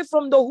run away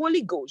from the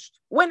Holy Ghost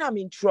when I'm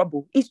in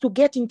trouble is to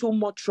get into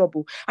more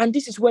trouble. And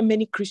this is where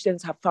many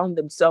Christians have found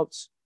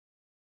themselves.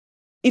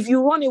 If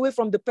you run away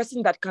from the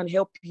person that can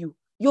help you,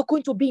 you're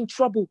going to be in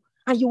trouble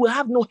and you will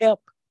have no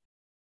help.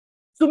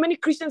 So many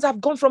Christians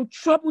have gone from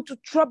trouble to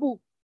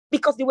trouble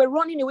because they were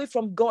running away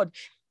from God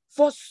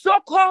for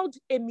so-called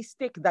a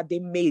mistake that they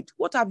made.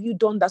 What have you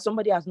done that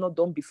somebody has not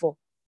done before?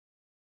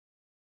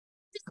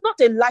 It's not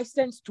a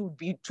license to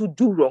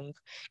do wrong.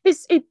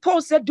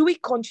 Paul said, do we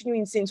continue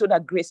in sin so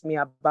that grace may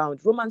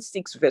abound? Romans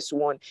 6 verse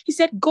 1. He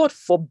said, God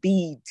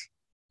forbid.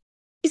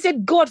 He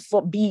said, God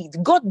forbid.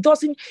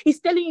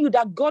 He's telling you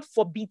that God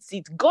forbids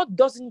it. God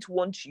doesn't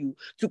want you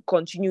to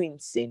continue in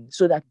sin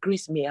so that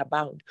grace may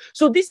abound.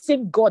 So this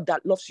same God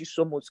that loves you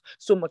so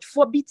much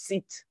forbids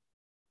it.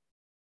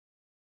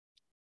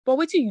 But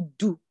what do you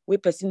do where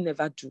person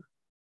never do?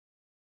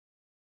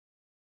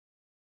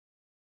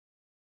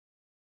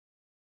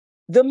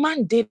 The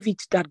man David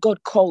that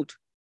God called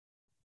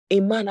a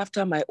man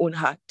after my own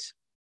heart.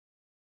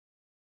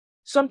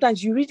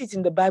 Sometimes you read it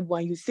in the Bible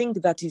and you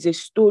think that is a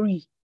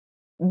story.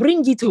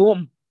 Bring it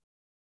home.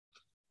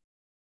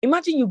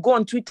 Imagine you go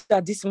on Twitter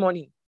this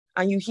morning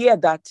and you hear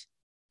that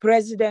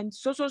President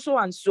so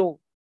and so,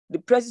 the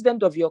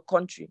president of your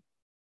country,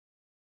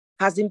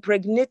 has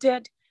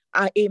impregnated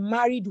a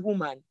married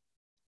woman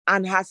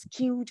and has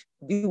killed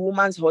the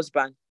woman's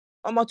husband.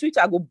 On my Twitter,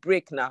 I go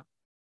break now.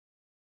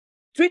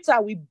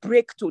 Twitter will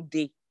break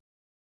today.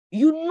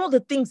 You know the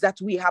things that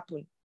will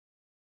happen.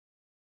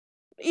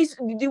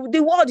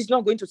 The world is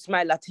not going to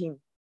smile at him.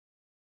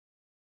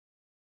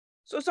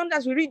 So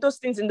sometimes we read those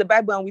things in the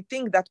Bible and we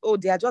think that, oh,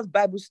 they are just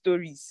Bible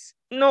stories.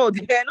 No,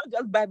 they are not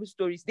just Bible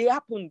stories. They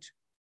happened.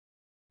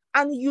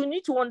 And you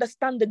need to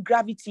understand the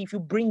gravity if you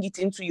bring it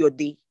into your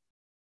day.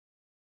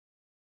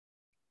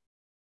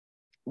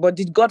 But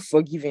did God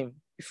forgive him?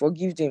 He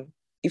forgave him.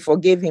 He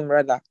forgave him,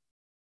 rather.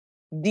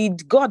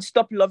 Did God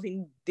stop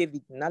loving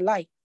David? No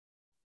lie.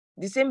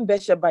 The same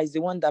Bathsheba is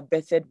the one that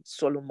birthed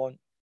Solomon.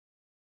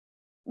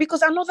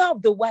 Because another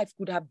of the wife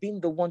could have been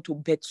the one to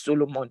birth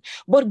Solomon.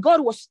 But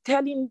God was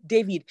telling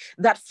David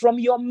that from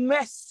your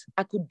mess,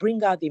 I could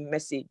bring out a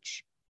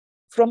message.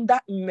 From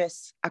that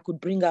mess, I could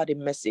bring out a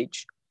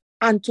message.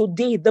 And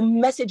today, the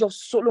message of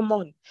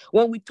Solomon,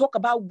 when we talk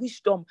about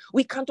wisdom,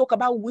 we can't talk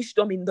about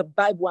wisdom in the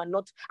Bible and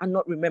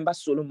not remember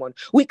Solomon.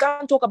 We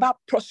can't talk about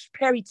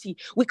prosperity.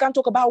 We can't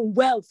talk about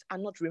wealth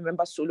and not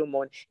remember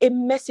Solomon. A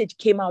message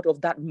came out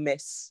of that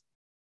mess.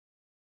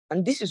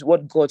 And this is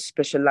what God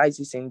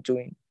specializes in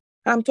doing.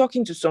 I'm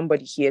talking to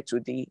somebody here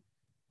today.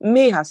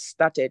 May has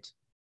started.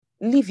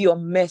 Leave your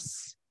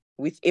mess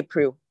with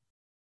April.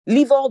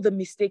 Leave all the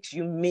mistakes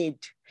you made.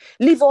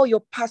 Leave all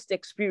your past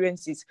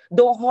experiences,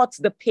 the hurt,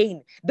 the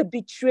pain, the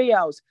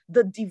betrayals,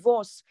 the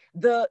divorce,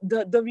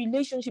 the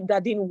relationship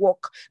that didn't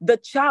work, the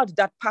child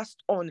that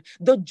passed on,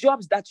 the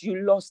jobs that you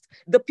lost,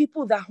 the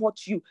people that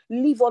hurt you.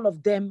 Leave all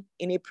of them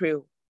in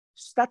April.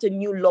 Start a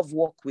new love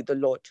walk with the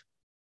Lord.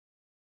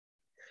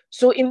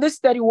 So in this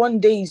 31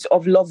 days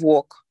of love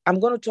walk, I'm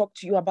going to talk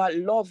to you about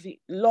love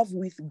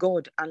with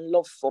God and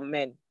love for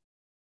men.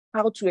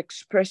 How to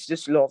express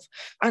this love,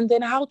 and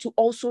then how to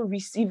also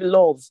receive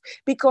love,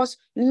 because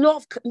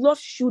love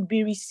should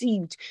be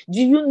received.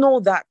 Do you know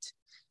that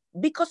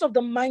because of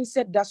the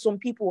mindset that some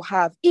people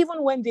have,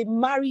 even when they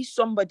marry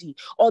somebody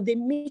or they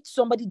meet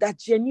somebody that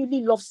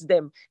genuinely loves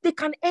them, they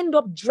can end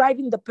up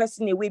driving the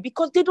person away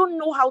because they don't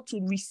know how to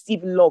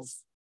receive love.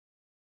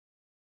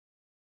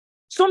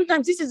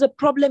 Sometimes this is a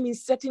problem in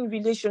certain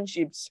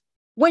relationships.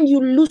 When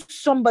you lose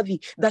somebody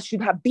that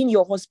should have been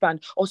your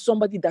husband or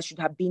somebody that should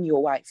have been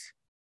your wife,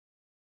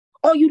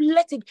 or you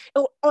let it,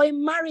 or a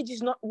marriage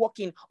is not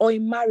working, or a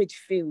marriage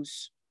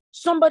fails.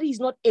 Somebody is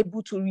not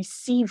able to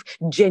receive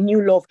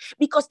genuine love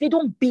because they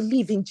don't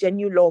believe in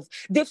genuine love.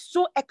 They've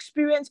so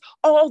experienced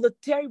all the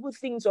terrible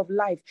things of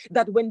life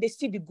that when they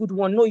see the good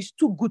one, no, it's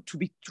too good to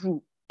be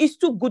true. It's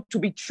too good to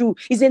be true.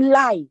 It's a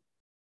lie.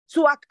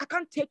 So I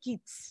can't take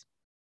it.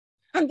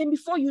 And then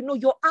before you know,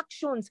 your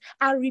actions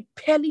are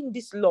repelling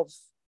this love.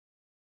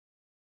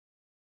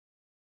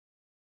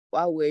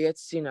 While we're yet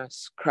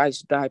sinners,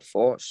 Christ died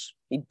for us.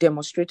 He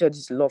demonstrated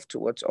his love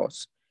towards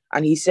us.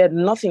 And he said,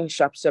 nothing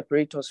shall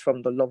separate us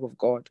from the love of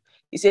God.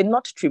 He said,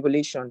 not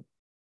tribulation,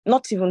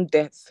 not even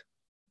death,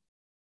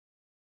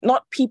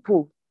 not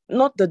people,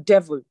 not the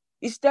devil.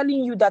 He's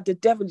telling you that the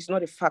devil is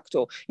not a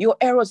factor. Your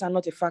errors are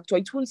not a factor.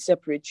 It won't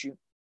separate you.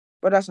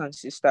 Brothers and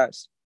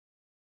sisters,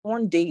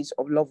 1 day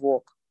of love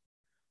walk.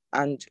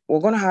 And we're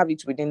going to have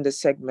it within the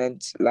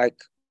segment like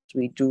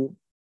we do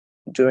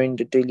during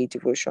the daily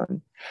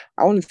devotion.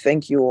 I want to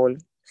thank you all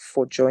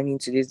for joining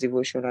today's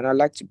devotion, and I'd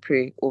like to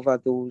pray over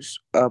those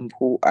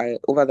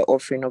over the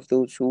offering of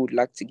those who would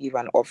like to give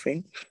an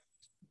offering.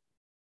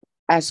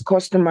 As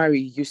customary,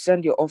 you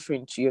send your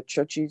offering to your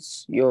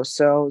churches, your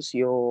cells,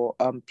 your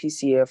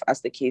PCF,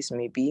 as the case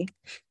may be.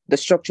 The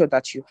structure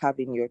that you have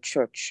in your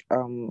church,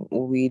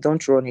 we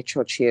don't run a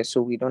church here,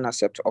 so we don't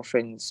accept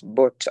offerings.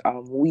 But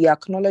we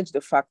acknowledge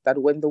the fact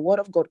that when the word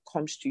of God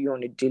comes to you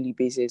on a daily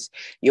basis,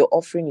 your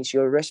offering is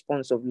your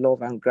response of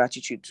love and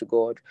gratitude to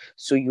God.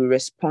 So you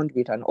respond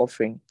with an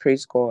offering.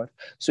 Praise God.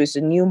 So it's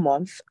a new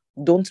month.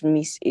 Don't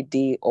miss a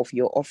day of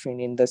your offering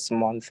in this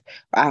month.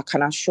 I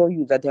can assure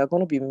you that there are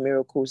going to be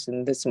miracles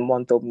in this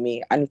month of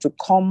May, and to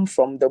come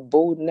from the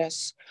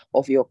boldness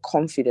of your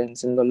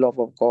confidence in the love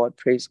of God.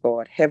 Praise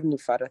God. Heavenly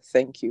Father,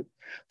 thank you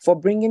for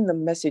bringing the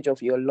message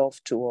of your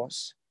love to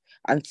us.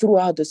 And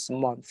throughout this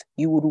month,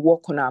 you would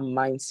work on our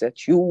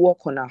mindset. You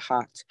work on our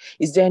heart.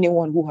 Is there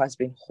anyone who has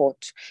been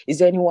hurt? Is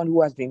there anyone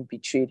who has been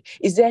betrayed?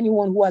 Is there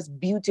anyone who has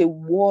built a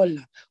wall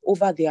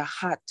over their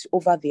heart,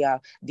 over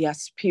their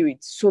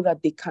spirit, so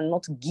that they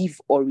cannot give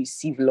or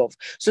receive love,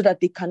 so that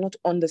they cannot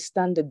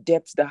understand the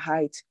depth, the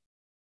height,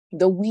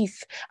 the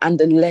width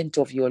and the length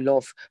of your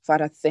love?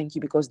 Father, thank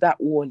you, because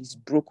that wall is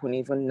broken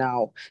even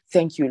now.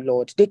 Thank you,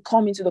 Lord. They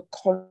come into the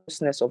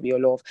consciousness of your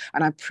love.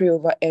 And I pray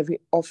over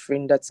every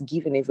offering that's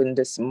given even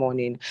this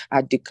morning.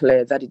 I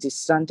declare that it is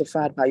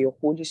sanctified by your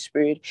Holy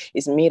Spirit,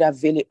 is made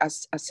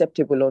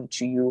acceptable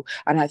unto you.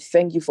 And I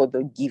thank you for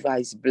the giver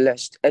is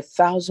blessed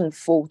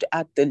 1,000-fold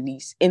at the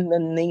least. In the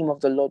name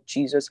of the Lord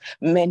Jesus,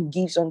 men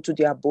gives unto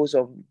their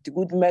bosom, the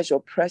good measure,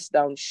 pressed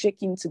down,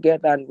 shaking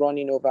together and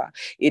running over.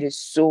 It is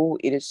so,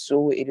 it is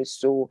so, it is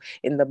so,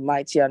 in the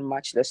mighty and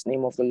matchless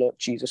name of the Lord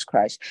Jesus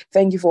Christ.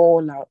 Thank you for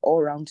all our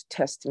all-round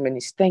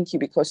testimonies. Thank you,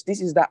 because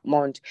this is that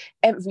month.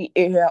 Every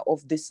area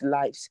of this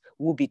lives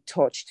will be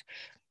touched.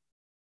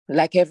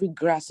 Like every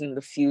grass in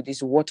the field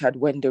is watered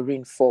when the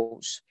rain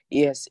falls.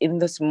 Yes, in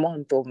this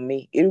month of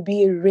May, it will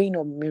be a rain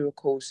of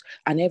miracles,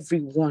 and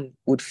everyone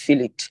would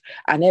feel it.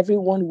 And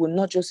everyone will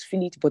not just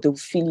feel it, but they will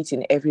feel it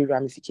in every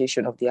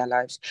ramification of their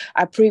lives.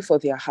 I pray for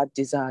their heart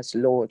desires,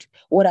 Lord.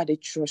 What are they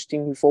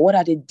trusting you for? What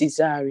are they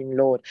desiring,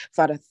 Lord?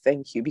 Father,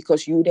 thank you,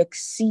 because you would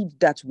exceed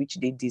that which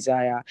they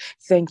desire.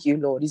 Thank you,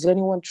 Lord. Is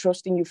anyone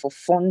trusting you for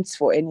funds,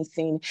 for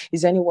anything?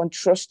 Is anyone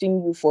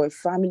trusting you for a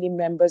family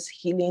member's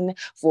healing,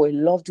 for a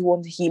loved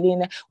one's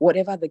healing?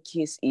 Whatever the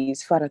case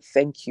is, Father,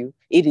 thank you.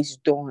 It is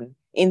done.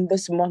 In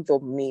this month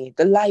of May,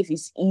 the life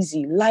is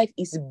easy. Life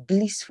is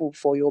blissful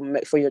for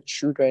your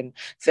children.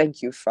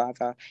 Thank you,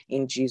 Father,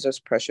 in Jesus'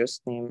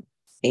 precious name.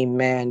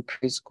 Amen.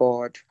 Praise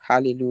God.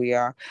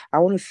 Hallelujah. I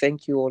want to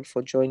thank you all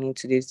for joining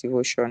today's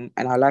devotion,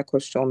 and I'd like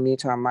us to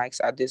unmute our mics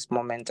at this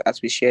moment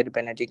as we share the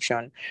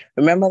benediction.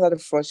 Remember that the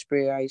first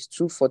prayer is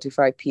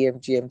 2:45 p.m.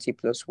 GMT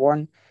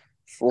 +1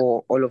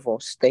 for all of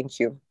us. Thank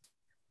you.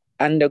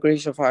 And the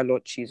grace of our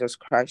Lord Jesus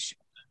Christ,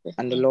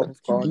 and the love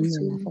of God, and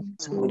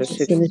the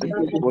sweet fellowship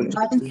of the Holy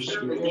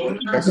Spirit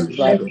rest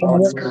about with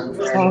us now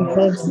and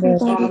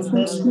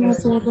forevermore. Now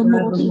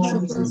forevermore in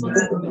Jesus' name.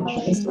 Goodness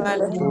and mercy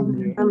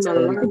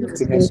Life follow is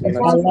us in Days of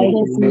our life,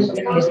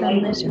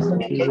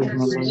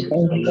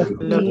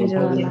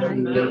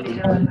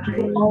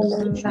 praise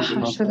in the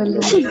house of the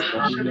Lord forever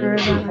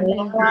and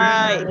ever.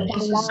 In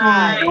Jesus'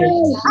 name.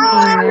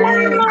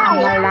 Amen. I'm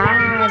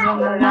alive.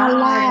 I'm alive. I'm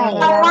alive.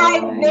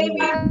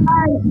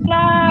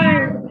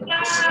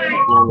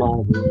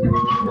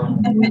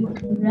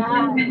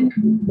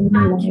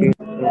 Thank you.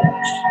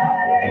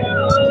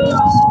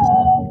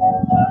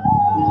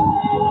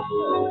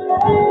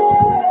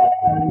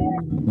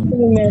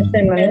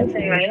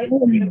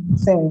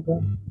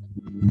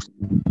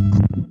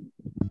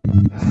 life.